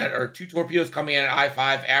coming in or 2 torpedoes coming in at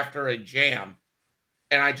I-5 after a jam,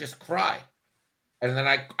 and I just cry, and then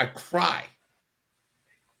I cry.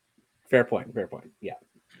 Fair point. Yeah.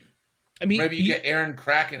 I mean, maybe you get Aaron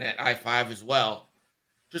Kraken at I-5 as well,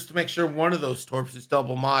 just to make sure one of those torps is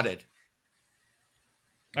double modded.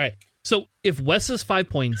 All right. So if Wes is 5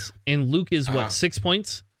 points and Luke is 6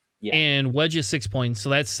 points, and Wedge is 6 points, so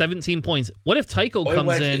that's 17 points. What if Tycho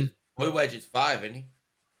comes in? Boy Wedge is 5, isn't he?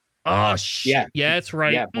 Oh shit! Yeah, that's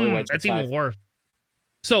right. Yeah, Boy Wedge that's is 5. even worse.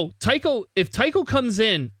 So if Tycho comes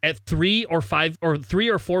in at 3 or 5 or 3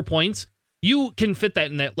 or 4 points, you can fit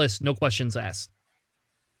that in that list, no questions asked.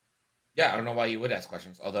 Yeah, I don't know why you would ask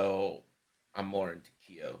questions, although I'm more into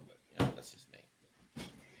Keo, but that's just me.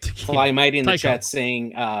 Fly Mighty in the chat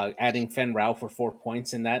saying adding Fen Rao for 4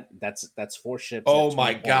 points in that's 4 ships. Oh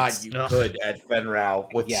my god, you could add Fen Rao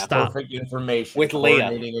with perfect information. With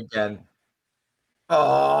Leia. Again.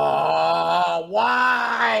 Oh,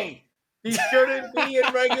 why? He shouldn't be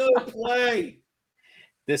in regular play.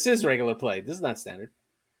 This is regular play. This is not standard.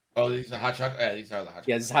 Oh, these are hot shots? Yeah, these are the hot shots.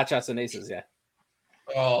 Yeah, this is hot shots and aces, yeah.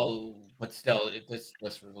 Oh, but still, this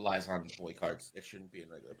list relies on boy cards. It shouldn't be in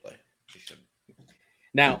regular play. It shouldn't.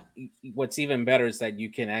 Now, what's even better is that you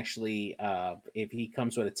can actually, if he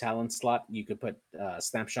comes with a talent slot, you could put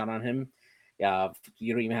Snapshot on him.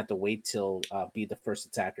 You don't even have to wait till be the first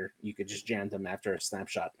attacker. You could just jam them after a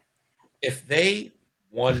Snapshot. If they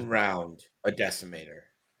one round a Decimator,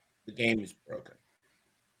 the game is broken.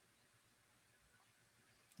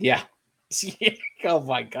 Yeah. Oh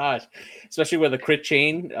my gosh! Especially with a crit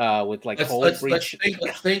chain, with like breach.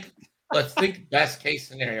 Let's think best case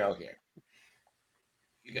scenario here.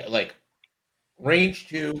 You got like range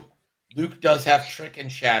 2. Luke does have Trick and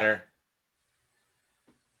Shatter.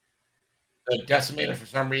 The Decimator for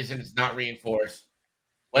some reason is not reinforced.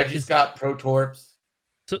 Wedge has got Pro Torps.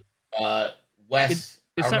 So Wes.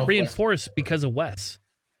 It's not reinforced because of Wes.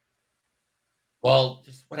 Well,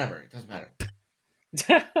 just whatever. It doesn't matter.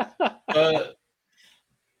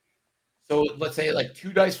 So let's say like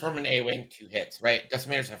 2 dice from an A-Wing, 2 hits, right?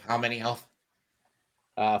 Decimators have how many health?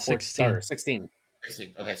 16. 16.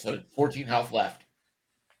 Okay, so 14 health left.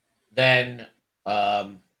 Then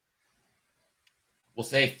we'll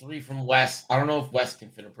say 3 from Wes. I don't know if Wes can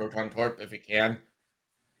fit a Proton Torp. If it can,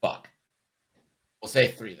 fuck. We'll say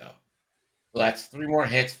 3 though. So that's 3 more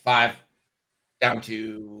hits, 5 down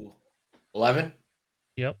to 11.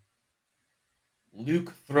 Yep.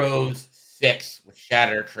 Luke throws 6 with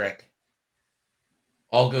Shatter Trick.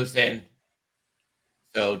 All goes in.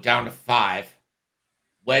 So down to 5.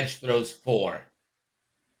 Wedge throws 4.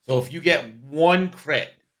 So if you get 1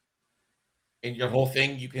 crit in your whole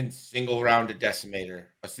thing, you can single round a Decimator,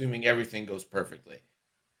 assuming everything goes perfectly.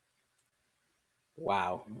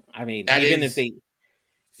 Wow. I mean, that even if they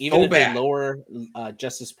lower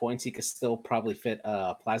Justice points, he could still probably fit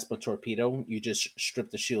a Plasma Torpedo. You just strip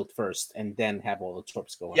the shield first and then have all the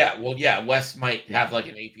torps go on. Yeah, well, yeah, Wes might have like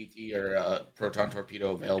an APT or a Proton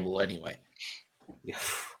Torpedo available anyway.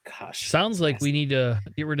 Gosh. Sounds like we need to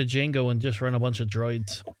get rid of Django and just run a bunch of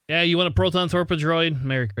droids. Yeah, you want a Proton Torpedo droid?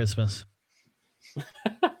 Merry Christmas.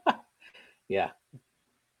 Yeah.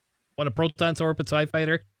 Want a Proton Torpedo TIE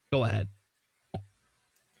Fighter? Go ahead.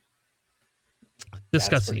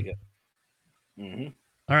 Disgusting. Mm-hmm.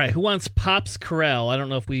 All right, who wants Pops Corral? I don't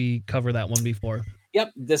know if we covered that one before.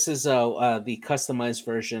 Yep, this is the customized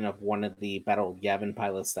version of one of the Battle Yavin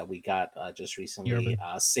pilots that we got just recently.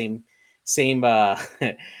 Same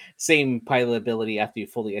same pilot ability. After you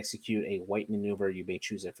fully execute a white maneuver, you may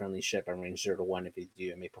choose a friendly ship on range 0 to 1. If you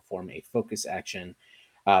do, it may perform a focus action.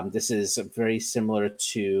 This is very similar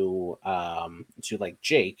to like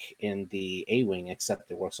Jake in the A-Wing, except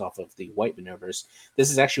it works off of the white maneuvers. This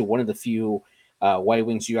is actually one of the few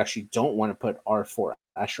Y-Wings you actually don't want to put R4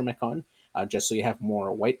 astromech on, just so you have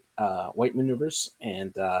more white maneuvers.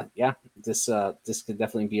 And yeah, this could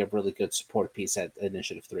definitely be a really good support piece at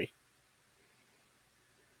Initiative 3.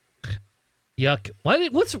 Yuck!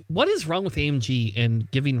 What is wrong with AMG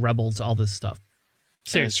and giving Rebels all this stuff?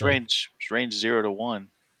 Seriously, it's range 0 to 1.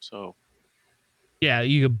 So yeah,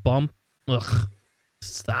 you could bump. Ugh,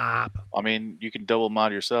 stop. I mean, you can double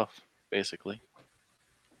mod yourself, basically.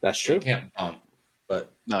 That's You true. can't bump,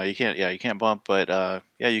 but No, you can't. Yeah, you can't bump, but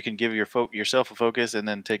yeah, you can give yourself a focus and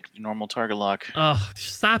then take normal target lock. Oh,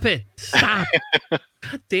 stop it! Stop!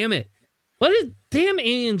 God damn it! Damn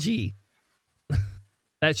AMG?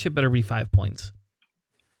 That shit better be 5 points.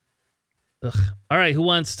 Ugh. All right, who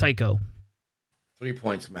wants Tycho? 3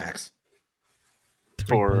 points max. 3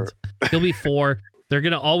 For- points. He'll be 4. They're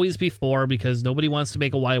gonna always be 4 because nobody wants to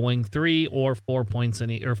make a Y-wing 3 or 4 points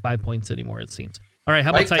or 5 points anymore. It seems. All right,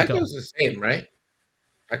 how about Tycho? Tycho's the same, right?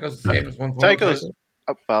 Tycho's the same as 1 point. Tycho's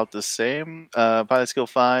about the same. Pilot skill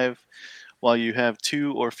 5. While you have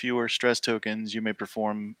 2 or fewer stress tokens, you may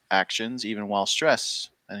perform actions even while stress.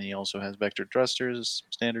 And he also has vector thrusters,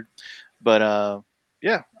 standard. But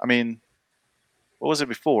yeah, I mean, what was it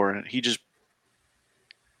before?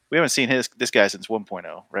 We haven't seen this guy since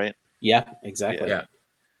 1.0, right? Yeah, exactly. Yeah.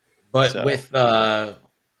 But So- with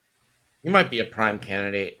you might be a prime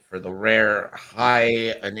candidate for the rare high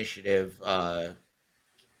initiative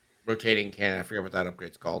rotating cannon. I forget what that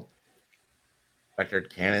upgrade's called. Vectored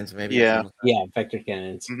cannons, maybe. Yeah. Something like Yeah, vector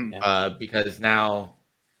cannons. Mhm. Yeah. because now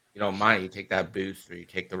you don't mind. You take that boost or you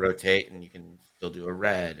take the rotate, and you can still do a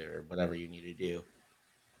red or whatever you need to do.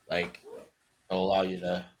 Like, it'll allow you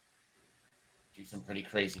to do some pretty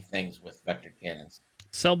crazy things with vector cannons.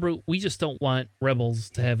 Cellbrute, we just don't want Rebels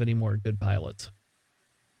to have any more good pilots.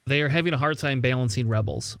 They are having a hard time balancing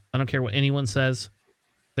Rebels. I don't care what anyone says.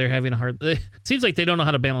 They're having a hard... It seems like they don't know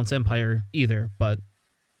how to balance Empire either, but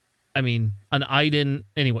I mean, an Iden...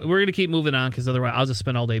 Anyway, we're going to keep moving on because otherwise I'll just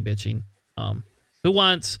spend all day bitching. Who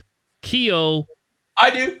wants Keo?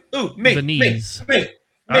 I do. Ooh, me. Venice. Me.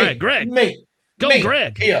 All right, Greg. Me. Go, me.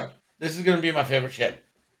 Greg. Yeah, this is gonna be my favorite ship.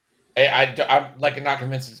 I'm like not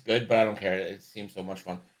convinced it's good, but I don't care. It seems so much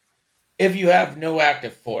fun. If you have no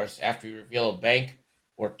active force after you reveal a bank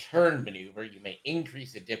or turn maneuver, you may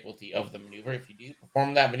increase the difficulty of the maneuver. If you do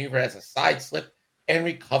perform that maneuver as a side slip and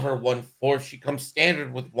recover 1 force, she comes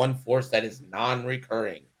standard with 1 force that is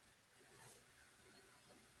non-recurring.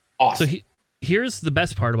 Awesome. So here's the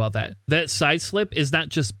best part about that. That side slip is not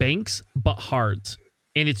just banks, but hards.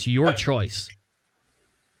 And it's your choice.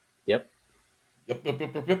 Yep.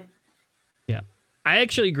 Yep. I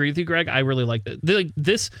actually agree with you, Greg. I really like that.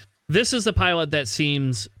 This is a pilot that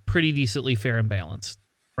seems pretty decently fair and balanced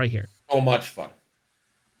right here. So much fun.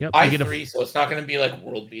 Yep. you get I3, so it's not going to be like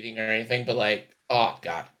world beating or anything, but like, oh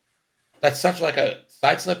god, that's such like a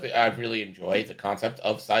side slip. I really enjoy the concept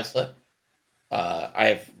of side slip. I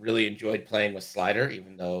have really enjoyed playing with Slider,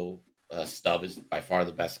 even though Stub is by far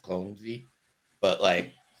the best clone Z. But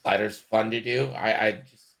like Slider's fun to do. I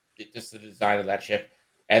just the design of that ship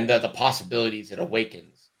and the possibilities it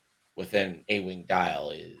awakens within A-Wing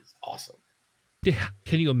Dial is awesome. Yeah.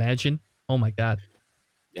 Can you imagine? Oh my god.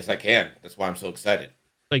 Yes, I can. That's why I'm so excited.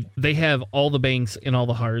 Like they have all the banks and all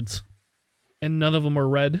the hards, and none of them are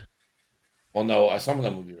red. Well, no, some of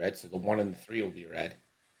them will be red, so the 1 and the 3 will be red.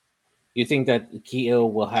 You think that Keo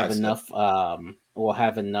will have That's enough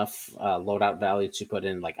loadout value to put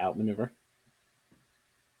in like outmaneuver?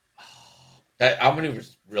 That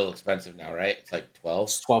outmaneuver's real expensive now, right? It's like 12.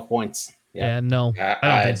 It's 12 points. Yeah, Yeah. no. I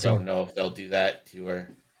I don't think so. don't know if they'll do that to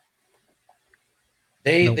her.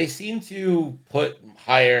 They seem to put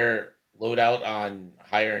higher loadout on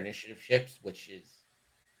higher initiative ships, which is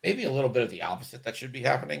maybe a little bit of the opposite that should be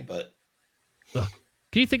happening, but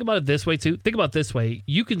Can you think about it this way too? Think about it this way.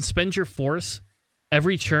 You can spend your force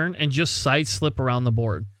every turn and just side slip around the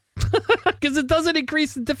board. Because it doesn't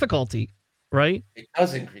increase the difficulty, right? it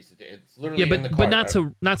does increase it. It's literally Yeah, in the but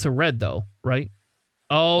card. not to red though, right?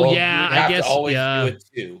 Oh Well, yeah, you would have I guess to always yeah. do it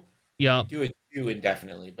 2. Yeah. Do it 2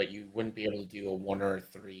 indefinitely, but you wouldn't be able to do a 1 or a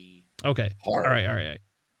 3 Okay. hard. All right.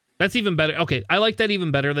 That's even better. Okay, I like that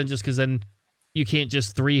even better than just because then you can't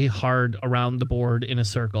just 3 hard around the board in a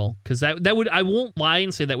circle. Because that would, I won't lie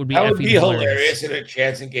and say that would be That would effing be hilarious in a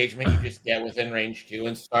chance engagement. You just get within range 2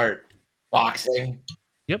 and start boxing.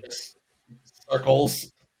 Yep.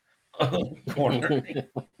 Circles. corner.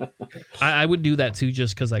 I would do that too,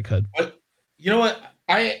 just because I could. But you know what?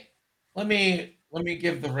 Let me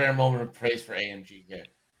give the rare moment of praise for AMG here.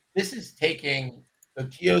 This is taking the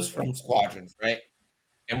geos from squadrons, right?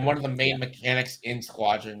 And one of the main mechanics in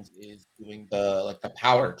squadrons is doing the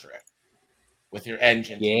power drift with your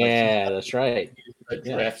engines. Yeah, that's right. The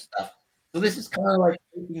drift stuff. So this is kind of like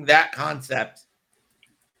taking that concept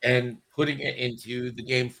and putting it into the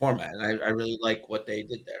game format. And I really like what they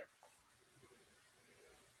did there.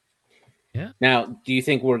 Yeah. Now, do you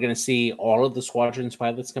think we're going to see all of the squadrons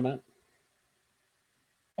pilots come out?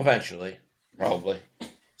 Eventually, probably.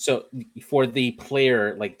 So for the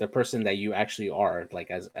player, like the person that you actually are, like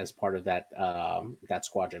as part of that that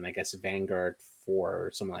squadron, I guess Vanguard 4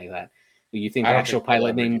 or something like that. Do you think the actual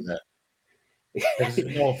pilot name? There's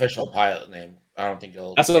no official pilot name. I don't think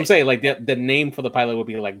it'll. That's what I'm saying. Like the name for the pilot would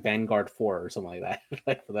be like Vanguard 4 or something like that.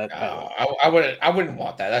 Like for that. I wouldn't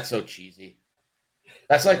want that. That's so cheesy.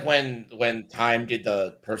 That's like when Time did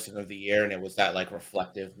the Person of the Year and it was that like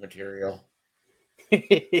reflective material.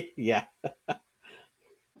 Yeah.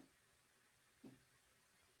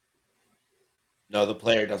 No, the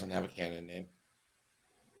player doesn't have a canon name.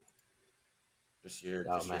 Just your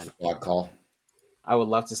squad call. I would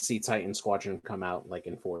love to see Titan Squadron come out like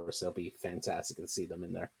in Force. It'll be fantastic to see them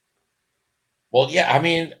in there. Well, yeah, I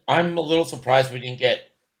mean, I'm a little surprised we didn't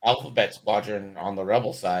get Alphabet Squadron on the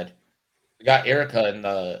Rebel side. We got Erica in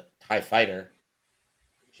the TIE Fighter,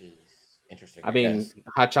 which is interesting. I mean,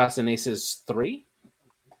 Hot Shots and Aces 3,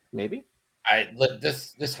 maybe.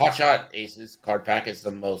 This Hotshot Aces card pack is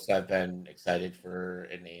the most I've been excited for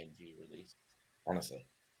an AMG release, honestly.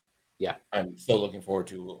 Yeah, I'm still looking forward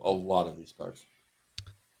to a lot of these cards.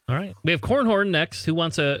 All right, we have Cornhorn next. Who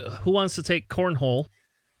wants to take Cornhole?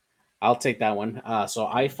 I'll take that one. So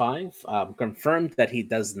I5 confirmed that he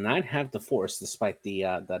does not have the Force, despite the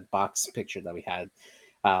that box picture that we had.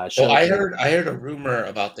 Well, I heard a rumor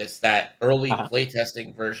about this that early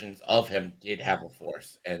playtesting versions of him did have a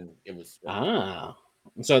Force, and it was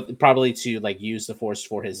so probably to like use the Force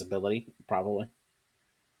for his ability, probably.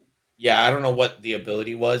 Yeah, I don't know what the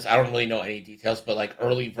ability was. I don't really know any details, but like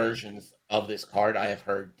early versions of this card, I have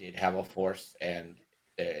heard did have a Force, and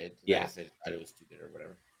it was too good or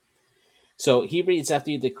whatever. So he reads, after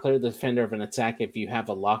you declare the defender of an attack, if you have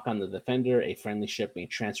a lock on the defender, a friendly ship may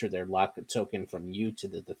transfer their lock token from you to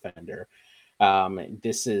the defender.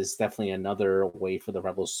 This is definitely another way for the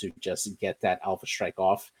Rebels to just get that Alpha Strike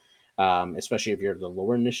off, especially if you're the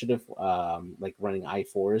lower initiative, like running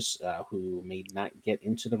I4s who may not get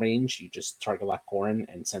into the range. You just target lock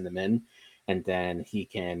Corrin and send them in, and then he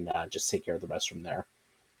can just take care of the rest from there.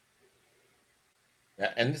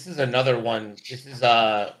 Yeah, and this is another one. This is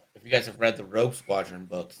if you guys have read the Rogue Squadron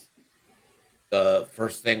books, the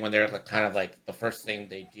first thing when they're kind of like the first thing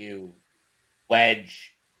they do,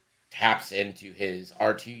 Wedge taps into his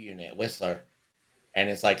R2 unit, Whistler, and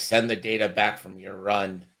it's like send the data back from your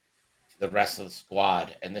run to the rest of the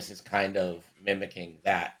squad. And this is kind of mimicking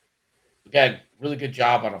that. Again, really good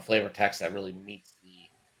job on a flavor text that really meets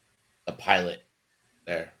the pilot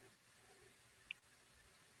there.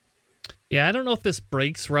 Yeah, I don't know if this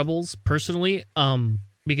breaks Rebels personally,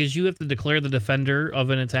 because you have to declare the defender of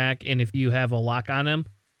an attack, and if you have a lock on him,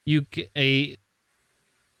 you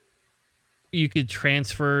could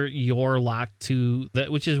transfer your lock to that,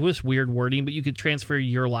 which is just weird wording, but you could transfer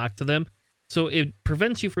your lock to them, so it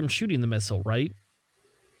prevents you from shooting the missile, right?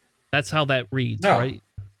 That's how that reads, right?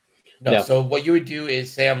 No. Yeah. So what you would do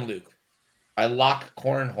is say I'm Luke, I lock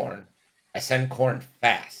Corrin Horn, I send Corrin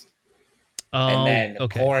fast. And then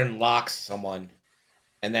Corrin locks someone.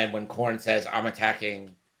 And then when Corrin says, I'm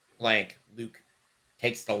attacking blank, Luke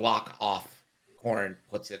takes the lock off Corrin,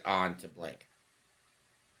 puts it on to blank.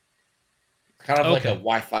 It's kind of like a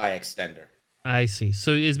Wi-Fi extender. I see.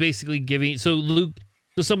 So it's basically giving... So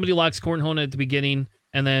somebody locks Cornhorn at the beginning,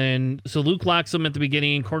 and then... So Luke locks him at the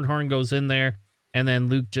beginning, Cornhorn goes in there, and then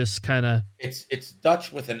Luke just kind of... It's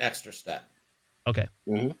Dutch with an extra step. Okay.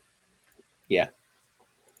 Mm-hmm. Yeah.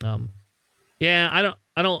 Yeah,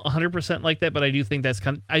 I don't 100% like that, but I do think that's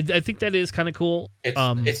kind of, I think that is kind of cool.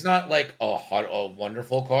 It's not like a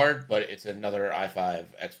wonderful card, but it's another I5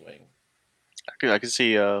 X-Wing. I could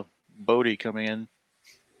see Bodhi coming in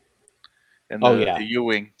the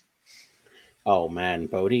U-Wing. Oh, man,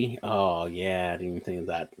 Bodhi? Oh, yeah, I didn't even think of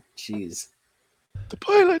that. Jeez. The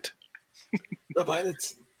pilot. The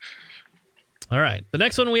pilots. All right. The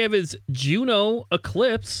next one we have is Juno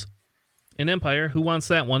Eclipse in Empire. Who wants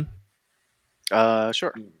that one?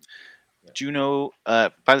 Sure. Juno,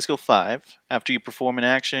 pilot skill 5. After you perform an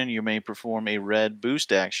action, you may perform a red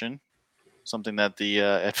boost action, something that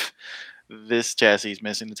the This chassis is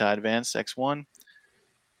missing the TIE Advanced X1,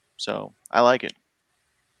 so I like it.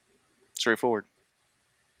 Straightforward.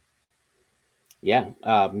 Yeah,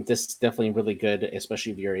 this is definitely really good,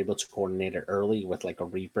 especially if you're able to coordinate it early with like a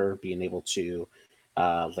Reaper, being able to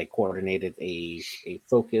like coordinate it a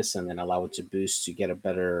focus and then allow it to boost to get a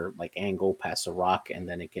better like angle past a rock, and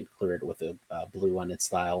then it can clear it with a blue on its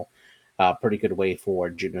style. Pretty good way for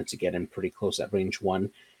Juno to get in pretty close at range 1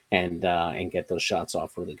 and get those shots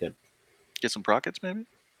off really good. Get some prockets, maybe?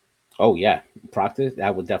 Oh, yeah. Proctor, I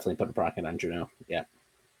would definitely put a procket on Juno. Yeah.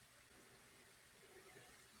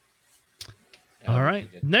 All right.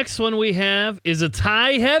 Next one we have is a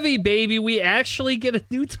TIE Heavy, baby. We actually get a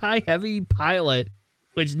new TIE Heavy pilot,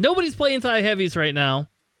 which nobody's playing TIE Heavies right now.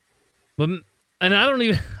 But and I don't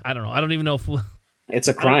even know if it's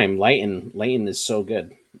a crime. Leighton is so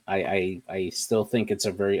good. I still think it's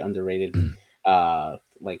a very underrated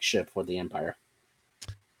like ship for the Empire.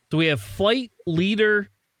 So we have Flight Leader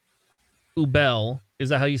Ubel. Is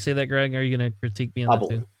that how you say that, Greg? Are you going to critique me on that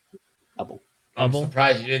too? Ubel. I'm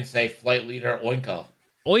surprised you didn't say Flight Leader Oinko.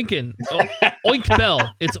 Oinkin. Oh, Oink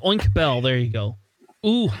Bell. It's Oink Bell. There you go.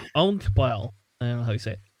 Ooh, Oink Bell. I don't know how you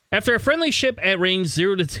say it. After a friendly ship at range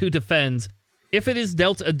 0 to 2 defends, if it is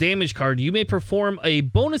dealt a damage card, you may perform a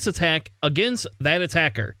bonus attack against that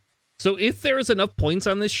attacker. So if there is enough points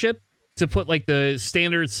on this ship to put like the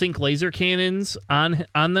standard sync laser cannons on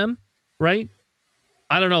them, right?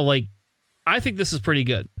 I don't know. Like, I think this is pretty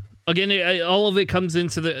good. Again, all of it comes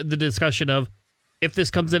into the discussion of if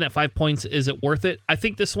this comes in at 5 points, is it worth it? I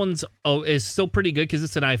think this one's is still pretty good because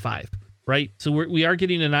it's an I-5, right? So we are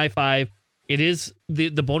getting an I-5. It is the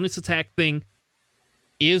bonus attack thing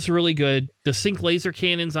is really good. The sync laser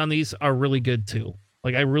cannons on these are really good too.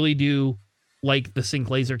 Like, I really do like the sync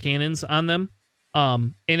laser cannons on them.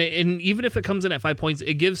 And even if it comes in at 5 points,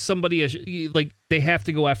 it gives somebody like they have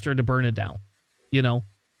to go after to burn it down, you know.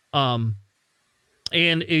 And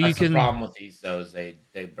That's the problem with these though is they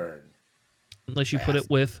burn unless you put it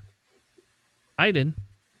with Iden.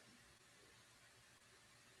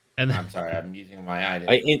 And I'm sorry, I'm using my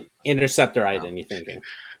Iden. Interceptor Iden, you thinking?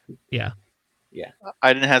 Yeah.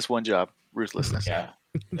 Iden has one job: ruthlessness. Yeah,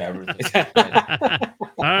 ruthless. all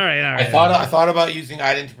right. I thought about using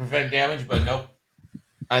Iden to prevent damage, but nope.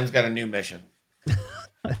 Iden's got a new mission.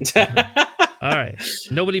 All right.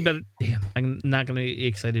 Nobody better. Damn, I'm not going to be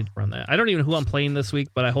excited to run that. I don't even know who I'm playing this week,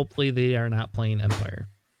 but hopefully they are not playing Empire.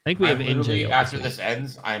 I think we have NJ. After this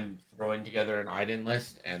ends, I'm throwing together an Iden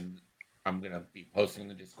list, and I'm going to be posting in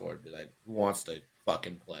the Discord. Be like, who wants to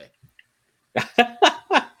fucking play?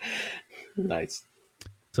 Nice.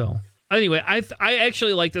 So anyway, I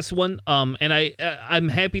actually like this one. And I'm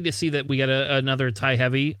happy to see that we got another TIE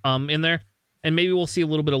Heavy in there, and maybe we'll see a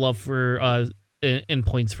little bit of love for in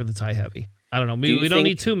points for the TIE Heavy. I don't know. We don't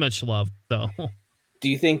need too much love though. Do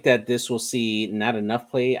you think that this will see not enough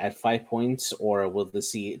play at 5 points, or will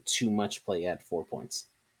this see too much play at 4 points?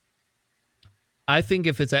 I think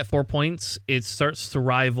if it's at 4 points, it starts to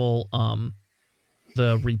rival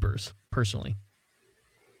the Reapers, personally.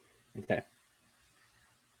 Okay.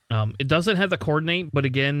 It doesn't have the coordinate, but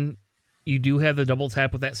again, you do have the double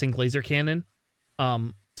tap with that sync laser cannon.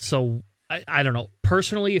 So I don't know.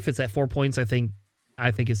 Personally, if it's at 4 points, I think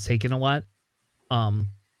it's taken a lot.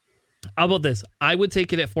 How about this? I would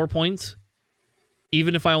take it at 4 points,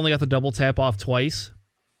 even if I only got the double tap off twice.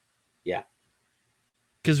 Yeah.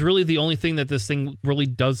 Because really the only thing that this thing really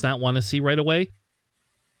does not want to see right away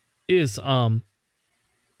is like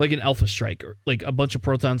an Alpha Strike or like a bunch of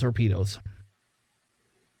proton torpedoes.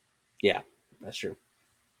 Yeah, that's true.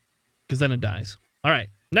 Because then it dies. All right,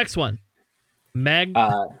 next one. All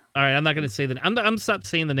right, I'm not going to say that. I'm stop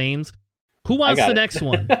saying the names. Who wants the next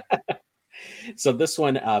one? So this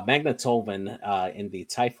one, Magna Tolvan in the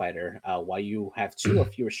TIE Fighter, while you have 2 or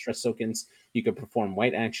fewer stress tokens, you can perform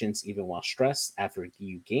white actions even while stressed. After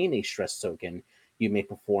you gain a stress token, you may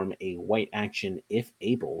perform a white action if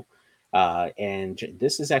able. And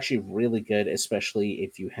this is actually really good, especially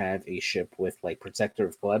if you have a ship with like Protector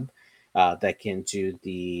of Gleb that can do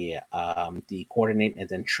the coordinate and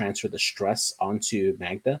then transfer the stress onto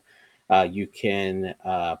Magna. You can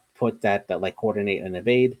put that like coordinate and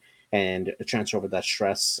evade and transfer over that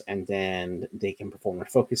stress, and then they can perform a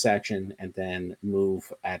focus action and then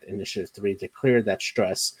move at initiative 3 to clear that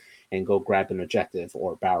stress and go grab an objective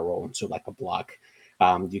or barrel roll into like a block.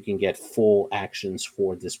 You can get full actions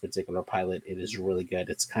for this particular pilot. It is really good.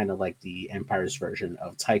 It's kind of like the Empire's version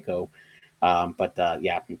of Tycho. But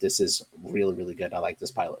this is really, really good. I like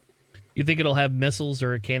this pilot. You think it'll have missiles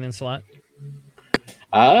or a cannon slot?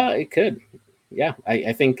 It could. Yeah,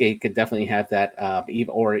 I think it could definitely have that,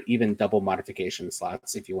 or even double modification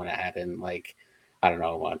slots if you want to add in like, I don't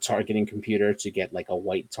know, a targeting computer to get like a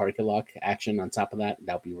white target lock action on top of that.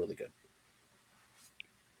 That would be really good.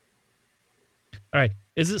 All right.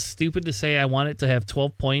 Is it stupid to say I want it to have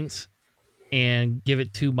 12 points and give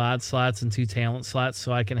it 2 mod slots and 2 talent slots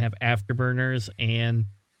so I can have afterburners and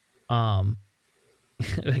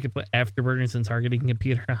I could put afterburners and targeting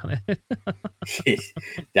computer on it.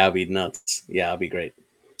 That would be nuts. Yeah, that'd be great.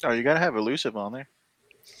 Oh, you gotta have elusive on there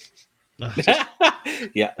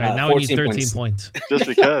Yeah. All right, now I need 13 points. points. just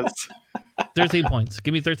because. 13 points.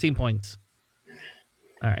 Give me 13 points.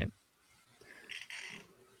 All right.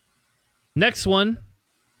 Next one,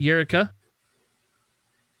 Yurika.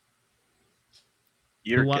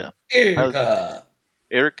 Erica.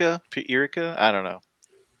 Erica. Erica? I don't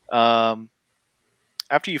know.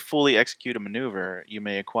 After you fully execute a maneuver, you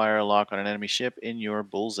may acquire a lock on an enemy ship in your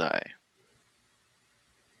bullseye.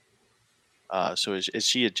 So is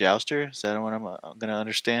she a jouster? Is that what I'm going to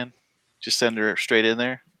understand? Just send her straight in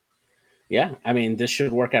there? Yeah, I mean, this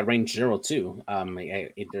should work at range 0 too.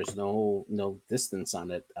 There's no distance on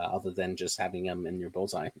it other than just having them in your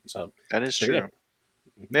bullseye. So That is pretty true.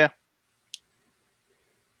 good. Yeah.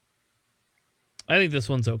 I think this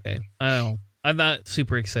one's okay. I don't know. I'm not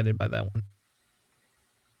super excited by that one.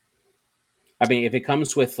 I mean, if it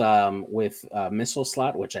comes with missile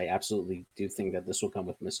slot, which I absolutely do think that this will come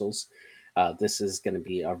with missiles, this is going to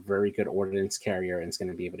be a very good ordnance carrier, and it's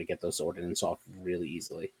going to be able to get those ordnance off really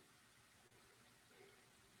easily.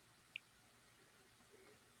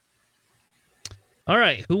 All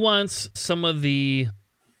right. Who wants some of the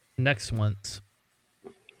next ones?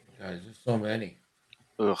 Guys, there's so many.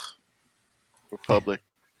 Ugh. Republic.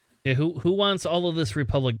 Yeah, who wants all of this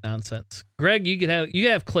Republic nonsense? Greg, you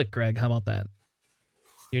have Click, Greg. How about that?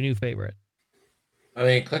 Your new favorite. I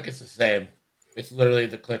mean, Click is the same. It's literally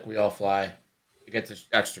the Click we all fly. It gets an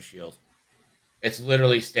extra shield. It's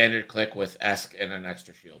literally standard Click with Esk and an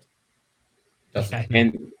extra shield. Yeah,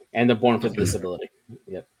 And the Born for Visibility.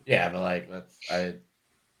 Yep. Yeah, but like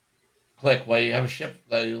Click. While you have a ship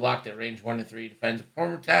that you locked at range 1 to 3 defends a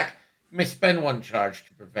perform attack, you may spend 1 charge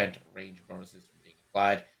to prevent range bonuses from being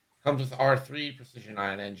applied. Comes with R3 precision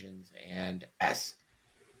ion engines and S.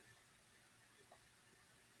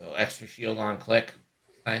 So extra shield on Click.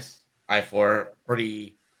 Nice. I4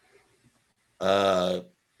 pretty I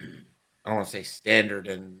don't want to say standard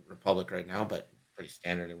in Republic right now, but pretty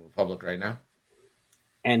standard in Republic right now.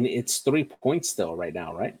 And it's 3 points still right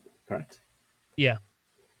now, right? Correct. Yeah.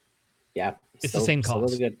 Yeah. It's the same still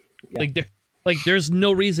cost. really good. Yeah. There's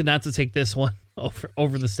no reason not to take this one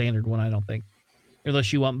over the standard one, I don't think.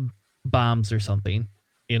 Unless you want bombs or something,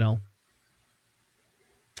 you know.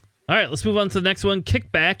 All right, let's move on to the next one.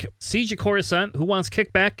 Kickback. Siege of Coruscant. Who wants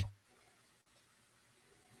Kickback?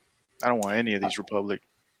 I don't want any of these Republic.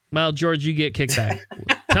 Well, George, you get Kickback.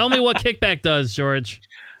 Tell me what Kickback does, George.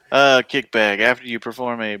 Kickback. After you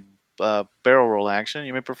perform a barrel roll action,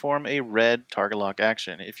 you may perform a red target lock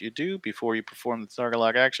action. If you do, before you perform the target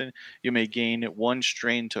lock action, you may gain 1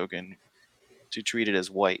 strain token to treat it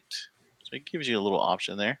as white. So it gives you a little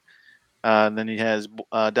option there. Then he has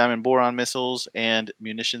diamond boron missiles and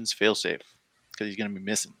munitions failsafe because he's going to be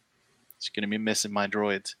missing. He's going to be missing my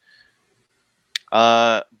droids.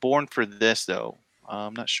 Born for this, though.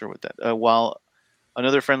 I'm not sure what that. While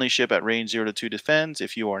another friendly ship at range 0 to 2 defends,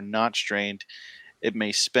 if you are not strained, it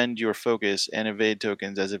may spend your focus and evade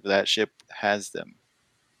tokens as if that ship has them.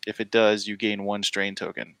 If it does, you gain 1 strain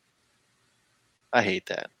token. I hate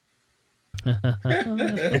that.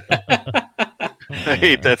 I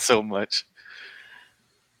hate that so much.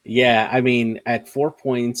 Yeah, I mean, at 4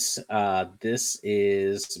 points, this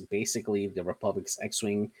is basically the Republic's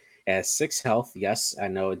X-Wing. It has 6 health. Yes, I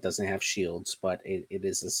know it doesn't have shields, but it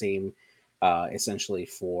is the same essentially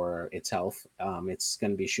for its health. It's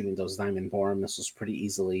going to be shooting those diamond boron missiles pretty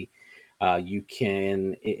easily. You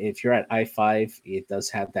can, if you're at I5, it does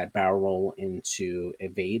have that barrel roll into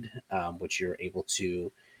evade, which you're able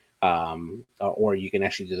to, or you can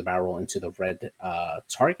actually do the barrel roll into the red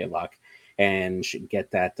target lock and get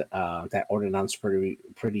that that ordnance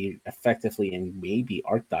pretty effectively and maybe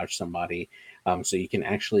arc dodge somebody. So you can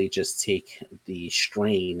actually just take the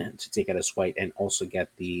strain to take it as white and also get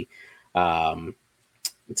the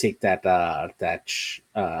take that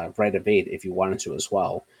red evade if you wanted to as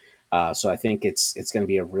well. So I think it's going to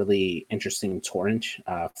be a really interesting torrent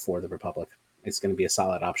for the Republic. It's going to be a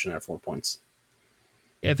solid option at 4 points.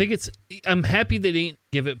 Yeah, I think I'm happy they didn't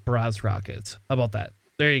give it barrage rockets. How about that?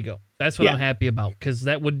 There you go. That's what I'm happy about because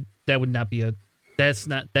that would not be a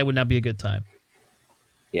good time.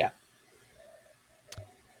 Yeah.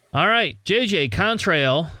 All right, JJ,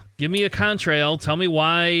 Contrail. Give me a Contrail. Tell me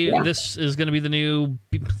why this is going to be the new.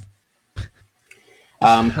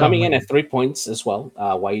 Coming in at 3 points as well.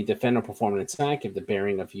 While you defend or perform an attack, if the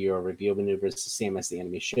bearing of your reveal maneuver is the same as the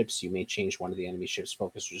enemy ships, you may change one of the enemy ships'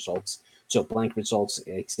 focus results to blank results,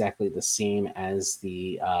 exactly the same as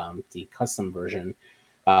the custom version.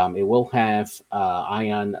 It will have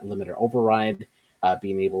Ion Limiter Override,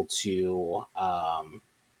 being able to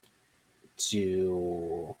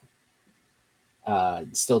still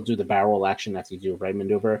do the barrel roll action after you do a red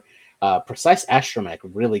maneuver. Precise Astromech,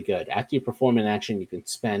 really good. After you perform an action, you can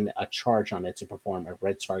spend a charge on it to perform a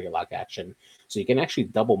red target lock action. So you can actually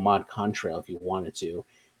double mod Contrail if you wanted to.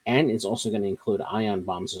 And it's also going to include ion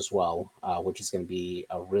bombs as well, which is going to be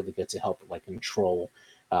really good to help like control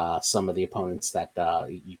some of the opponents that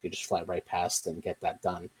you could just fly right past and get that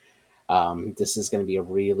done. This is going to be a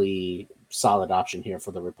really solid option here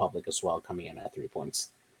for the Republic as well, coming in at 3 points.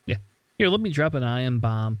 Yeah. Here, let me drop an ion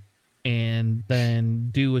bomb and then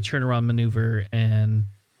do a turnaround maneuver, and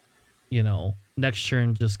next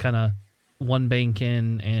turn just kind of one bank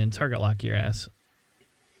in and target lock your ass.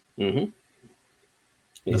 Mm-hmm.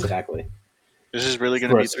 Exactly. This is really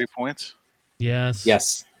going to be 3 points? Yes.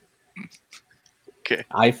 Yes. Okay.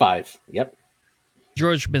 I5. Yep.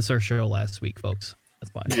 George missed our show last week, folks.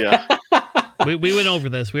 That's fine. Yeah. we went over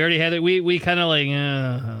this. We already had it. We kind of like.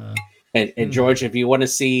 And George, if you want to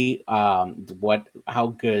see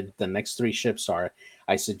how good the next 3 ships are,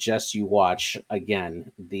 I suggest you watch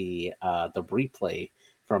again the replay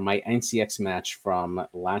from my NCX match from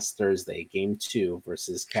last Thursday, Game 2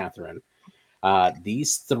 versus Catherine.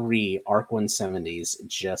 These 3 ARC 170s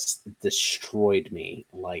just destroyed me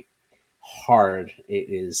like hard. It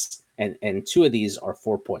is, and 2 of these are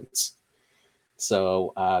 4 points.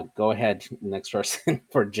 So go ahead, next person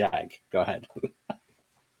for Jag. Go ahead.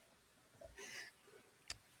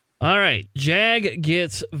 All right. Jag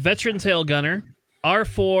gets Veteran Tail Gunner,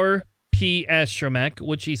 R4P Astromech,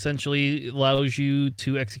 which essentially allows you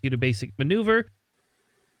to execute a basic maneuver.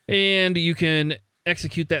 And you can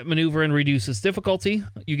execute that maneuver and reduce its difficulty.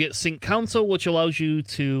 You get Sync Council, which allows you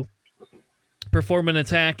to perform an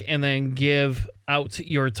attack and then give out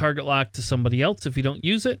your target lock to somebody else if you don't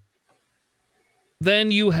use it.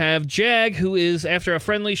 Then you have Jag, who is after a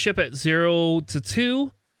friendly ship at 0 to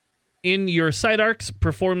 2. In your side arcs,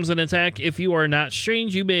 performs an attack. If you are not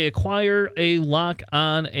strange, you may acquire a lock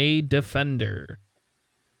on a defender.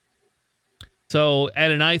 So at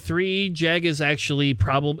an I3, Jag is actually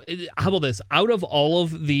probably. How about this? Out of all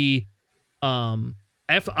of the,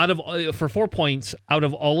 for 4 points, out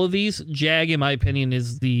of all of these, Jag, in my opinion,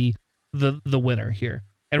 is the winner here.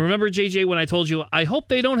 And remember, JJ, when I told you, I hope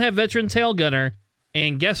they don't have Veteran Tail Gunner,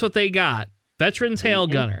 and guess what they got? Veteran Tail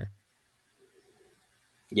Gunner.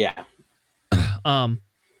 Yeah.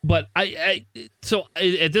 But so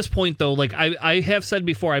at this point though, like I have said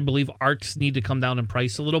before, I believe arcs need to come down in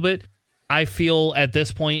price a little bit. I feel at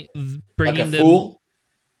this point bringing like a fool?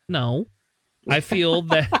 No, I feel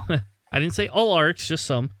that I didn't say all arcs, just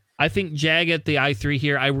some. I think Jag at the I3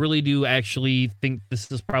 here. I really do actually think this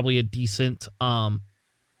is probably a decent card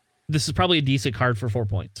for 4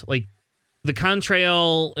 points. Like the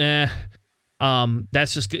Contrail,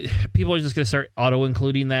 that's just good. People are just going to start auto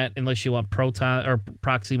including that unless you want proton or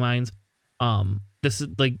proxy mines. This is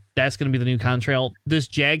like that's going to be the new Contrail. This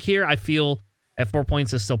Jag here, I feel at 4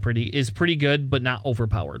 points is still pretty good, but not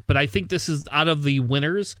overpowered. But I think this is out of the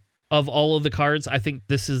winners of all of the cards. I think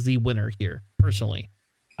this is the winner here. Personally,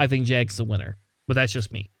 I think Jag's the winner, but that's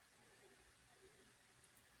just me.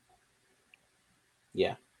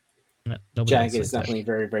 Yeah. Nobody Jag is definitely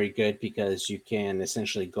very, very good because you can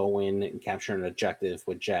essentially go in and capture an objective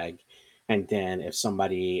with Jag. And then if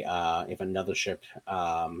somebody, if another ship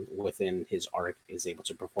within his arc is able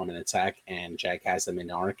to perform an attack and Jag has them in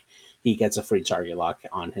arc, he gets a free target lock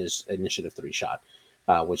on his initiative 3 shot,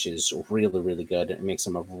 which is really, really good. It makes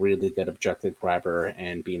him a really good objective grabber,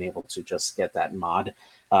 and being able to just get that mod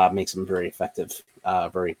makes him very effective,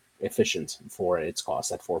 very efficient for its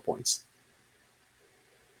cost at 4 points.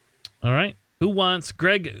 All right. Who wants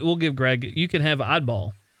Greg? We'll give Greg. You can have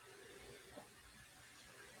Oddball.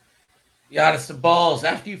 Yadis of balls.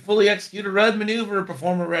 After you fully execute a red maneuver or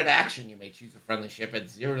perform a red action, you may choose a friendly ship at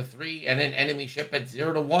 0 to 3 and an enemy ship at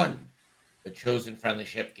 0 to 1. The chosen friendly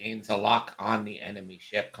ship gains a lock on the enemy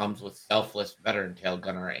ship, comes with selfless Veteran Tail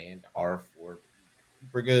Gunner and R4.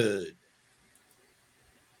 Super good.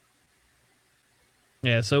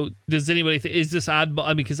 Yeah, so does anybody is this Oddball?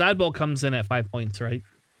 I mean, because Oddball comes in at 5 points, right?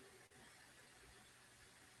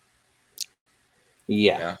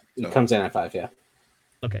 Yeah, so. It comes in at 5, yeah.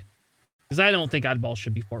 Okay. Because I don't think Oddball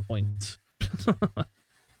should be 4 points.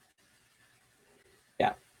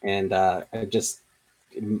 and I just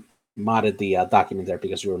modded the document there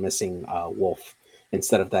because we were missing Wolf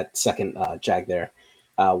instead of that second Jag there.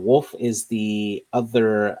 Wolf is the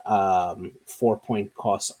other 4-point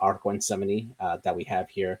cost Arc 170 that we have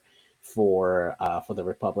here for the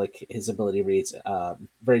Republic. His ability reads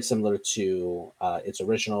very similar to its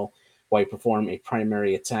original. While you perform a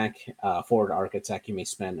primary attack, forward arc attack, you may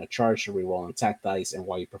spend a charge to reroll an attack dice, and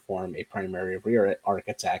while you perform a primary rear arc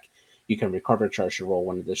attack, you can recover a charge to roll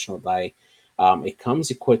one additional die. It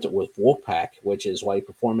comes equipped with Wolfpack, which is while you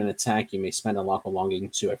perform an attack, you may spend a lock belonging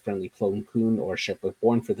to a friendly Clone Coon or ship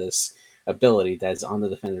born for this ability that is on the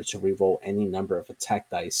defender to reroll any number of attack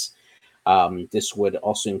dice. This would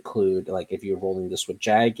also include, like, if you're rolling this with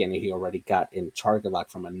Jag and he already got in target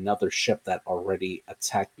lock from another ship that already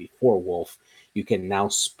attacked before Wolf, you can now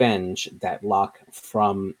spend that lock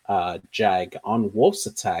from Jag on Wolf's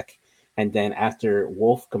attack, and then after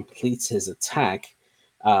Wolf completes his attack,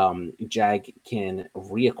 Jag can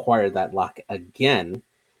reacquire that lock again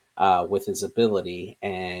with his ability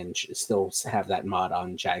and still have that mod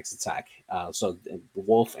on Jag's attack. So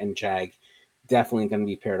Wolf and Jag definitely going to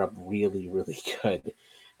be paired up really, really good,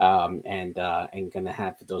 and going to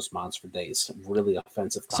have those mods for days. Really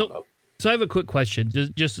offensive combo. So I have a quick question,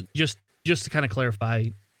 just to kind of clarify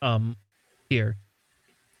here.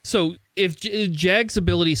 So if Jag's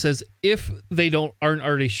ability says if they aren't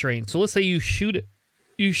already strained, so let's say you shoot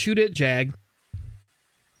at Jag,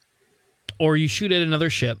 or you shoot at another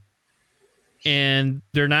ship, and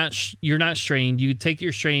you're not strained. You take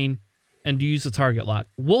your strain and use the target lock.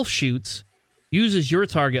 Wolf shoots, uses your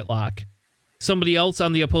target lock. Somebody else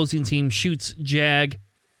on the opposing team shoots Jag,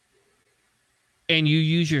 and you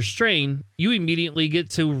use your strain. You immediately get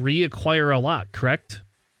to reacquire a lock, correct?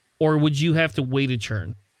 Or would you have to wait a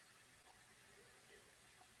turn?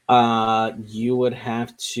 You would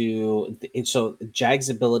have to. So Jag's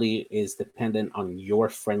ability is dependent on your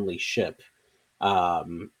friendly ship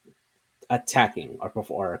attacking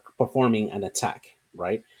or performing an attack,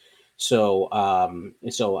 right? So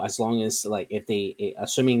so as long as, like, if they,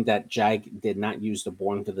 assuming that Jag did not use the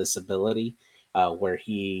Born for this ability, where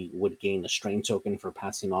he would gain a strain token for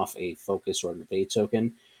passing off a focus or an evade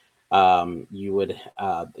token, you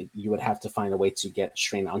would have to find a way to get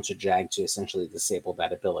strain onto Jag to essentially disable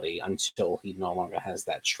that ability until he no longer has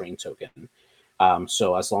that strain token.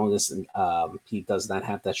 So as long as he does not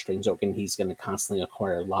have that strain token, he's going to constantly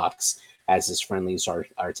acquire locks as his friendlies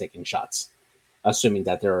are taking shots, assuming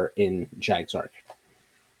that they're in Jag's arc.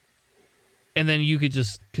 And then you could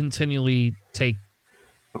just continually take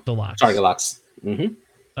the locks. Target locks. Mm-hmm.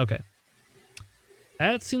 Okay.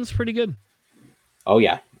 That seems pretty good. Oh,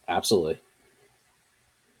 yeah. Absolutely.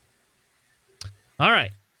 All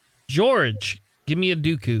right. George, give me a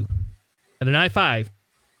Dooku. At an I-5.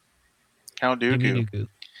 Count Give me a Dooku. Dooku.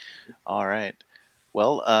 All right.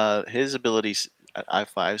 Well, his abilities at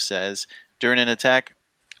I-5 says, during an attack,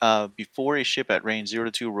 before a ship at range 0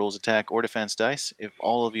 to 2 rolls attack or defense dice, if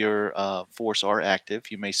all of your force are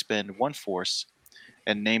active, you may spend 1 force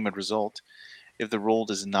and name a result. If the roll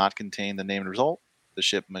does not contain the named result, the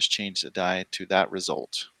ship must change the die to that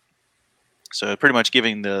result. So pretty much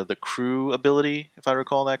giving the crew ability, if I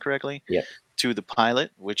recall that correctly, Yep. to the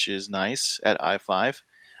pilot, which is nice at I-5.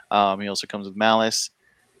 He also comes with malice,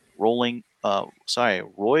 roiling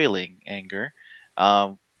anger.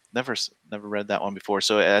 Never read that one before.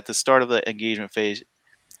 So at the start of the engagement phase,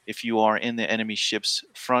 if you are in the enemy ship's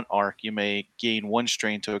front arc, you may gain 1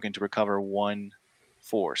 strain token to recover 1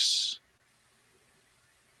 force.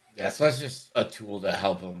 Yeah, so that's just a tool to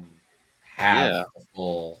help him have Yeah. a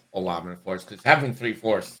full allotment of force, because having 3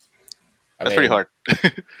 force, That's pretty hard.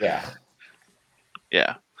 Yeah.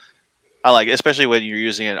 Yeah. I like it, especially when you're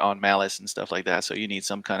using it on malice and stuff like that. So you need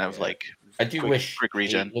some kind of Yeah. like I do wish quick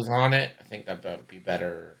regen. Hate was on it. I think that would be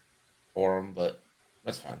better for him, but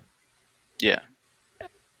that's fine. Yeah.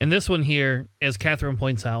 And this one here, as Catherine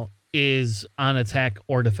points out, is on attack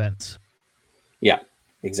or defense. Yeah,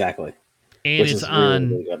 exactly. And Which it's is really, on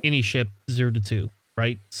really good. any ship 0 to 2,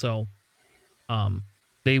 right? So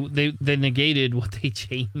they negated what they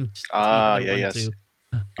changed. Ah, the yeah, other one yes. to.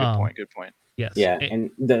 Good point. Yes. Yeah,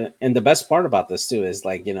 and the best part about this too is,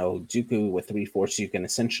 like, Dooku with 3 force, you can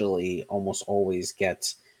essentially almost always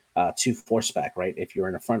get 2 force back, right? If you're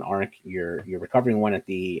in a front arc, you're recovering 1 at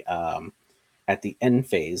the end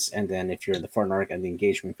phase, and then if you're in the front arc and the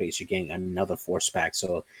engagement phase, you're getting another force back.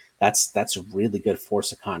 So that's a really good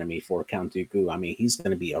force economy for Count Dooku. I mean, he's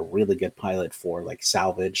going to be a really good pilot for, like,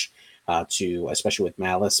 salvage, especially with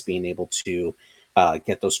malice, being able to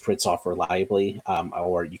get those crits off reliably,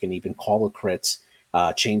 or you can even call a crit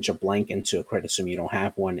change a blank into a crit, assume you don't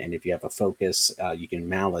have one, and if you have a focus, you can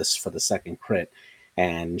malice for the second crit,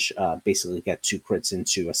 and basically get 2 crits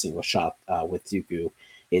into a single shot with Dooku.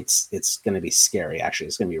 It's going to be scary. Actually,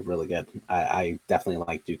 it's going to be really good. I definitely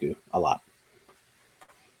like Dooku a lot.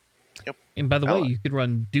 Yep. And by the way, you could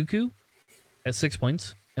run Dooku at 6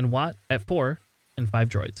 points and Watt at 4 and 5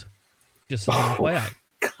 droids. Just as an FYI.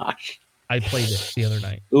 Gosh. I played it the other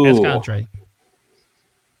night. Ooh. As Contre.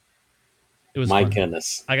 It was My fun.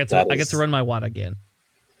 goodness. I get to run my Watt again.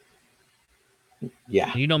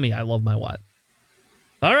 Yeah. You know me, I love my Watt.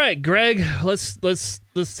 All right, Greg, let's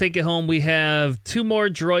take it home. We have 2 more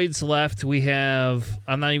droids left. We have,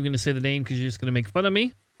 I'm not even going to say the name because you're just going to make fun of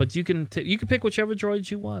me, but you can pick whichever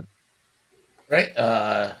droids you want. Right.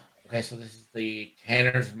 Okay, so this is the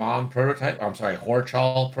Tanner's Mom prototype. I'm sorry,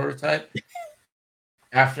 Horchal prototype.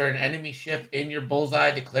 After an enemy ship in your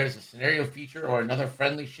bullseye declares a scenario feature or another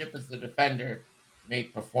friendly ship as the defender, may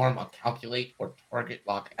perform a calculate or target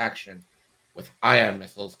lock action with ion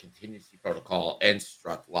missiles, contingency protocol, and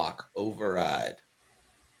strut lock override.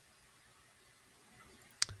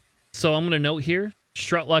 So I'm going to note here,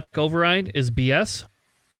 strut lock override is BS.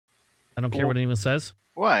 I don't care what anyone says.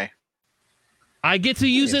 Why? I get to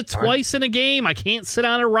use it twice in a game. I can't sit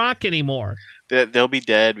on a rock anymore. They'll be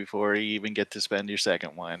dead before you even get to spend your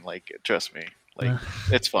second one. Like, trust me. Like,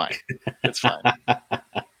 it's fine. It's fine.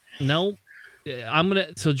 No,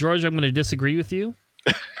 So George, I'm gonna disagree with you.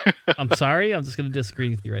 I'm sorry. I'm just gonna disagree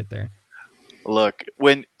with you right there. Look,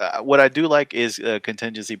 when what I do like is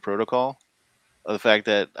contingency protocol. The fact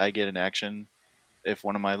that I get an action if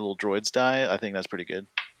one of my little droids die, I think that's pretty good.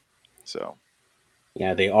 So.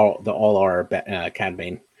 Yeah, they all are Cad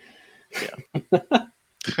Bane. Yeah.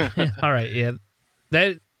 All right. Yeah.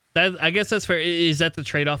 That I guess that's fair. Is that the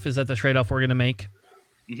trade-off? Is that the trade-off we're gonna make?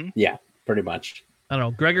 Mm-hmm. Yeah, pretty much. I don't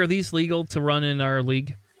know. Greg, are these legal to run in our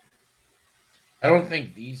league? I don't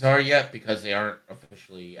think these are yet because they aren't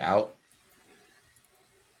officially out.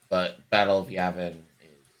 But Battle of Yavin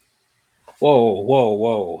is.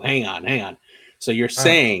 Whoa! Hang on. So you're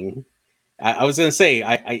saying? I was gonna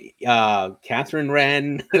say, Catherine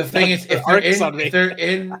Wren. The thing is, if they're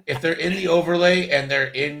in the overlay and they're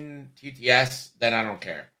in TTS, then I don't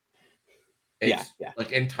care. It's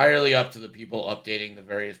like entirely up to the people updating the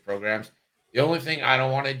various programs. The only thing I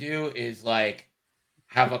don't want to do is like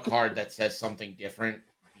have a card that says something different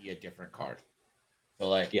be a different card. So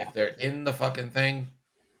like, if they're in the fucking thing,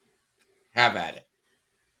 have at it.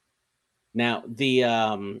 Now, the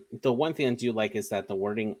one thing I do like is that the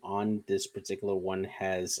wording on this particular one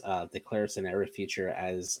has declares an error feature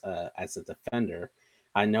as a defender.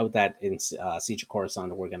 I know that in Siege of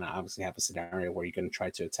Coruscant, we're going to obviously have a scenario where you're going to try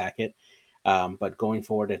to attack it. But going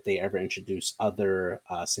forward, if they ever introduce other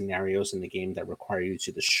scenarios in the game that require you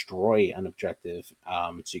to destroy an objective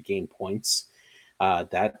to gain points,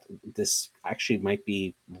 that this actually might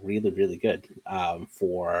be really, really good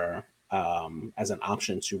for as an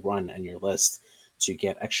option to run in your list to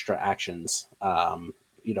get extra actions,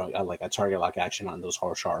 like a target lock action on those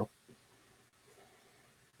Horchal.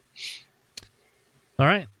 All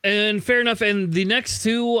right. And fair enough. And the next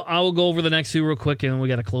 2, I will go over the next 2 real quick and we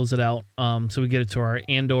got to close it out. So we get it to our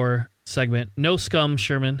Andor segment. No scum,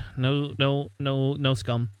 Sherman. No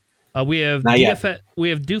scum. We have we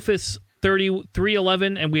have Doofus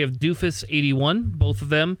 311 and we have Doofus 81, both of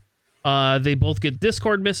them. They both get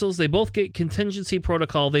Discord missiles. They both get contingency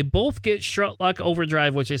protocol. They both get strut lock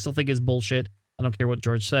overdrive, which I still think is bullshit. I don't care what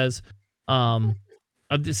George says. In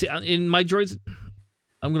my droids,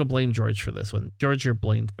 I'm going to blame George for this one. George, you're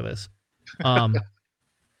blamed for this. And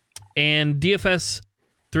DFS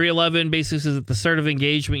 311 basically says at the start of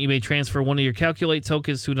engagement, you may transfer one of your calculate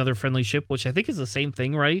tokens to another friendly ship, which I think is the same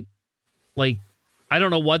thing, right? Like, I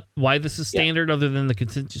don't know why this is standard other than the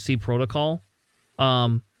contingency protocol.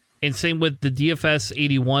 And same with the DFS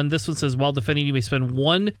 81. This one says, while defending, you may spend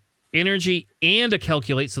 1 energy and a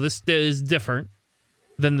calculate. So this is different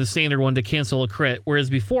than the standard one to cancel a crit.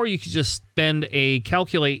 Whereas before, you could just spend a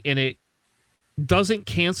calculate and it doesn't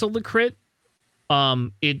cancel the crit.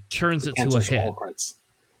 It turns it to a hit.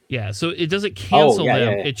 Yeah, so it doesn't cancel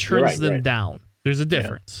them. It turns them down. There's a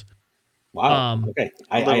difference. Wow. Okay.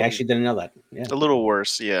 I actually didn't know that. Yeah. A little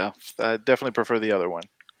worse. Yeah. I definitely prefer the other one.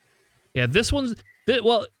 Yeah, this one's...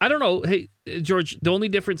 Well, I don't know. Hey, George, the only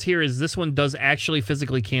difference here is this one does actually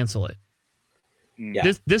physically cancel it.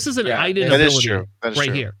 Yeah. This is an item that ability is true. That is right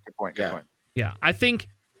true. here. Good point. Good point. Yeah, I think,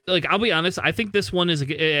 like, I'll be honest. I think this one is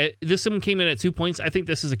this one came in at 2 points. I think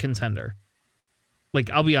this is a contender.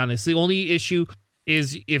 Like, I'll be honest. The only issue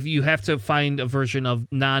is if you have to find a version of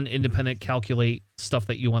non-independent calculate stuff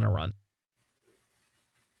that you want to run.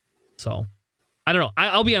 So, I don't know.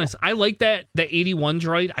 I'll be honest. I like that the 81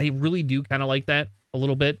 droid. I really do kind of like that a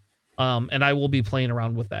little bit. And I will be playing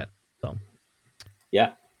around with that. So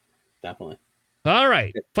Yeah, definitely. all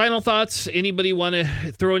right. Final thoughts. Anybody want to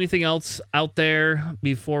throw anything else out there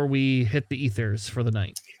before we hit the ethers for the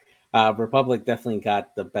night? Republic definitely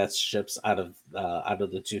got the best ships out of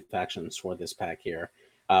the two factions for this pack here.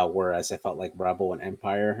 Whereas I felt like Rebel and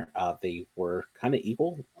Empire, they were kind of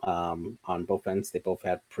equal on both ends. They both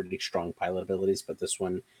had pretty strong pilot abilities, but this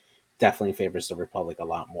one definitely favors the Republic a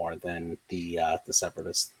lot more than the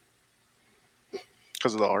Separatists.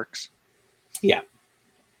 Because of the arcs. Yeah,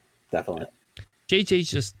 definitely.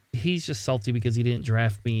 JJ's he's just salty because he didn't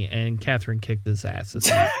draft me and Catherine kicked his ass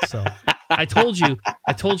this week. So I told you,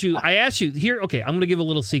 I asked you here. Okay, I'm going to give a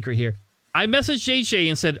little secret here. I messaged JJ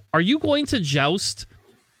and said, "Are you going to joust?"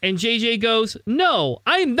 And JJ goes, "No,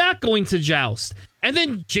 I'm not going to joust." And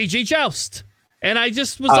then JJ joust. And I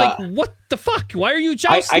just was like, what the fuck? Why are you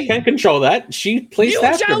jousting? I can't control that. She placed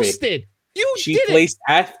after jousted. me. She placed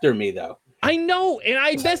after me, though. I know. And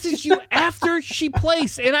I messaged you after she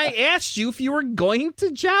placed. And I asked you if you were going to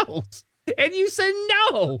joust. And you said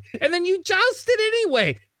no. And then you jousted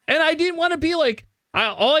anyway. And I didn't want to be like,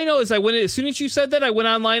 all I know is I went, as soon as you said that, I went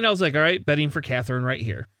online. I was like, all right, betting for Catherine right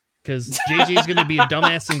here. Because JJ's going to be a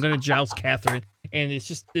dumbass and going to joust Catherine. And it's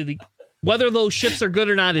just, whether those ships are good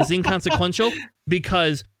or not is inconsequential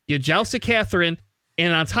because you jousted Catherine.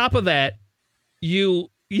 And on top of that,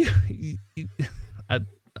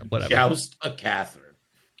 whatever. Joust a Catherine.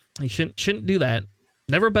 You shouldn't do that.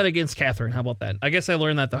 Never bet against Catherine. How about that? I guess I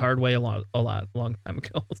learned that the hard way a long time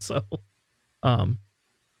ago. So,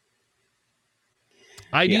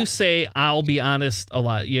 I do say I'll be honest a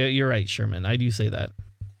lot. Yeah, you're right, Sherman. I do say that.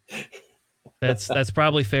 That's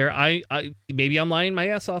probably fair. I maybe I'm lying my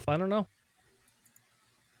ass off. I don't know.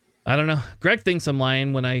 Greg thinks I'm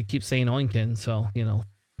lying when I keep saying Oinkin. So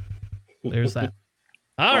there's that.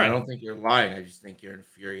 All right. I don't think you're lying. I just think you're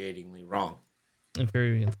infuriatingly wrong.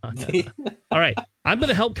 All right. I'm going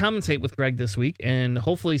to help commentate with Greg this week, and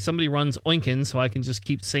hopefully somebody runs Oinkin so I can just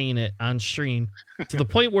keep saying it on stream to the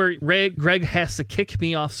point where Greg has to kick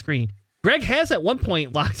me off screen. Greg has at one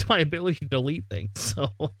point locked my ability to delete things.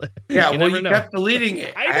 So yeah, you kept deleting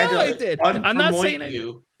it. I did. I'm not saying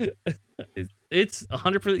you. It's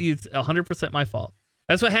 100%. It's 100% my fault.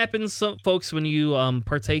 That's what happens, folks, when you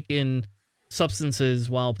partake in substances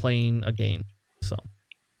while playing a game. So,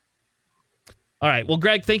 all right. Well,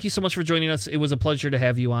 Greg, thank you so much for joining us. It was a pleasure to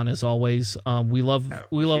have you on, as always. We love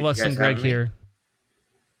us and Greg here.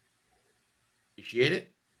 Appreciate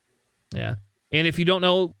it. Yeah. And if you don't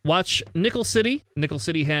know, watch Nickel City. Nickel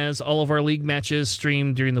City has all of our league matches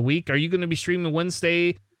streamed during the week. Are you going to be streaming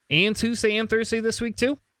Wednesday and Tuesday and Thursday this week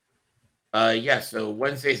too? Yeah. So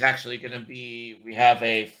Wednesday's actually going to be, we have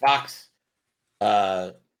a Fox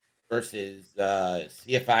versus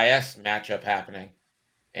CFIS matchup happening.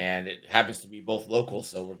 And it happens to be both local.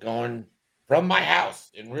 So we're going from my house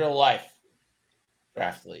in real life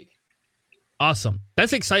draft league. Awesome.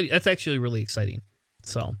 That's exciting. That's actually really exciting.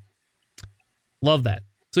 So love that.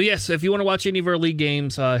 So yes, if you want to watch any of our league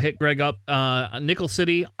games, hit Greg up. Nickel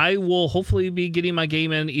City, I will hopefully be getting my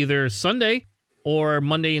game in either Sunday or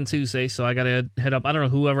Monday and Tuesday. So I got to head up. I don't know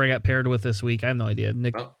whoever I got paired with this week. I have no idea.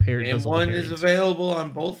 Nick paired. And one is available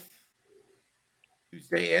on both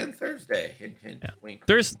Tuesday and Thursday. Hint, hint, wink.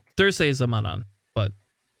 Thursdays I'm not on, but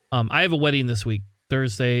I have a wedding this week.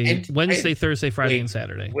 Thursday, Wednesday, Thursday, Friday, and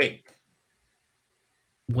Saturday. Wink.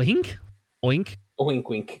 Wink? Oink? Wink,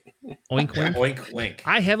 wink. Oink, wink. Oink, wink.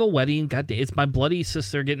 I have a wedding. God damn, it's my bloody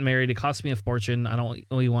sister getting married. It cost me a fortune. I don't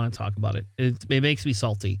really want to talk about it. It makes me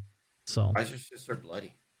salty. So why is your sister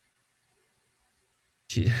bloody?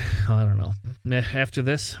 I don't know. After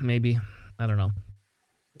this, maybe. I don't know.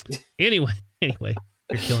 Anyway,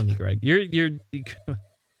 you're killing me, Greg. You're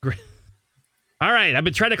all right. I've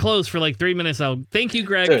been trying to close for like 3 minutes now. Thank you,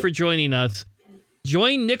 Greg, for joining us.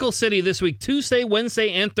 Join Nickel City this week, Tuesday,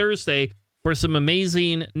 Wednesday, and Thursday for some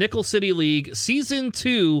amazing Nickel City League Season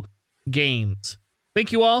 2 games.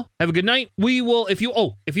 Thank you all. Have a good night. We will, if you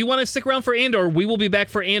want to stick around for Andor, we will be back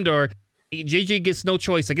for Andor. JJ gets no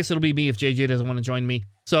choice. I guess it'll be me if JJ doesn't want to join me.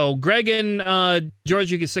 So Greg and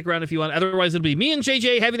George, you can stick around if you want. Otherwise, it'll be me and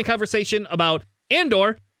JJ having a conversation about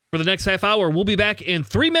Andor for the next half hour. We'll be back in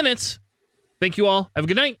 3 minutes. Thank you all. Have a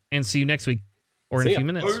good night and see you next week or in a few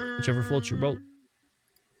minutes, whichever floats your boat.